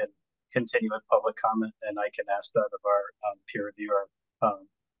and we can continue with public comment, and I can ask that of our peer reviewer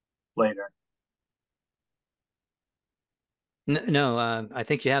later. No, I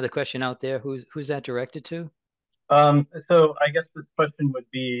think you have the question out there. Who's that directed to? So I guess this question would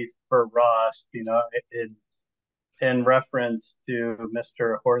be for Ross, in reference to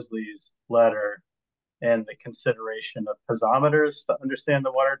Mr. Horsley's letter and the consideration of piezometers to understand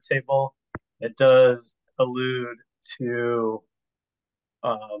the water table. It does allude to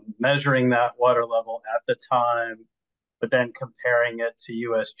measuring that water level at the time, but then comparing it to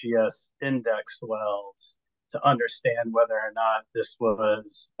USGS index wells to understand whether or not this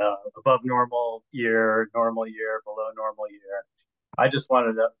was above normal year, below normal year. I just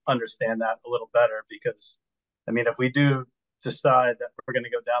wanted to understand that a little better because, I mean, if we do decide that we're going to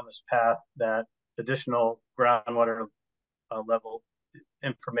go down this path, that additional groundwater level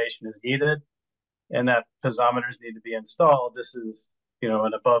information is needed and that piezometers need to be installed, this is,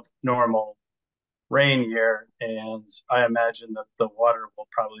 an above normal rain year, and I imagine that the water will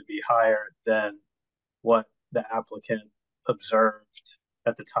probably be higher than what the applicant observed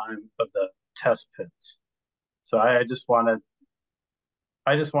at the time of the test pits. So I just want to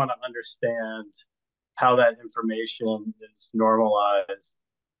understand how that information is normalized,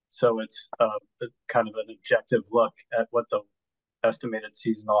 so it's kind of an objective look at what the estimated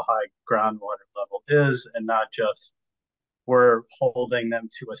seasonal high groundwater level is, and not just we're holding them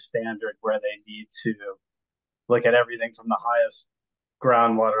to a standard where they need to look at everything from the highest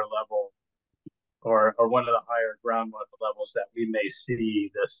groundwater level or one of the higher groundwater levels that we may see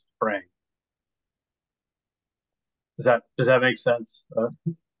this spring. Does that make sense?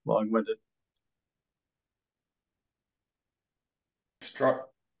 Long-winded.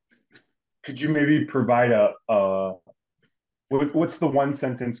 Could you maybe provide what's the one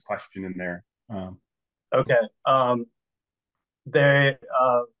sentence question in there? Okay.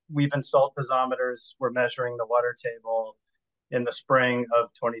 We've installed piezometers. We're measuring the water table in the spring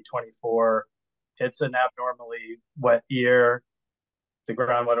of 2024. It's an abnormally wet year. The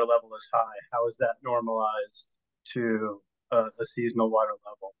groundwater level is high. How is that normalized to the seasonal water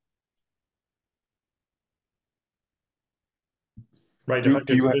level? Right.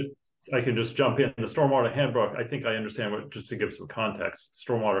 I can just jump in. The stormwater handbook, I think I understand what, just to give some context,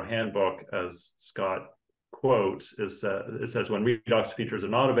 stormwater handbook, as Scott quotes, is it says when redox features are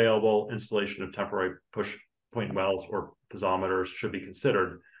not available, installation of temporary push point wells or piezometers should be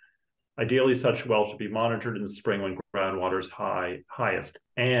considered. Ideally, such wells should be monitored in the spring when groundwater is highest.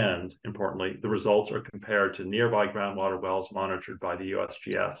 And importantly, the results are compared to nearby groundwater wells monitored by the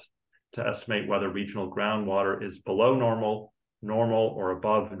USGS to estimate whether regional groundwater is below normal, or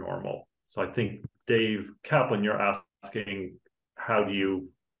above normal. So I think, Dave Kaplan, you're asking, how do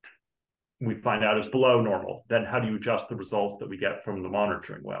we find out it's below normal? Then how do you adjust the results that we get from the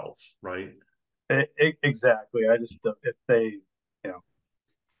monitoring wells, right? Exactly. I just, if they,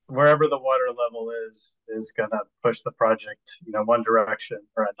 wherever the water level is going to push the project, one direction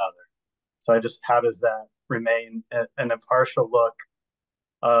or another. So how does that remain an impartial look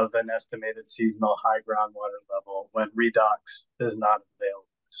of an estimated seasonal high groundwater level when redox is not available?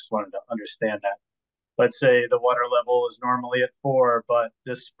 Just wanted to understand that. Let's say the water level is normally at 4, but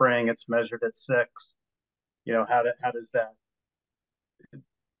this spring it's measured at 6. How does that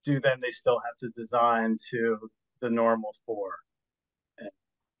do? Then they still have to design to the normal 4.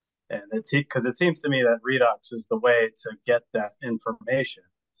 And it's because it seems to me that redox is the way to get that information.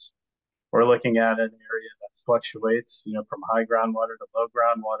 We're looking at an area that fluctuates, from high groundwater to low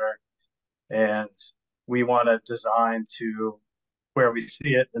groundwater, and we want to design to where we see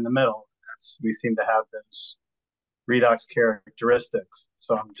it in the middle. We seem to have those redox characteristics.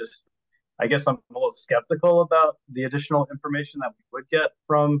 So I guess I'm a little skeptical about the additional information that we would get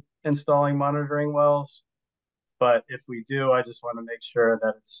from installing monitoring wells. But if we do, I just want to make sure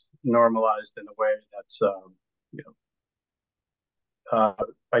that it's normalized in a way that's,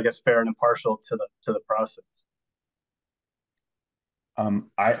 I guess, fair and impartial to the process.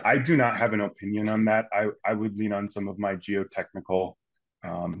 I do not have an opinion on that. I would lean on some of my geotechnical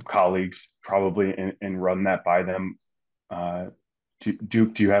colleagues probably and run that by them.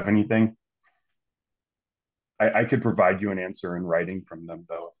 Duke, do you have anything? I could provide you an answer in writing from them,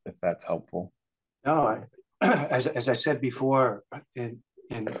 though, if that's helpful. No, as I said before, in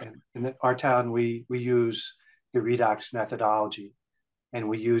our town, we use the redox methodology, and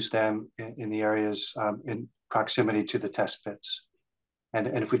we use them in the areas in proximity to the test pits. And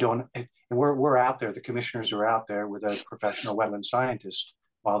if we don't, and we're out there, the commissioners are out there with a professional wetland scientist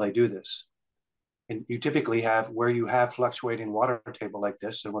while they do this. And you typically have, where you have fluctuating water table like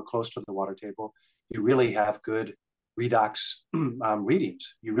this, and we're close to the water table, you really have good redox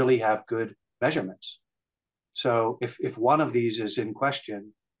readings. You really have good measurements. So if one of these is in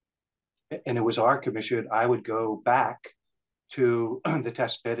question, and it was our commission, I would go back to the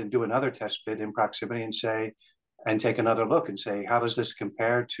test pit and do another test pit in proximity and take another look and say, how does this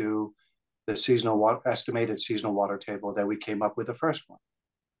compare to the estimated seasonal water table that we came up with the first one?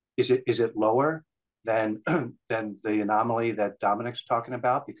 Is it lower than the anomaly that Dominic's talking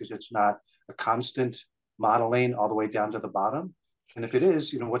about, because it's not a constant modeling all the way down to the bottom? And if it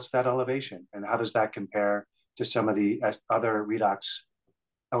is, what's that elevation, and how does that compare to some of the other redox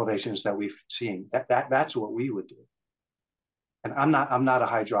elevations that we've seen? That's what we would do. And I'm not a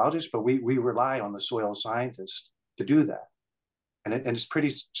hydrologist, but we rely on the soil scientists to do that. And it's pretty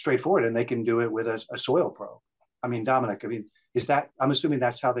straightforward, and they can do it with a soil probe. I mean, Dominic, I'm assuming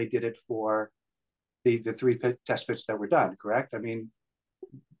that's how they did it for the 3 test pits that were done, correct? I mean,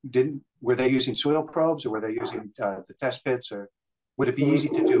 were they using soil probes, or were they using the test pits, or would it be easy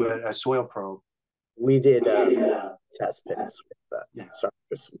to do a soil probe? We did test pits. Sorry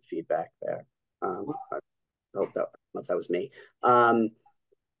for some feedback there. I don't know if that was me.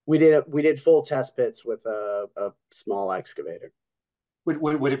 We did full test pits with a small excavator.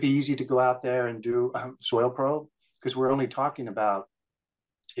 Would it be easy to go out there and do a soil probe? Because we're only talking about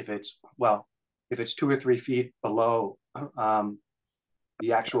if it's 2 or 3 feet below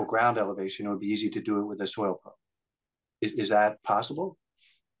the actual ground elevation, it would be easy to do it with a soil probe. Is that possible?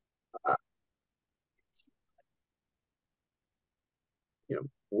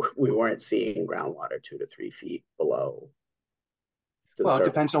 We weren't seeing groundwater 2 to 3 feet below. Well, it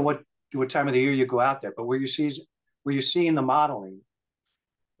depends on what time of the year you go out there. But were you seeing the modeling?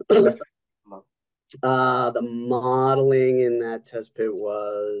 The modeling in that test pit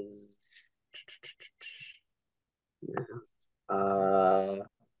was a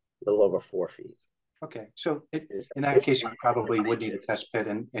little over 4 feet. Okay, so in that case, you probably would need a test pit,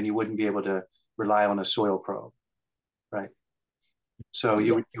 and you wouldn't be able to rely on a soil probe, right? So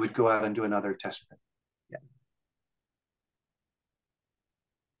you would go out and do another test pit.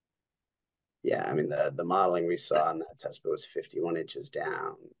 Yeah, I mean, the modeling we saw on that test pit was 51 inches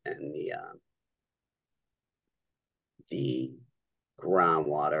down, and the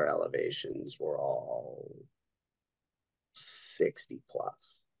groundwater elevations were all 60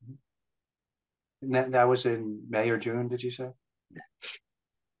 plus. And that was in May or June, did you say?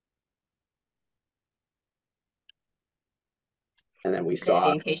 And then we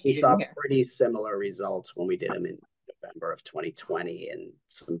saw pretty similar results when we did them in November of 2020 in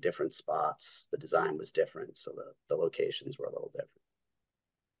some different spots. The design was different, so the locations were a little different.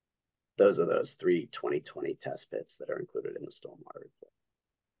 Those are those 3 2020 test pits that are included in the stormwater report.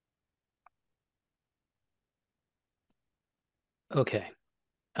 Okay.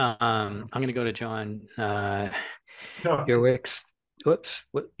 I'm going to go to John Earwicks. Whoops.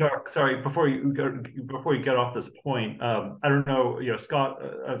 What? Chuck, sorry. Before you get off this point, I don't know. You know, Scott.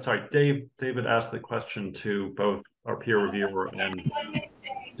 I'm sorry, David asked the question to both our peer reviewer and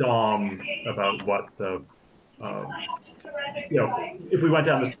Dom about what the you know, if we went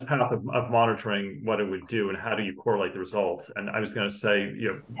down this path of monitoring, what it would do and how do you correlate the results. And I was going to say,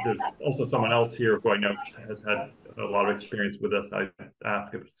 you know, there's also someone else here who I know has had a lot of experience with this. I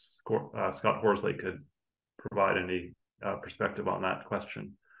asked if Scott Horsley could provide any perspective on that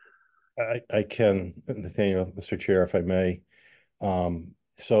question. I can, Nathaniel, Mr. Chair, if I may.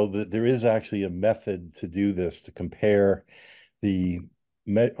 So there is actually a method to do this, to compare the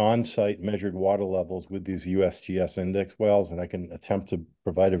on-site measured water levels with these USGS index wells, and I can attempt to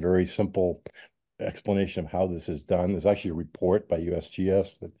provide a very simple explanation of how this is done. There's actually a report by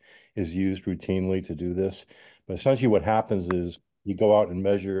USGS that is used routinely to do this. But essentially what happens is you go out and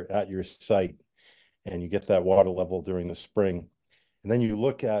measure at your site and you get that water level during the spring. And then you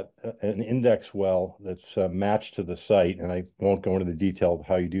look at an index well that's matched to the site, and I won't go into the detail of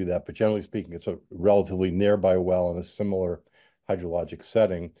how you do that, but generally speaking, it's a relatively nearby well in a similar hydrologic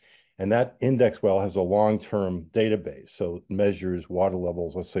setting. And that index well has a long-term database, so it measures water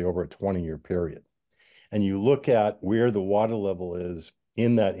levels, let's say, over a 20-year period. And you look at where the water level is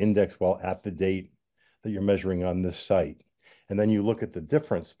in that index well at the date that you're measuring on this site. And then you look at the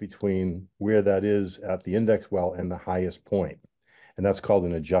difference between where that is at the index well and the highest point. And that's called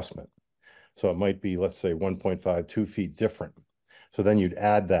an adjustment. So it might be, let's say, 1.5, 2 feet different. So then you'd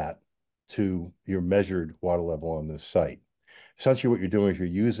add that to your measured water level on this site. Essentially what you're doing is you're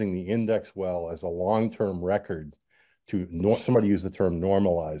using the index well as a long-term record to, somebody used the term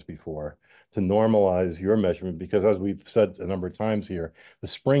normalize before, to normalize your measurement, because as we've said a number of times here, the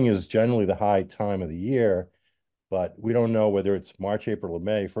spring is generally the high time of the year, but we don't know whether it's March, April, or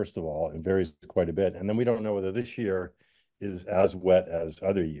May, first of all. It varies quite a bit. And then we don't know whether this year is as wet as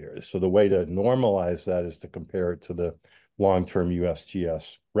other years. So the way to normalize that is to compare it to the long-term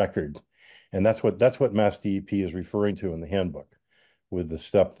USGS record. And that's what Mass DEP is referring to in the handbook, with the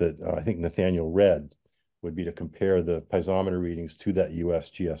step that I think Nathaniel read, would be to compare the piezometer readings to that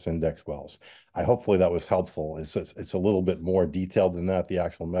USGS index wells. Hopefully that was helpful. It's a little bit more detailed than that, the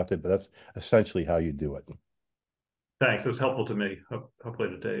actual method, but that's essentially how you do it. Thanks. It was helpful to me. Hopefully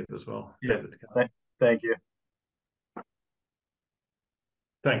to Dave as well. Yeah. David. Thank you.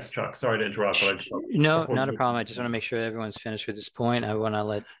 Thanks, Chuck. Sorry to interrupt, but I just no, not a problem. I just want to make sure everyone's finished with this point. I want to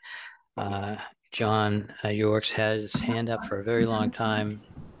let John Yorks had his hand up for a very long time.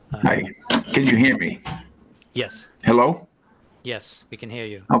 Hi, can you hear me? Yes. Hello? Yes, we can hear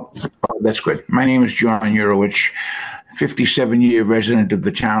you. Oh, that's good. My name is John Urowich, 57-year resident of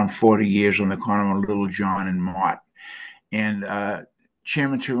the town, 40 years on the corner of Little John and Mott. And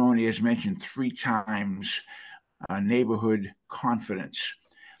Chairman Tironi has mentioned 3 times neighborhood confidence.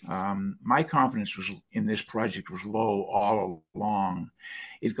 My confidence was in this project was low all along.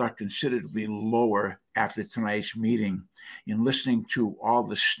 It got considerably lower after tonight's meeting in listening to all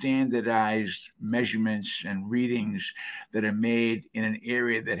the standardized measurements and readings that are made in an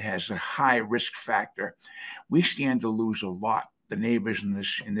area that has a high risk factor. We stand to lose a lot, the neighbors in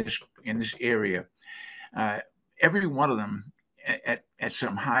this area. Every one of them at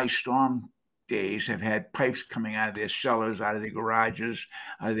some high storm days have had pipes coming out of their cellars, out of their garages,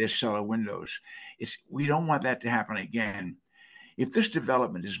 out of their cellar windows. We don't want that to happen again. If this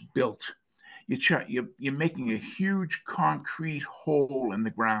development is built, you're making a huge concrete hole in the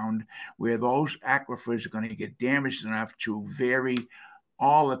ground where those aquifers are going to get damaged enough to vary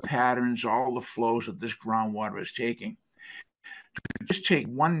all the patterns, all the flows that this groundwater is taking. To just take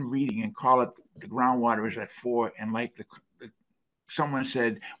one reading and call it the groundwater is at 4, and like someone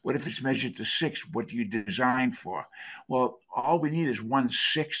said, what if it's measured to 6? What do you design for? Well, all we need is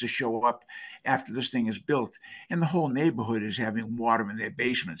 1/6 to show up after this thing is built, and the whole neighborhood is having water in their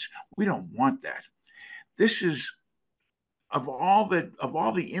basements. We don't want that. This is of all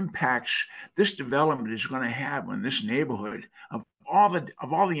the impacts this development is going to have on this neighborhood, of all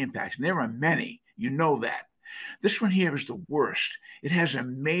the impacts, and there are many, you know that. This one here is the worst. It has a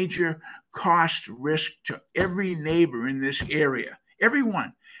major cost risk to every neighbor in this area.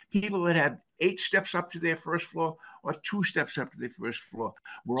 Everyone. People that have 8 steps up to their first floor or 2 steps up to their first floor.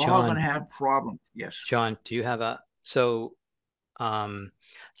 We're all going to have problems. Yes. John, do you have I'd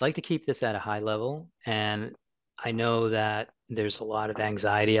like to keep this at a high level, and I know that there's a lot of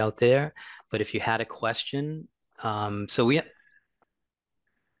anxiety out there, but if you had a question, I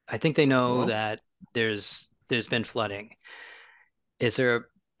think they know that there's been flooding. Is there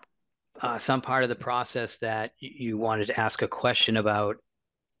some part of the process that you wanted to ask a question about,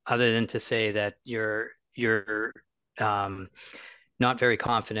 other than to say that you're not very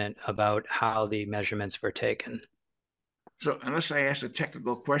confident about how the measurements were taken? So unless I ask a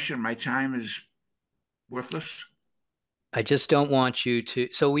technical question, my time is worthless? I just don't want you to,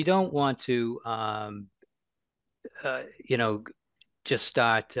 so we don't want to, just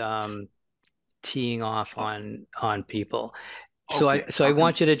start teeing off on people. So I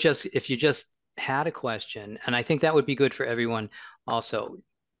want you to just, if you just had a question, and I think that would be good for everyone also.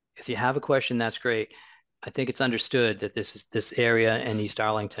 If you have a question, that's great. I think it's understood that this area in East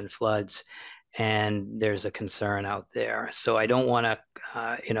Arlington floods, and there's a concern out there. So I don't want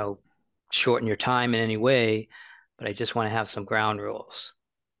to, shorten your time in any way, but I just want to have some ground rules.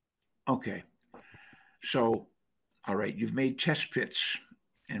 Okay. So, all right, you've made test pits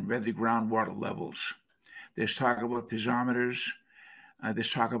and read the groundwater levels. There's talk about piezometers.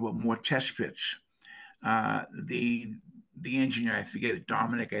 There's talk about more test pits. The engineer, I forget it,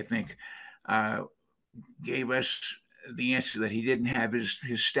 Dominic, I think, gave us the answer that he didn't have his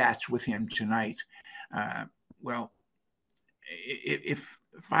stats with him tonight. Well, if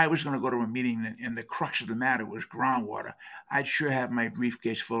I was going to go to a meeting and the crux of the matter was groundwater, I'd sure have my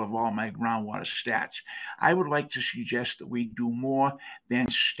briefcase full of all my groundwater stats. I would like to suggest that we do more than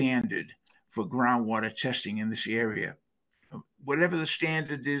standard for groundwater testing in this area. Whatever the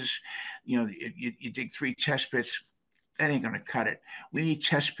standard is, you dig 3 test pits, that ain't going to cut it. We need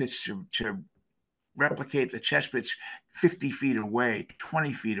test pits to replicate the test pits 50 feet away,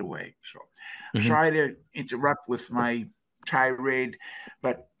 20 feet away. So sorry to interrupt with my tirade,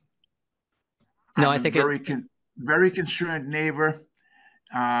 but no, I think very concerned neighbor.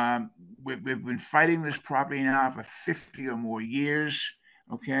 We've been fighting this property now for 50 or more years.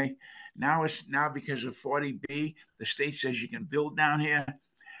 Okay, now because of 40B, the state says you can build down here.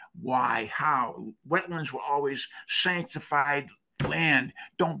 Why? How? Wetlands were always sanctified land.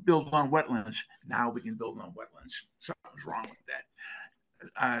 Don't build on wetlands. Now we can build on wetlands. Something's wrong with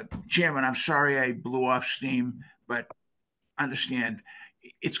that. Chairman, I'm sorry I blew off steam, but understand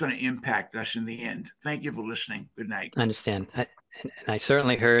it's going to impact us in the end. Thank you for listening. Good night. I understand. And I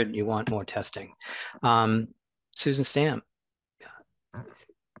certainly heard you want more testing. Susan Stam,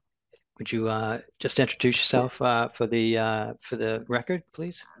 would you just introduce yourself for the record,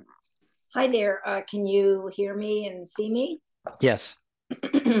 please? Hi there. Can you hear me and see me? Yes.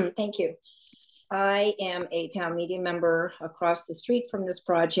 Thank you. I am a town meeting member across the street from this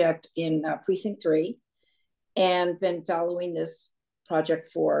project in Precinct 3, and been following this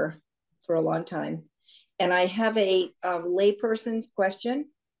project for a long time. And I have a layperson's question,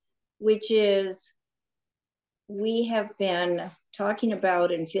 which is, we have been talking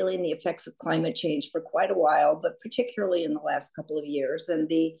about and feeling the effects of climate change for quite a while, but particularly in the last couple of years. And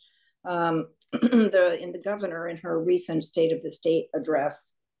the governor in her recent State of the State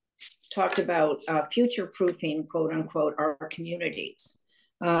address talked about future-proofing, quote unquote, our communities.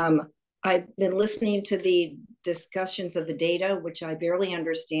 I've been listening to the discussions of the data, which I barely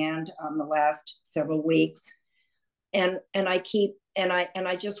understand the last several weeks. And I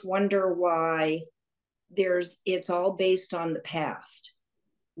just wonder why it's all based on the past,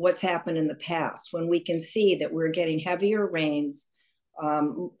 what's happened in the past, when we can see that we're getting heavier rains,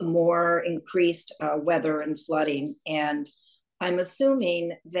 more increased weather and flooding. And I'm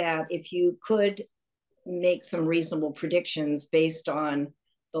assuming that if you could make some reasonable predictions based on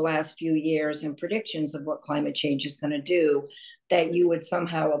the last few years and predictions of what climate change is going to do, that you would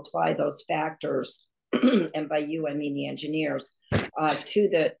somehow apply those factors, and by you, I mean the engineers, to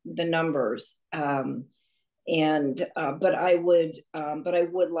the numbers. But I would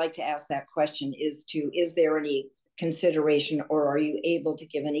like to ask that question, is there any consideration, or are you able to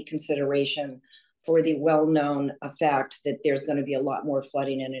give any consideration for the well-known fact that there's going to be a lot more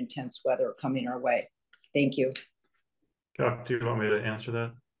flooding and intense weather coming our way? Thank you. Chuck, do you want me to answer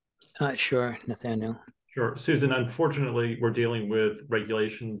that? Sure, Nathaniel. Sure. Susan, unfortunately, we're dealing with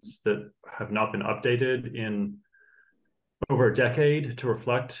regulations that have not been updated in over a decade to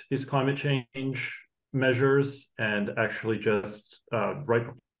reflect these climate change measures. And actually just right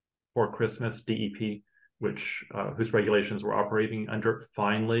before Christmas, DEP which whose regulations we're operating under,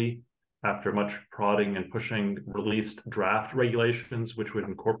 finally, after much prodding and pushing, released draft regulations which would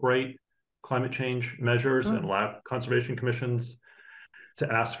incorporate climate change measures and allow conservation commissions to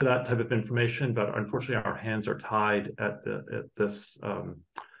ask for that type of information. But unfortunately, our hands are tied at this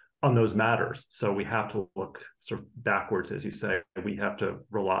on those matters. So we have to look sort of backwards, as you say. We have to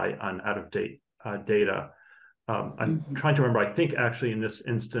rely on out-of-date data. I'm trying to remember, I think actually in this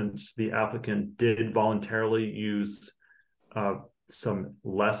instance, the applicant did voluntarily use some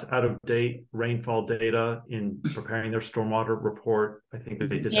less out-of-date rainfall data in preparing their stormwater report. I think that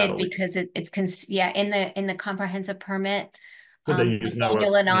they did that because in the comprehensive permit.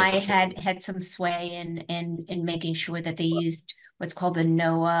 Daniel and I had some sway in making sure that they used what's called the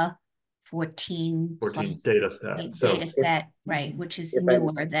NOAA 14 data set, right, which is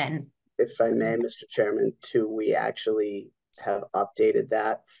newer than. If I may, Mr. Chairman, too, we actually have updated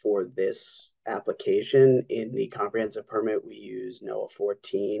that for this application. In the comprehensive permit, we use NOAA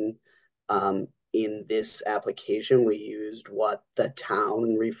 14. In this application, we used what the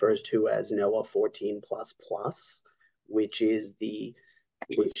town refers to as NOAA 14++, which is the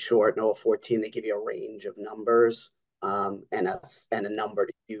short NOAA 14. They give you a range of numbers and a number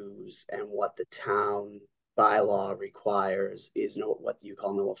to use. And what the town bylaw requires is what you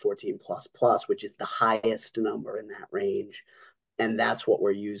call NOAA 14++, which is the highest number in that range. And that's what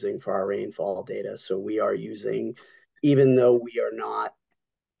we're using for our rainfall data. So we are using, even though we are not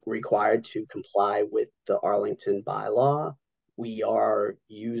required to comply with the Arlington bylaw, we are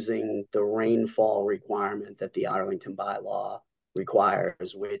using the rainfall requirement that the Arlington bylaw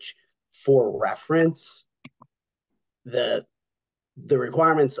requires, which, for reference, the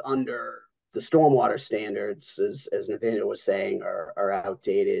requirements under the stormwater standards, as Nathaniel was saying, are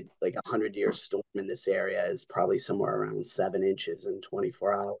outdated. Like a 100-year storm in this area is probably somewhere around 7 inches in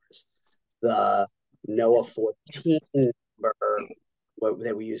 24 hours. The NOAA 14 number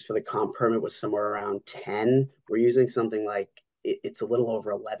that we used for the comp permit was somewhere around 10. We're using something like it's a little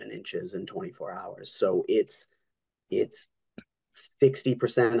over 11 inches in 24 hours. So it's 60%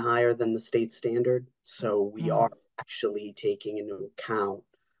 higher than the state standard. So we are actually taking into account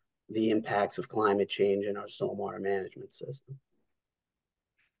the impacts of climate change in our stormwater management system.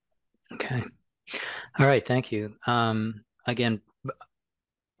 Okay. All right. Thank you. Again,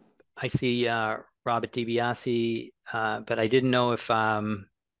 I see Robert DiBiase, but I didn't know if Brian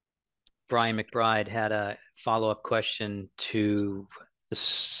McBride had a follow-up question to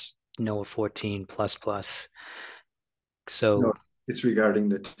this NOAA 14++. So no, it's regarding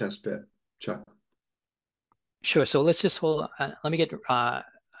the test pit, Chuck. Sure. So let's just hold. Let me get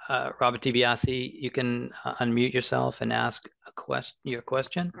Robert DiBiase. You can unmute yourself and ask your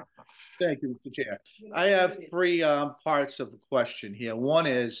question. Thank you, Mr. Chair. I have three parts of the question here. One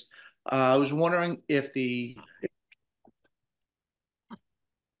is, I was wondering if the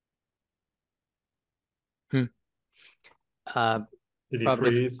Did he Robert,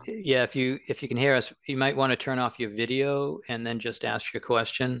 freeze? if you can hear us, you might want to turn off your video and then just ask your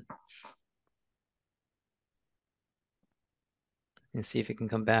question. And see if you can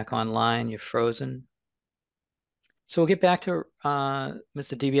come back online. You're frozen. So we'll get back to Mr.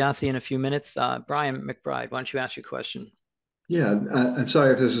 DiBiase in a few minutes. Brian McBride, why don't you ask your question? Yeah, I'm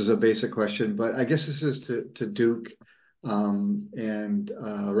sorry if this is a basic question, but I guess this is to Duke and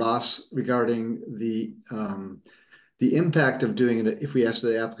Ross regarding the impact of doing it if we ask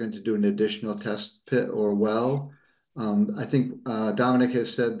the applicant to do an additional test pit or well. I think Dominic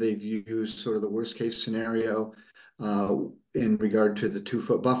has said they've used sort of the worst case scenario in regard to the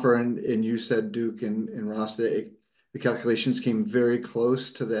 2-foot buffer, and you said, Duke and Ross, that the calculations came very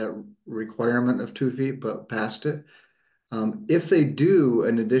close to that requirement of 2 feet, but past it. If they do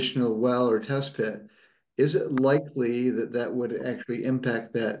an additional well or test pit, is it likely that that would actually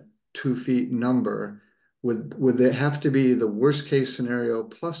impact that 2 feet number? Would it have to be the worst case scenario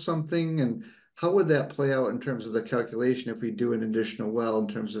plus something? And how would that play out in terms of the calculation if we do an additional well in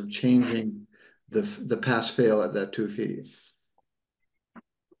terms of changing the pass fail at that 2 feet?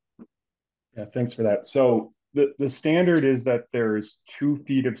 Yeah, thanks for that. So the standard is that there's 2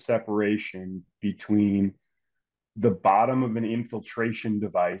 feet of separation between the bottom of an infiltration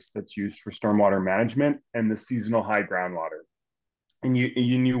device that's used for stormwater management and the seasonal high groundwater. And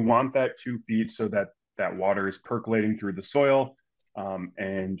you want that 2 feet so that that water is percolating through the soil,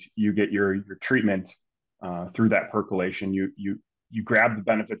 and you get your treatment through that percolation. You grab the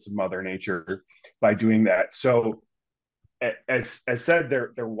benefits of Mother Nature by doing that. So as said,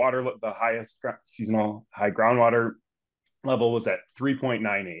 their water, the highest seasonal high groundwater level was at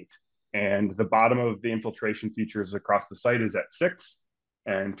 3.98. And the bottom of the infiltration features across the site is at 6.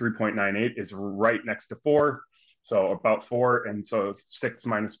 and 3.98 is right next to 4. So about 4. And so 6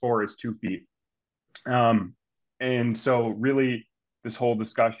 minus 4 is 2 feet. And so really this whole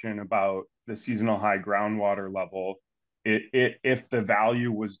discussion about the seasonal high groundwater level, if the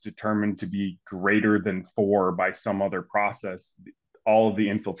value was determined to be greater than 4 by some other process, all of the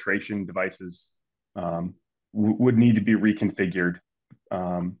infiltration devices would need to be reconfigured.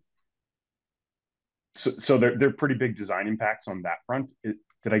 So they're pretty big design impacts on that front.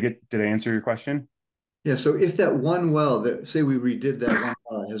 Did I answer your question? Yeah, so if that one well that, say we redid that one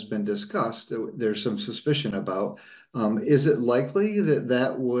well has been discussed, there's some suspicion about, is it likely that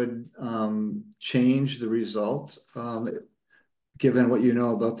that would change the result, given what you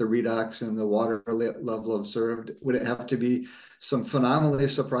know about the redox and the water level observed? Would it have to be some phenomenally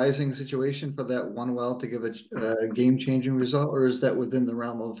surprising situation for that one well to give a game-changing result, or is that within the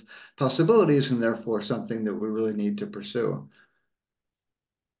realm of possibilities and therefore something that we really need to pursue?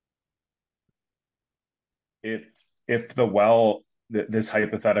 If the well, this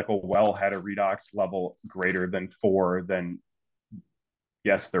hypothetical well had a redox level greater than 4, then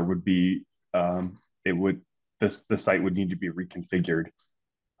yes, there would be, the site would need to be reconfigured.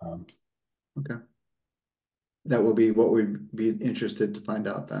 Okay. That will be what we'd be interested to find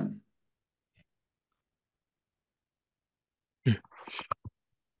out then.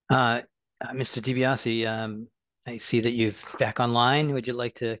 Mr. DiBiase, I see that you're back online. Would you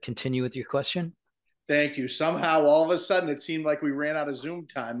like to continue with your question? Thank you. Somehow, all of a sudden, it seemed like we ran out of Zoom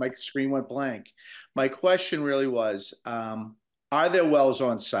time. My screen went blank. My question really was, are there wells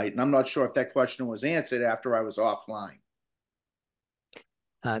on site? And I'm not sure if that question was answered after I was offline.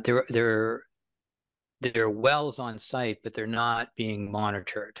 There are wells on site, but they're not being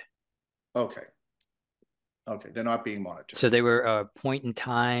monitored. Okay. Okay, they're not being monitored. So they were a point in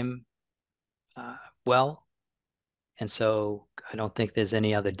time well, and so I don't think there's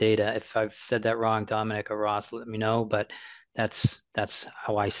any other data. If I've said that wrong, Dominic or Ross, let me know, but that's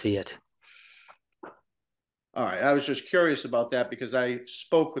how I see it. All right, I was just curious about that because I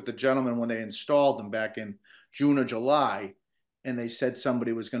spoke with the gentleman when they installed them back in June or July, and they said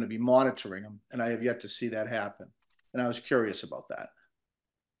somebody was going to be monitoring them, and I have yet to see that happen. And I was curious about that.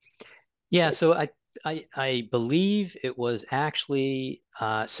 Yeah, so I believe it was actually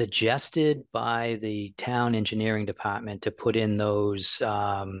suggested by the town engineering department to put in those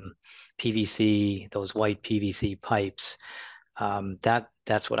PVC, those white PVC pipes.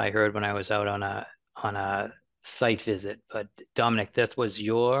 That's what I heard when I was out on a site visit. But Dominic, that was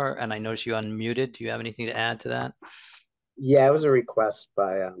and I noticed you unmuted. Do you have anything to add to that? Yeah, it was a request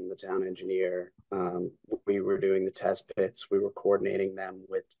by the town engineer. We were doing the test pits. We were coordinating them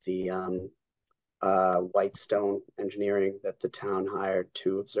with the Whitestone engineering that the town hired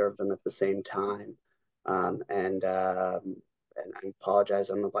to observe them at the same time. And I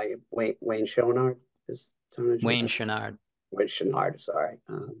apologize. I'm like Wayne Schonard is town engineer. Wayne Schonard. Wayne Schonard, sorry.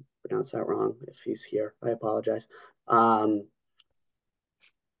 Pronounced that wrong. If he's here, I apologize.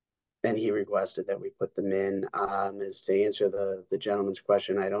 And he requested that we put them in. As to answer the gentleman's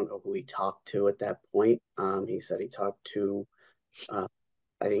question, I don't know who he talked to at that point. He said he talked to, I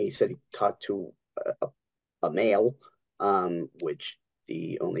think he said he talked to a male, which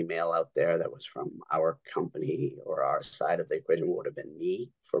the only male out there that was from our company or our side of the equation would have been me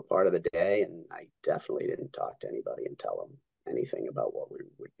for part of the day. And I definitely didn't talk to anybody and tell them anything about what we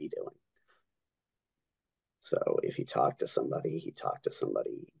would be doing. So if he talked to somebody, he talked to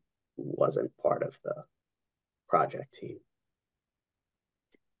somebody who wasn't part of the project team.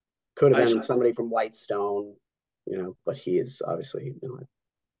 Could have been somebody from Whitestone, but he is obviously not.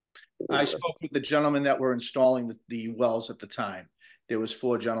 I spoke with the gentlemen that were installing the wells at the time. There was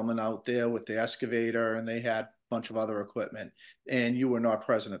 4 gentlemen out there with the excavator, and they had a bunch of other equipment, and you were not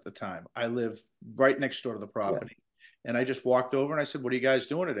present at the time. I live right next door to the property. Yeah. And I just walked over and I said, "What are you guys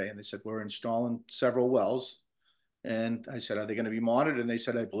doing today?" And they said, "We're installing several wells." And I said, "Are they going to be monitored?" And they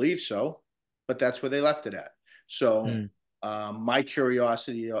said, "I believe so." But that's where they left it at. So my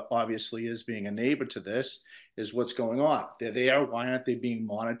curiosity, obviously, is being a neighbor to this, is what's going on. They're there. Why aren't they being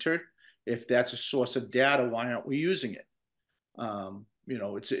monitored? If that's a source of data, why aren't we using it?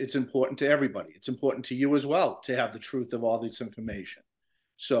 It's important to everybody. It's important to you as well to have the truth of all this information.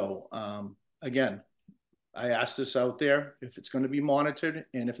 So again, I asked this out there, if it's going to be monitored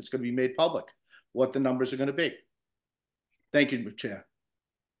and if it's going to be made public, what the numbers are going to be. Thank you, Chair.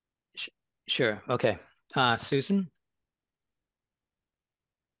 Sure. Okay. Susan?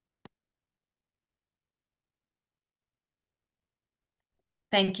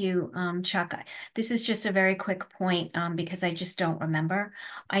 Thank you, Chuck. This is just a very quick point because I just don't remember.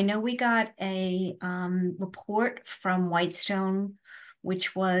 I know we got a report from Whitestone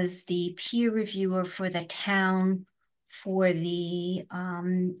which was the peer reviewer for the town for the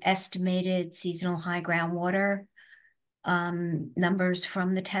estimated seasonal high groundwater numbers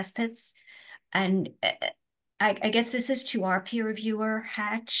from the test pits. And I guess this is to our peer reviewer,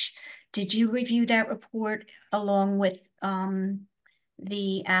 Hatch. Did you review that report along with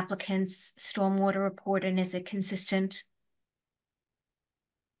the applicant's stormwater report, and is it consistent?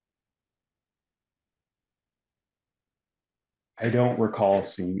 I don't recall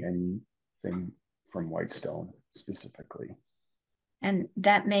seeing anything from Whitestone specifically. And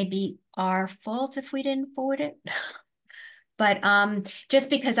that may be our fault if we didn't forward it. But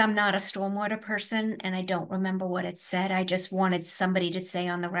just because I'm not a stormwater person and I don't remember what it said, I just wanted somebody to say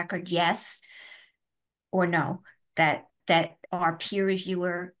on the record yes or no, that our peer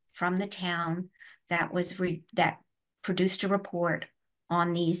reviewer from the town that produced a report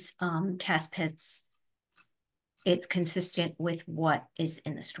on these test pits, it's consistent with what is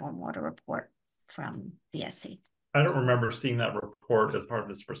in the stormwater report from BSC. I don't remember seeing that report as part of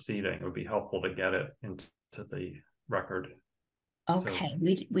this proceeding. It would be helpful to get it into the record. Okay, So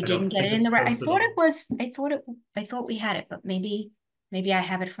we didn't get it in the record. I thought it was. I thought we had it, but maybe I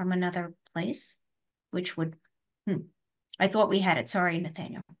have it from another place, which would. I thought we had it. Sorry,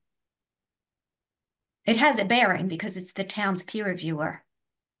 Nathaniel. It has a bearing because it's the town's peer reviewer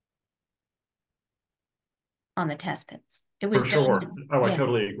on the test pits. It was for sure. done, Oh, yeah. I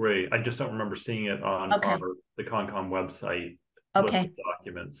totally agree. I just don't remember seeing it on the Concom website. List of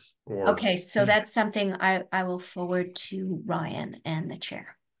documents. Okay, so that's something I will forward to Ryan and the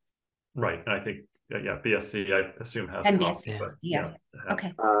chair. Right, and I think BSC I assume has And a copy. BSC, But yeah.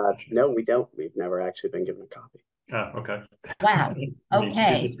 Okay. No, we don't. We've never actually been given a copy. Okay. Wow.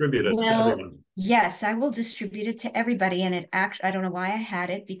 Okay. Distribute it to Well, everyone. yes, I will distribute it to everybody. And it actually, I don't know why I had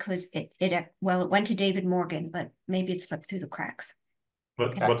it because it went to David Morgan, but maybe it slipped through the cracks.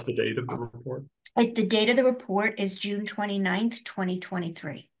 What's the date of the report? The date of the report is June 29th,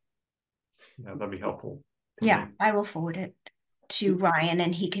 2023. Yeah, that'd be helpful. Yeah, I will forward it to Ryan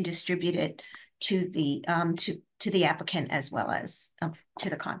and he can distribute it to the applicant as well as to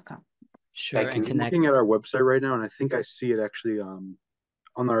the Concom. Sure. And I'm looking at our website right now, and I think I see it actually on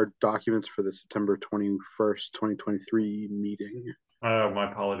our documents for the September 21st, 2023 meeting. Oh, my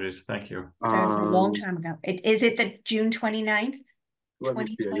apologies. Thank you. So it's a long time ago. Is it the June 29th? Let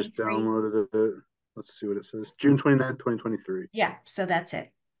me see. I just downloaded it. Let's see what it says. June 29th, 2023. Yeah, so that's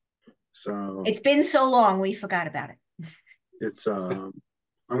it. So it's been so long, we forgot about it. It's I'm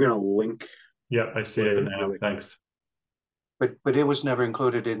gonna link. Yeah, I see it now. Thanks. But it was never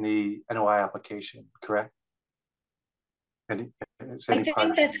included in the NOI application, correct? I think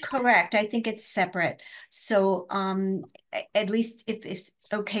that's correct. I think it's separate. So at least if it's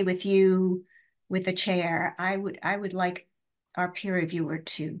okay with you, with the chair, I would like our peer reviewer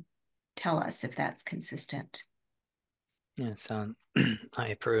to tell us if that's consistent. Yeah, so I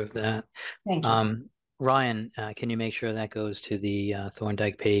approve that. Thank you. Ryan, can you make sure that goes to the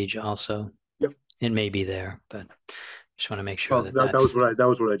Thorndike page also? Yep. It may be there, but just want to make sure that was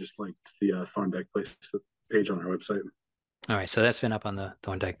what I just linked, the Thorndike place, the page on our website. All right, so that's been up on the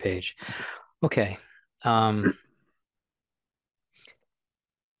Thorndike page. Okay. I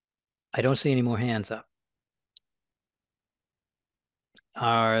don't see any more hands up.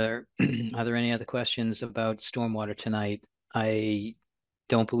 Are there any other questions about stormwater tonight? I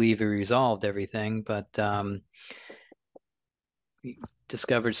don't believe we resolved everything, but we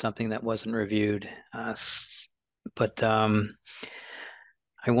discovered something that wasn't reviewed. But I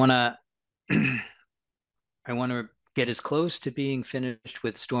want to get as close to being finished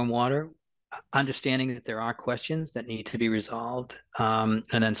with stormwater, understanding that there are questions that need to be resolved, and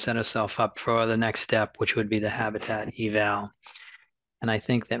then set ourselves up for the next step, which would be the habitat eval. And I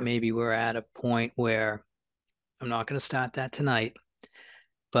think that maybe we're at a point where I'm not going to start that tonight,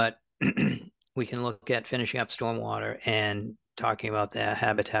 but we can look at finishing up stormwater and talking about the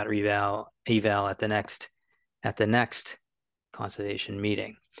habitat eval at the next conservation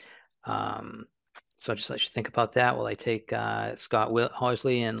meeting. So just let you think about that while I take Scott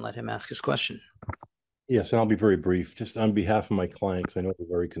Horsley and let him ask his question. Yes, and I'll be very brief. Just on behalf of my clients, I know they're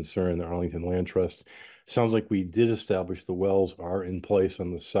very concerned, the Arlington Land Trust. Sounds like we did establish the wells are in place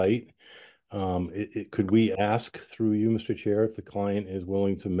on the site. Could we ask through you, Mr. Chair, if the client is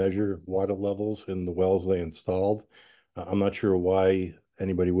willing to measure water levels in the wells they installed? I'm not sure why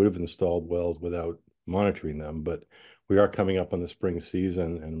anybody would have installed wells without monitoring them, but we are coming up on the spring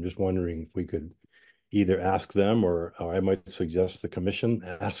season, and I'm just wondering if we could either ask them or I might suggest the commission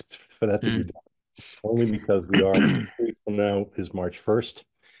asked for that to be done. Only because we are, a week from now is March 1st.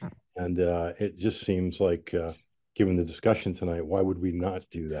 And it just seems like given the discussion tonight, why would we not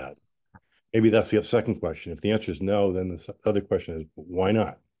do that? Maybe that's the second question. If the answer is no, then the other question is why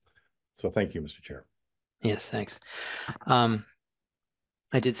not? So thank you, Mr. Chair. Yes, thanks.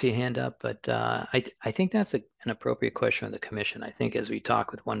 I did see a hand up, but I think that's an appropriate question of the commission. I think as we talk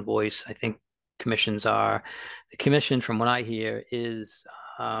with one voice, I think the commission, from what I hear, is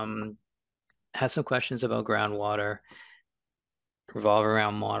has some questions about groundwater, revolve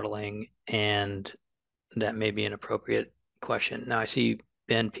around modeling, and that may be an appropriate question. Now I see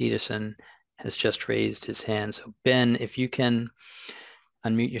Ben Peterson has just raised his hand. So Ben, if you can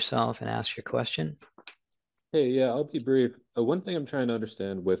unmute yourself and ask your question. Hey, yeah, I'll be brief. One thing I'm trying to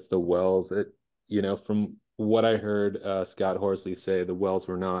understand with the wells, from what I heard Scott Horsley say, the wells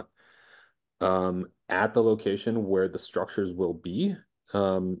were not at the location where the structures will be.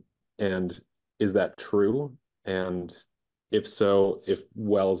 And is that true? And if so, if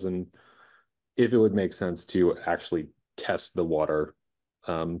it would make sense to actually test the water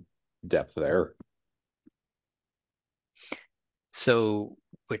depth there. So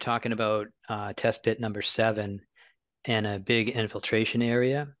we're talking about test pit number 7 and a big infiltration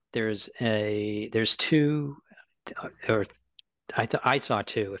area. There's two, or I saw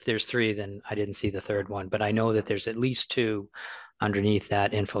 2. If there's 3, then I didn't see the third one, but I know that there's at least 2 underneath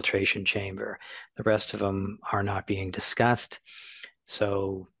that infiltration chamber. The rest of them are not being discussed.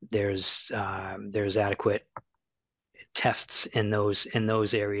 So there's adequate tests in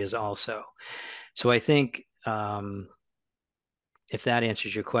those areas also. So I think if that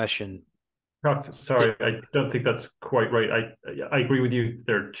answers your question. Sorry, I don't think that's quite right. I agree with you.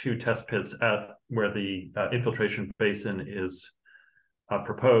 There are 2 test pits at where the infiltration basin is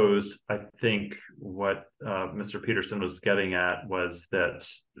proposed. I think what Mr. Peterson was getting at was that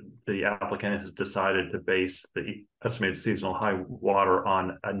the applicant has decided to base the estimated seasonal high water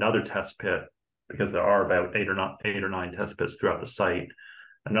on another test pit, because there are about 8 or 9 test pits throughout the site.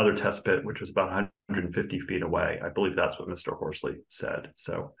 Another test pit, which was about 150 feet away. I believe that's what Mr. Horsley said.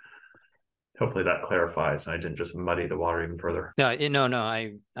 So hopefully that clarifies, and I didn't just muddy the water even further. No,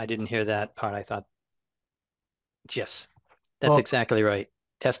 I didn't hear that part. I thought, yes, that's exactly right.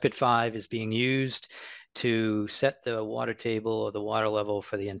 Test pit 5 is being used to set the water table or the water level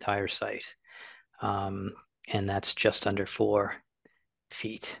for the entire site. And that's just under 4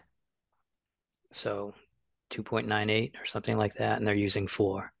 feet. So 2.98 or something like that, and they're using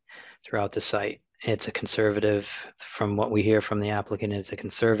 4 throughout the site. It's a conservative, from what we hear from the applicant, it's a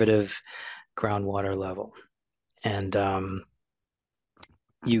conservative groundwater level. And the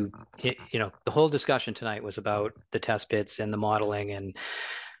whole discussion tonight was about the test pits and the modeling and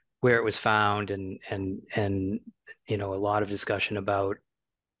where it was found, and a lot of discussion about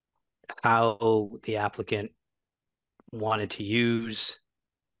how the applicant wanted to use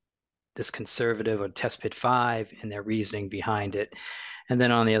this conservative or test pit 5 and their reasoning behind it. And then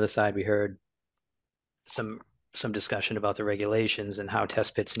on the other side, we heard some discussion about the regulations and how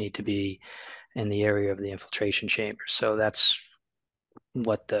test pits need to be in the area of the infiltration chamber. So that's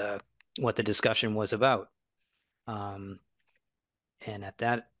what the discussion was about. And at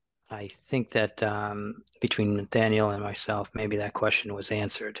that, I think that between Nathaniel and myself, maybe that question was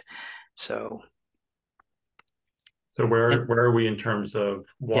answered. So where are we in terms of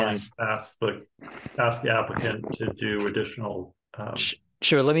wanting to ask the applicant to do additional?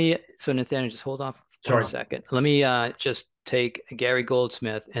 Sure. So Nathaniel, just hold off for a second. Let me just take Gary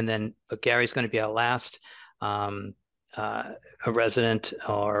Goldsmith, but Gary's going to be our last a resident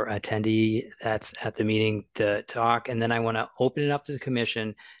or attendee that's at the meeting to talk. And then I want to open it up to the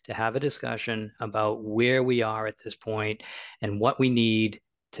commission to have a discussion about where we are at this point and what we need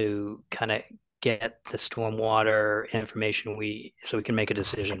to kind of get the stormwater information so we can make a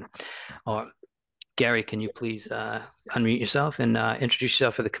decision. Gary, can you please unmute yourself and introduce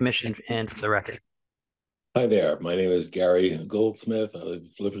yourself for the commission and for the record? Hi there. My name is Gary Goldsmith. I've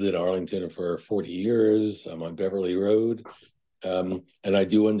lived in Arlington for 40 years. I'm on Beverly Road. And I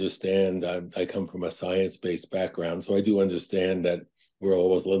do understand, I come from a science-based background, so I do understand that we're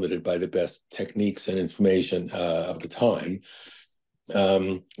always limited by the best techniques and information of the time.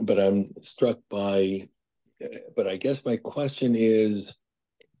 But I'm struck by, but I guess my question is,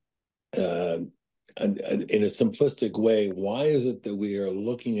 in a simplistic way, why is it that we are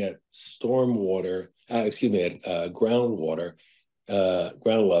looking at groundwater,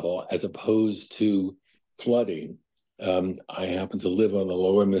 ground level, as opposed to flooding? I happen to live on the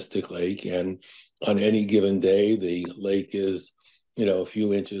lower Mystic Lake, and on any given day, the lake is, a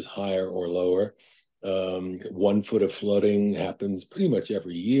few inches higher or lower. 1 foot of flooding happens pretty much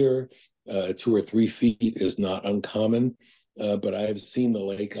every year. 2 or 3 feet is not uncommon. But I have seen the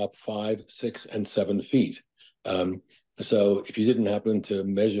lake up 5, 6, and 7 feet. So if you didn't happen to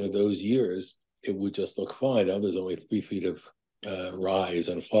measure those years, it would just look fine. Now there's only 3 feet of rise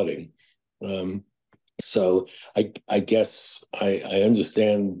and flooding. So I guess I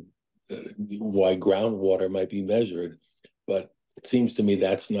understand why groundwater might be measured, but it seems to me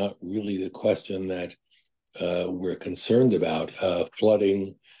that's not really the question that we're concerned about.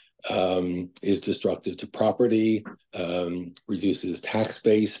 Flooding is destructive to property, reduces tax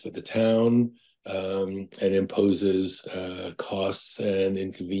base for the town, and imposes costs and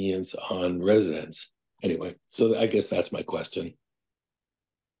inconvenience on residents. Anyway, so I guess that's my question.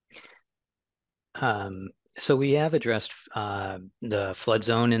 So we have addressed the flood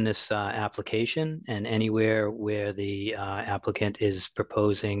zone in this application, and anywhere where the applicant is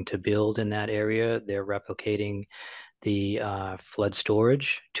proposing to build in that area, they're replicating the flood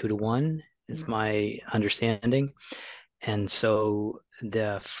storage 2-to-1 is my understanding. And so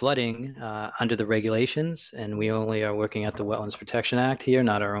the flooding under the regulations, and we only are working at the Wetlands Protection Act here,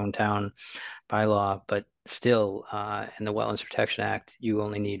 not our own town bylaw, but still in the Wetlands Protection Act, you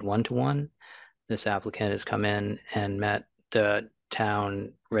only need 1-to-1. This applicant has come in and met the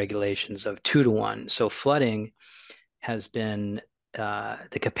town regulations of 2-to-1. So flooding has been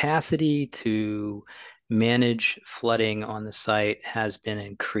the capacity to manage flooding on the site has been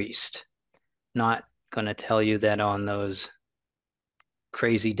increased. Not going to tell you that on those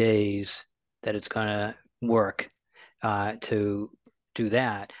crazy days that it's going to work to do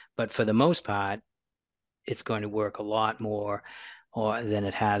that, but for the most part, it's going to work a lot more than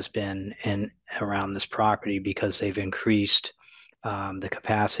it has been around this property, because they've increased the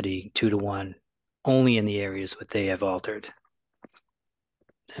capacity 2-to-1 only in the areas that they have altered.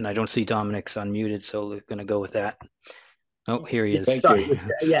 And I don't see Dominic's unmuted, so we're going to go with that. Oh, here he is. Thank you.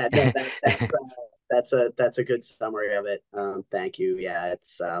 Yeah, no, that's a good summary of it. Thank you. Yeah,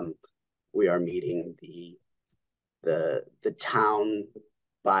 it's we are meeting the town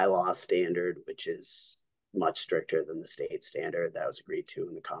bylaw standard, which is much stricter than the state standard that was agreed to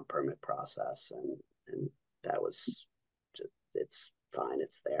in the comp permit process, and that was just, it's fine,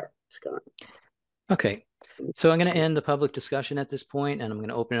 it's there, it's gonna. Okay, so I'm going to end the public discussion at this point, and I'm going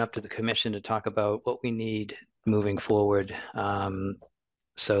to open it up to the commission to talk about what we need moving forward.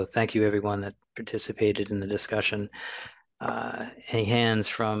 So thank you everyone that participated in the discussion. Any hands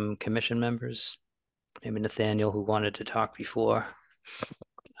from commission members? Maybe Nathaniel, who wanted to talk before.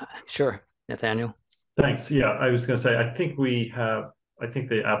 Sure, Nathaniel. Thanks. Yeah, I was going to say, I think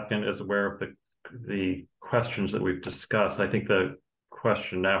the applicant is aware of the questions that we've discussed. I think the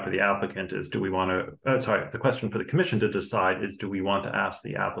question now for the applicant is, the question for the commission to decide is, do we want to ask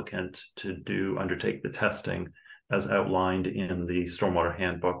the applicant to undertake the testing as outlined in the stormwater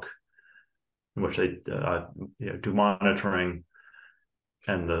handbook, in which they do monitoring,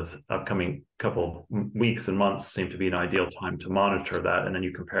 and the upcoming couple weeks and months seem to be an ideal time to monitor that. And then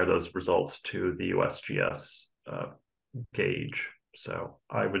you compare those results to the USGS gauge. So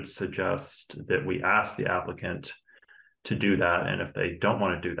I would suggest that we ask the applicant to do that. And if they don't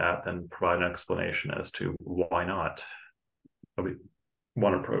want to do that, then provide an explanation as to why not. That'll be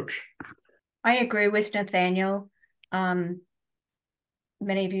one approach. I agree with Nathaniel.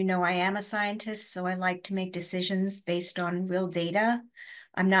 Many of you know I am a scientist, so I like to make decisions based on real data.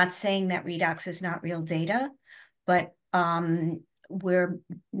 I'm not saying that redox is not real data, but we're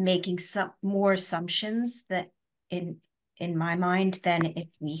making some more assumptions that in my mind than if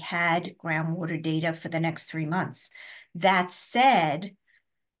we had groundwater data for the next 3 months. That said,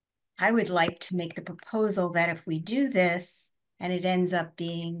 I would like to make the proposal that if we do this and it ends up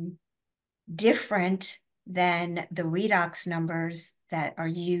being different than the redox numbers that are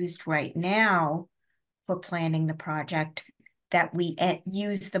used right now for planning the project, that we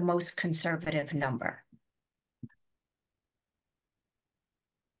use the most conservative number.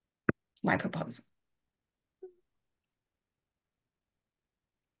 It's my proposal.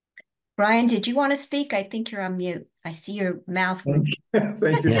 Brian, did you want to speak? I think you're on mute. I see your mouth moving.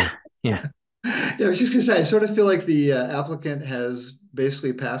 Thank you. Yeah. Yeah, I was just going to say, I sort of feel like the applicant has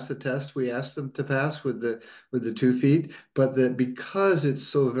basically passed the test we asked them to pass with the 2 feet, but that because it's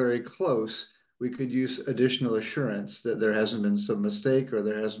so very close, we could use additional assurance that there hasn't been some mistake or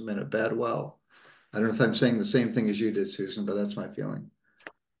there hasn't been a bad well. I don't know if I'm saying the same thing as you did, Susan, but that's my feeling.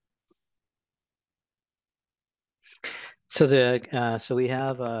 So so we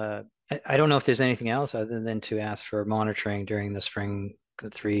have I don't know if there's anything else other than to ask for monitoring during the spring, the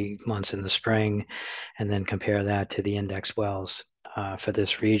 3 months in the spring, and then compare that to the index wells for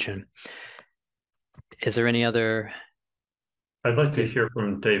this region. Is there any other? I'd like to hear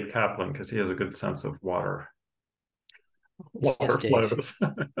from Dave Kaplan, because he has a good sense of water flows.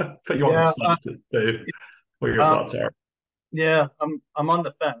 But you want to Dave. what your thoughts are. Yeah, I'm on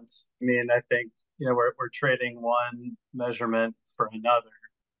the fence. I mean, I think, we're trading one measurement for another,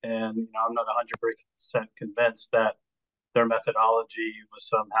 and I'm not 100% convinced that their methodology was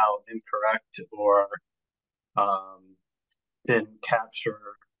somehow incorrect or didn't capture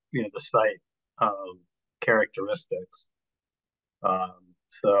the site characteristics.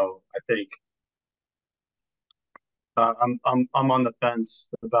 So I think I'm on the fence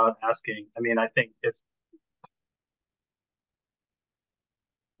about asking. I mean, I think if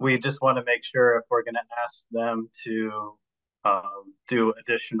we just want to make sure if we're going to ask them to do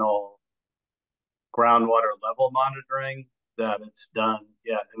additional groundwater level monitoring, that it's done,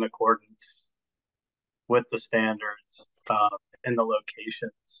 in accordance with the standards in the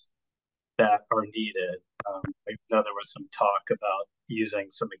locations that are needed. I know there was some talk about using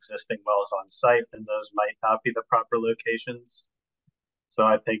some existing wells on site, and those might not be the proper locations. So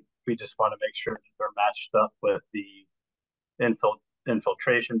I think we just want to make sure that they're matched up with the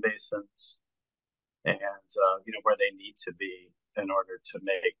infiltration basins and where they need to be in order to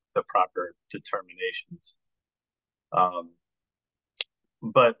make the proper determinations.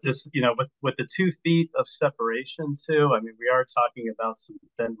 But this, with the 2 feet of separation too, I mean, we are talking about some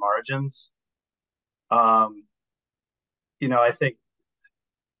thin margins. I think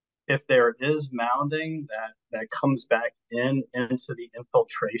if there is mounding that comes back into the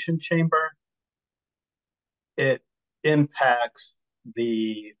infiltration chamber, it impacts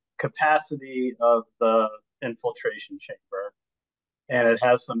the capacity of the infiltration chamber, and it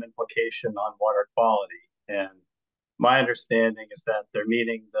has some implication on water quality. And my understanding is that they're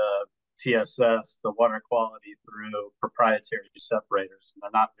meeting the TSS, the water quality, through proprietary separators, and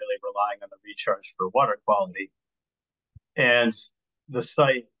they're not really relying on the recharge for water quality. And the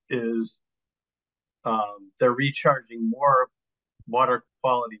site is, they're recharging more water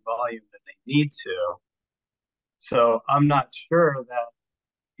quality volume than they need to. So I'm not sure that,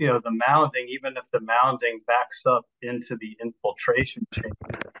 the mounding, even if the mounding backs up into the infiltration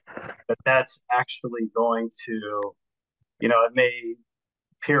chamber, that's actually going to, it may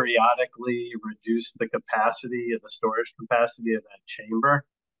periodically reduce the capacity of the storage capacity of that chamber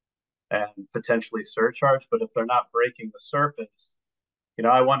and potentially surcharge. But if they're not breaking the surface,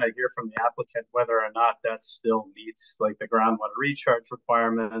 I want to hear from the applicant whether or not that still meets like the groundwater recharge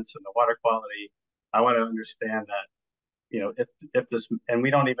requirements and the water quality. I want to understand that, if this, and we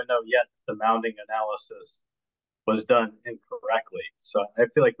don't even know yet if the mounding analysis was done incorrectly. So I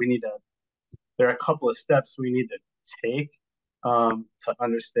feel like there are a couple of steps we need to take to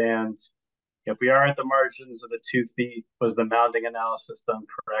understand if we are at the margins of the 2 feet, was the mounding analysis done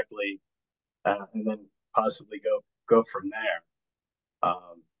correctly, and then possibly go from there.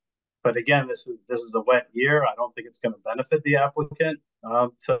 But again, this is a wet year. I don't think it's going to benefit the applicant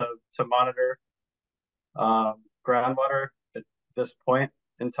to monitor groundwater at this point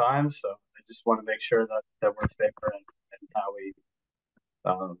in time. So I just want to make sure that we're fair in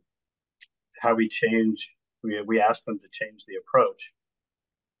how we change. We ask them to change the approach.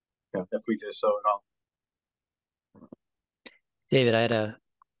 If we do so at all. David, I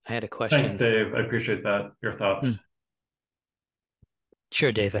had a question. Thanks, Dave. I appreciate that. Your thoughts.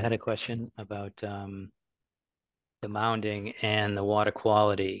 Sure, Dave. I had a question about the mounding and the water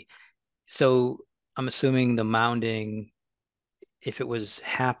quality. So I'm assuming the mounding, if it was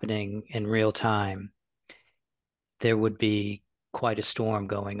happening in real time, there would be quite a storm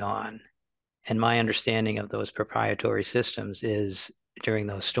going on. And my understanding of those proprietary systems is during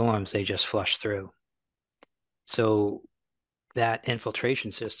those storms, they just flush through. So that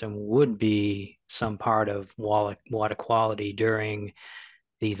infiltration system would be some part of water quality during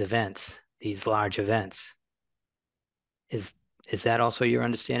these events, these large events. Is that also your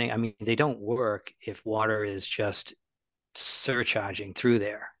understanding? I mean, they don't work if water is just surcharging through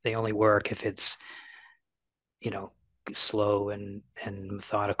there. They only work if it's, slow and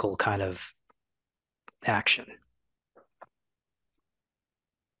methodical kind of action.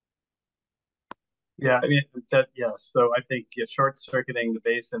 Yeah, I mean, yes. So I think short circuiting the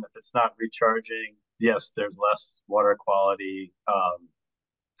basin, if it's not recharging, yes, there's less water quality,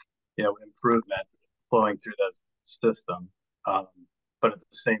 improvement flowing through the system. But at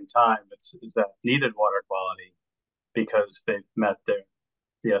the same time, is that needed water quality because they've met their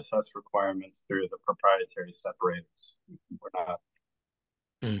CSS requirements through the proprietary separators. We're not.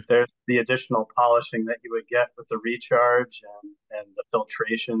 There's the additional polishing that you would get with the recharge and the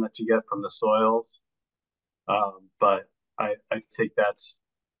filtration that you get from the soils. But I think that's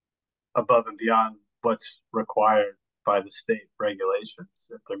above and beyond what's required by the state regulations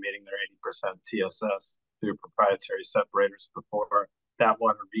if they're meeting their 80% TSS through proprietary separators before that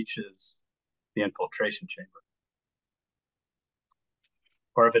water reaches the infiltration chamber.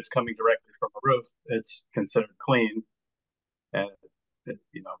 Or if it's coming directly from a roof, it's considered clean, and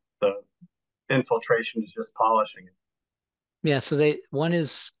the infiltration is just polishing it. Yeah, so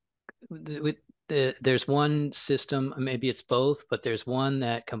there's one system, maybe it's both, but there's one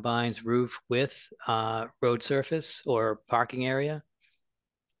that combines roof with road surface or parking area.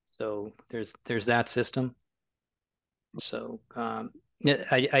 So there's that system. So yeah,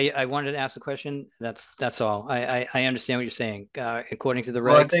 I wanted to ask a question. That's all. I understand what you're saying. According to the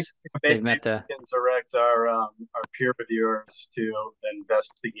regs, Well, I think they've met the. We can direct our peer reviewers to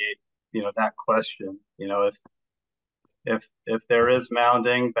investigate, that question. If there is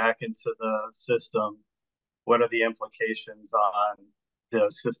mounding back into the system, what are the implications on the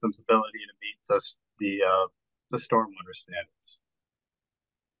system's ability to meet the stormwater standards?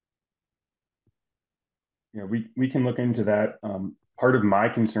 Yeah, we can look into that. Part of my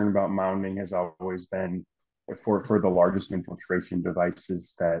concern about mounding has always been for the largest infiltration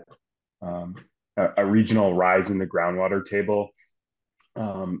devices that a regional rise in the groundwater table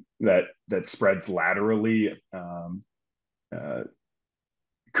that spreads laterally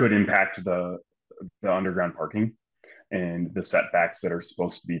could impact the underground parking and the setbacks that are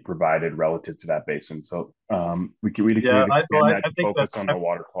supposed to be provided relative to that basin. So we could extend that to focus on the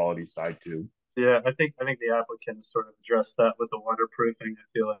water quality side too. Yeah, I think the applicant sort of addressed that with the waterproofing. I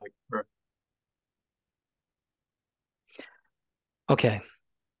feel like. Okay.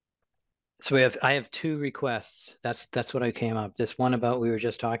 So I have two requests. That's what I came up. This one about we were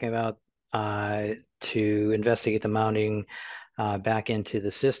just talking about to investigate the mounting back into the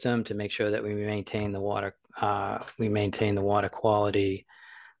system to make sure that we maintain the water quality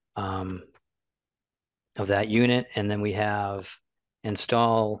of that unit, and then we have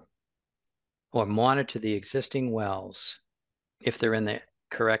install or monitor the existing wells if they're in the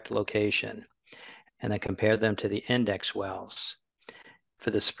correct location, and then compare them to the index wells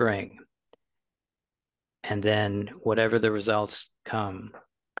for the spring. And then whatever the results come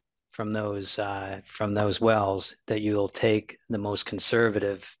from those wells, that you'll take the most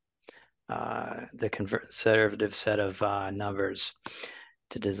conservative, conservative set of numbers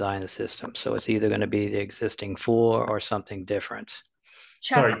to design the system. So it's either going to be the existing 4 or something different.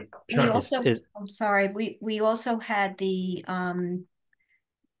 Chuck, I'm sorry, we also had the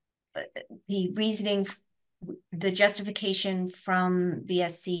reasoning, the justification from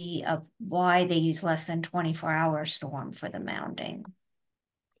BSC of why they use less than 24-hour storm for the mounding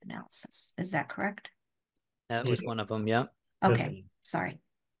analysis. Is that correct? That was one of them, yeah. Okay, sorry.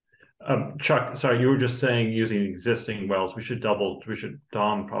 Chuck, sorry, you were just saying using existing wells.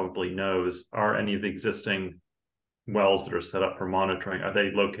 Dom probably knows, are any of the existing wells that are set up for monitoring, are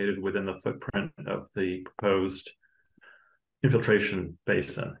they located within the footprint of the proposed infiltration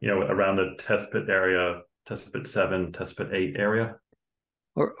basin, around the test pit area, test pit 7, test pit 8 area?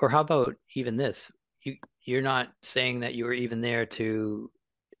 Or how about even this? You're not saying that you were even there to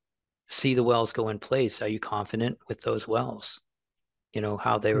see the wells go in place. Are you confident with those wells?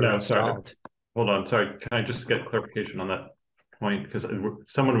 How they were installed? Sorry. Hold on, sorry. Can I just get clarification on that point? Because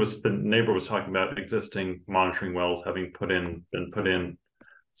the neighbor was talking about existing monitoring wells having been put in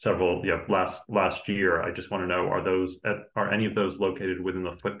several last year. I just want to know, are any of those located within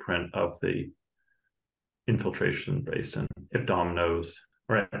the footprint of the infiltration basin? If Dom knows,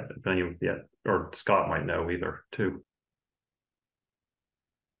 or if any of or Scott might know either too.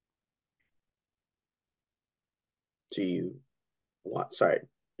 Do you want? Sorry,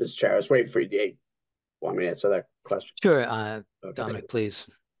 Mr. Chair, I was waiting for you. Do you want me to answer that question? Sure, Dominic, please.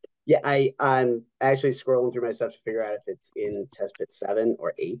 Yeah, I'm actually scrolling through my stuff to figure out if it's in test pit 7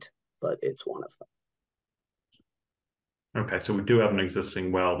 or 8, but it's one of them. Okay, so we do have an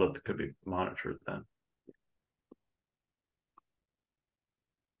existing well that could be monitored then.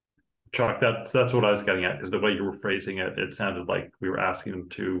 Chuck, that's what I was getting at, because the way you were phrasing it, it sounded like we were asking them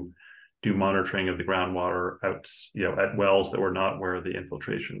to do monitoring of the groundwater out, at wells that were not where the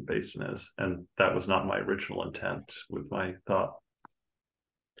infiltration basin is, and that was not my original intent with my thought.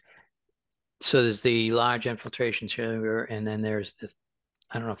 So there's the large infiltration chamber, and then there's the,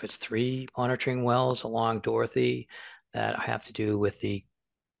 I don't know if it's 3 monitoring wells along Dorothy that have to do with the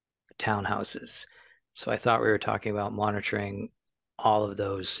townhouses. So I thought we were talking about monitoring all of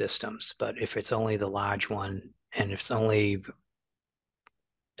those systems, but if it's only the large one, and if it's only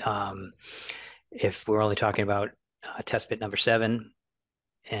if we're only talking about test pit number 7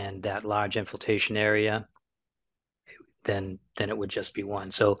 and that large infiltration area, then it would just be one.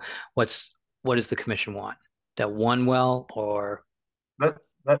 So what does the commission want? That one well, or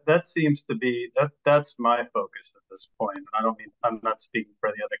that seems to be that's my focus at this point. And I don't mean I'm not speaking for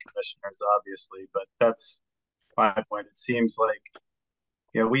the other commissioners, obviously, but that's my point. It seems like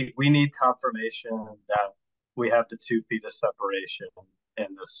we need confirmation that we have the 2 feet of separation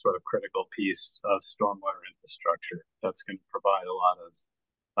in this sort of critical piece of stormwater infrastructure that's going to provide a lot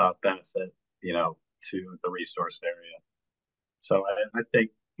of benefit, to the resource area. So I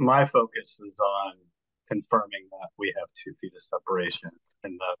think my focus is on confirming that we have 2 feet of separation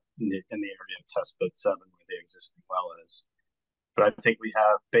in the area of test pit 7 where the existing well is. But I think we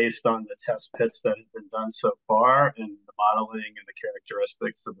have, based on the test pits that have been done so far and the modeling and the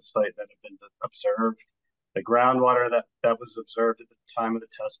characteristics of the site that have been observed, the groundwater that was observed at the time of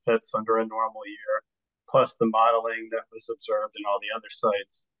the test pits under a normal year, plus the modeling that was observed in all the other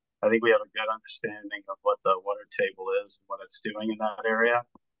sites, I think we have a good understanding of what the water table is and what it's doing in that area.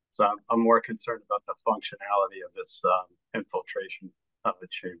 So I'm more concerned about the functionality of this infiltration of the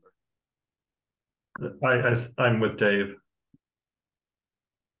chamber. I'm with Dave.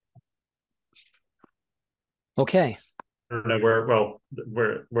 Okay. I don't know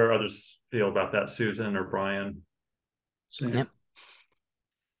where others feel about that, Susan or Brian. Same. Yep.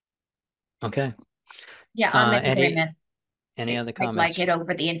 Okay. Yeah, I'm in agreement. Any other I'd comments? like it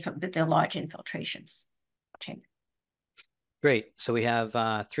over the large infiltrations chamber. Great. So we have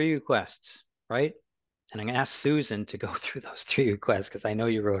 3 requests, right? And I'm going to ask Susan to go through those 3 requests because I know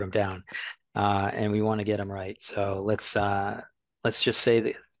you wrote them down, and we want to get them right. So let's just say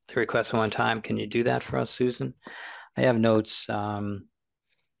the request one time. Can you do that for us, Susan? I have notes.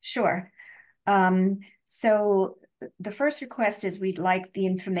 Sure. So the first request is we'd like the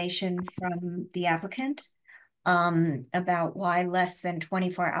information from the applicant about why less than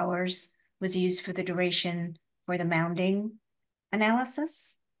 24 hours was used for the duration for the mounding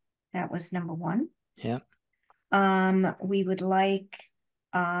analysis. That was number 1. Yeah. We would like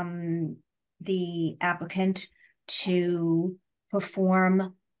the applicant to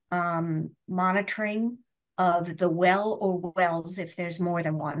perform monitoring of the well or wells, if there's more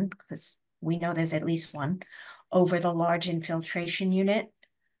than one, because we know there's at least one, over the large infiltration unit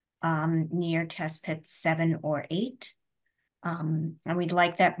near test pit 7 or 8. And we'd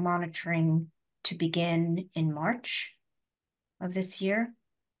like that monitoring to begin in March of this year.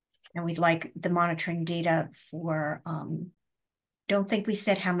 And we'd like the monitoring data for, don't think we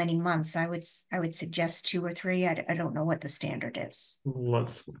said how many months. I would suggest 2 or 3. I don't know what the standard is.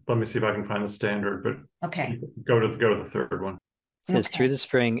 Let me see if I can find the standard, but okay. Go to the third one. It says through the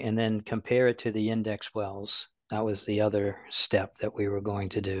spring and then compare it to the index wells. That was the other step that we were going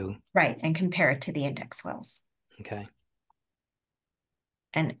to do. Right, and compare it to the index wells. Okay.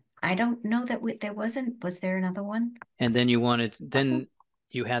 And I don't know that was there another one? And then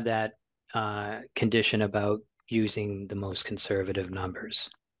you had that condition about using the most conservative numbers.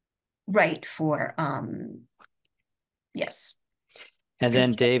 Right, for, yes. And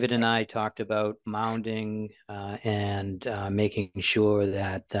then David and I talked about mounding and making sure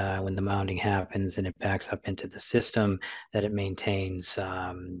that when the mounding happens and it backs up into the system, that it maintains,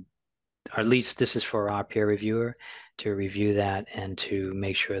 or at least this is for our peer reviewer to review that and to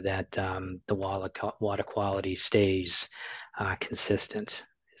make sure that the water quality stays consistent.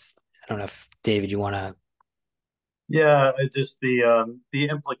 I don't know if David, you want to. Yeah, just the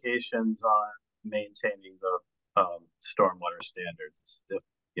implications on maintaining the stormwater standards,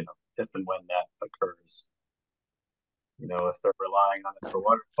 if and when that occurs. If they're relying on it for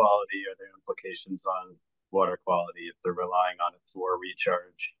water quality, are there implications on water quality? If they're relying on it for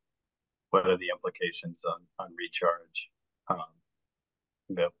recharge, what are the implications on recharge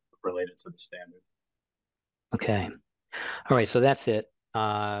related to the standards? Okay. All right, so that's it.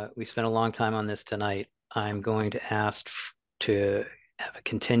 We spent a long time on this tonight. I'm going to ask to have a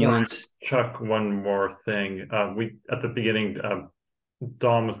continuance. Chuck, one more thing. We at the beginning,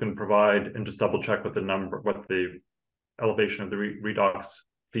 Dom was going to provide and just double check what the elevation of the redox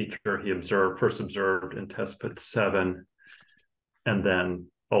feature he first observed in test pit 7, and then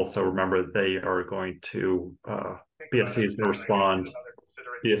also remember they are going to BSC is going to respond.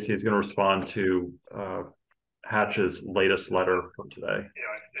 BSC is going to respond to Hatch's latest letter from today.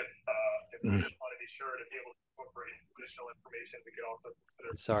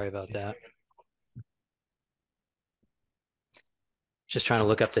 Sorry about that. Just trying to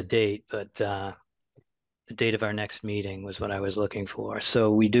look up the date, but the date of our next meeting was what I was looking for.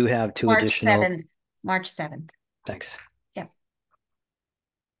 So we do have 2 additional. March 7th. Thanks. Yeah.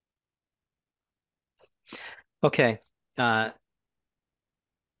 Okay.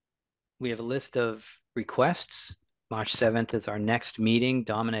 We have a list of requests. March 7th is our next meeting.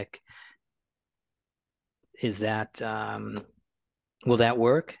 Dominic, is that will that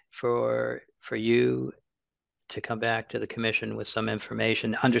work for you to come back to the commission with some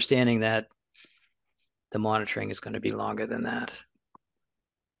information, understanding that the monitoring is going to be longer than that?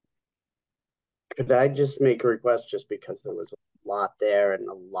 Could I just make a request, just because there was a lot there and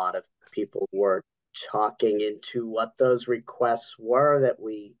a lot of people were talking into what those requests were, that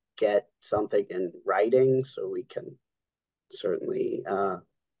we get something in writing so we can certainly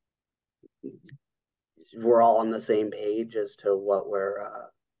we're all on the same page as to what we're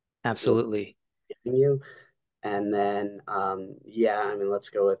absolutely giving you. And then yeah, I mean, let's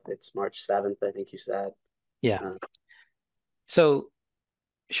go with, it's March 7th, I think you said. Yeah. So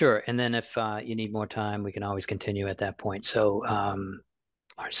sure. And then if you need more time, we can always continue at that point. So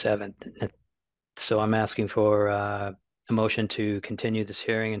March 7th. So I'm asking for a motion to continue this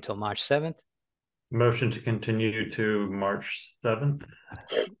hearing until March 7th. Motion to continue to March 7th.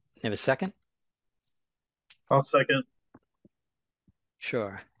 Have a second? I'll second.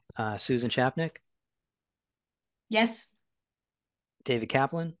 Sure. Susan Chapnick? Yes. David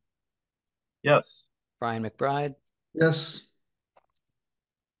Kaplan? Yes. Brian McBride? Yes.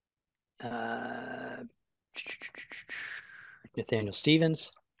 Nathaniel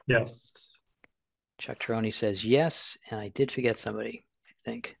Stevens? Yes. Chuck Troney says yes, and I did forget somebody, I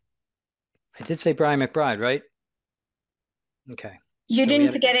think. I did say Brian McBride, right? Okay. You So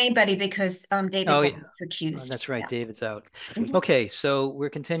didn't forget anybody because David was recused. Oh, that's right. Yeah. David's out. Mhm. Okay, so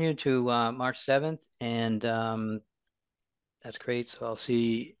we're continuing to March 7th, and that's great. So I'll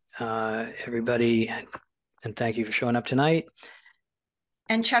see everybody, and thank you for showing up tonight.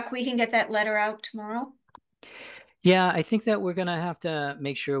 And Chuck, we can get that letter out tomorrow? Yeah, I think that we're going to have to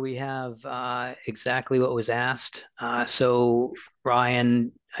make sure we have exactly what was asked. So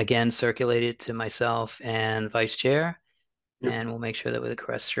Ryan, again, circulated to myself and Vice Chair, and we'll make sure that the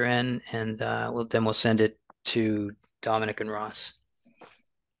requests are in, and we'll send it to Dominic and Ross,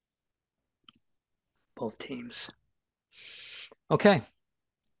 both teams. Okay.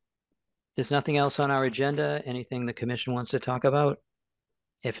 There's nothing else on our agenda. Anything the commission wants to talk about?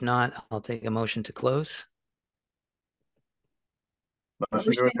 If not, I'll take a motion to close.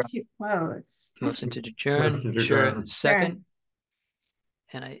 Motion to adjourn. Close. Motion to adjourn. Motion to Sure. adjourn. Second.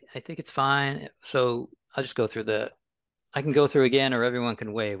 And I think it's fine. So I'll just go through I can go through again, or everyone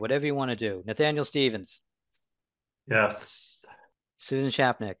can wave, whatever you want to do. Nathaniel Stevens. Yes. Susan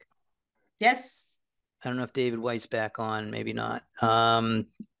Chapnick. Yes. I don't know if David White's back on, maybe not.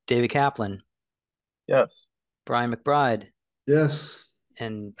 David Kaplan. Yes. Brian McBride. Yes.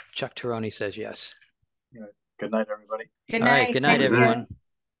 And Chuck Troney says yes. Good night, everybody. Good All right, night. good night, Thank you. everyone.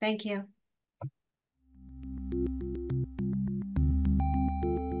 Thank you.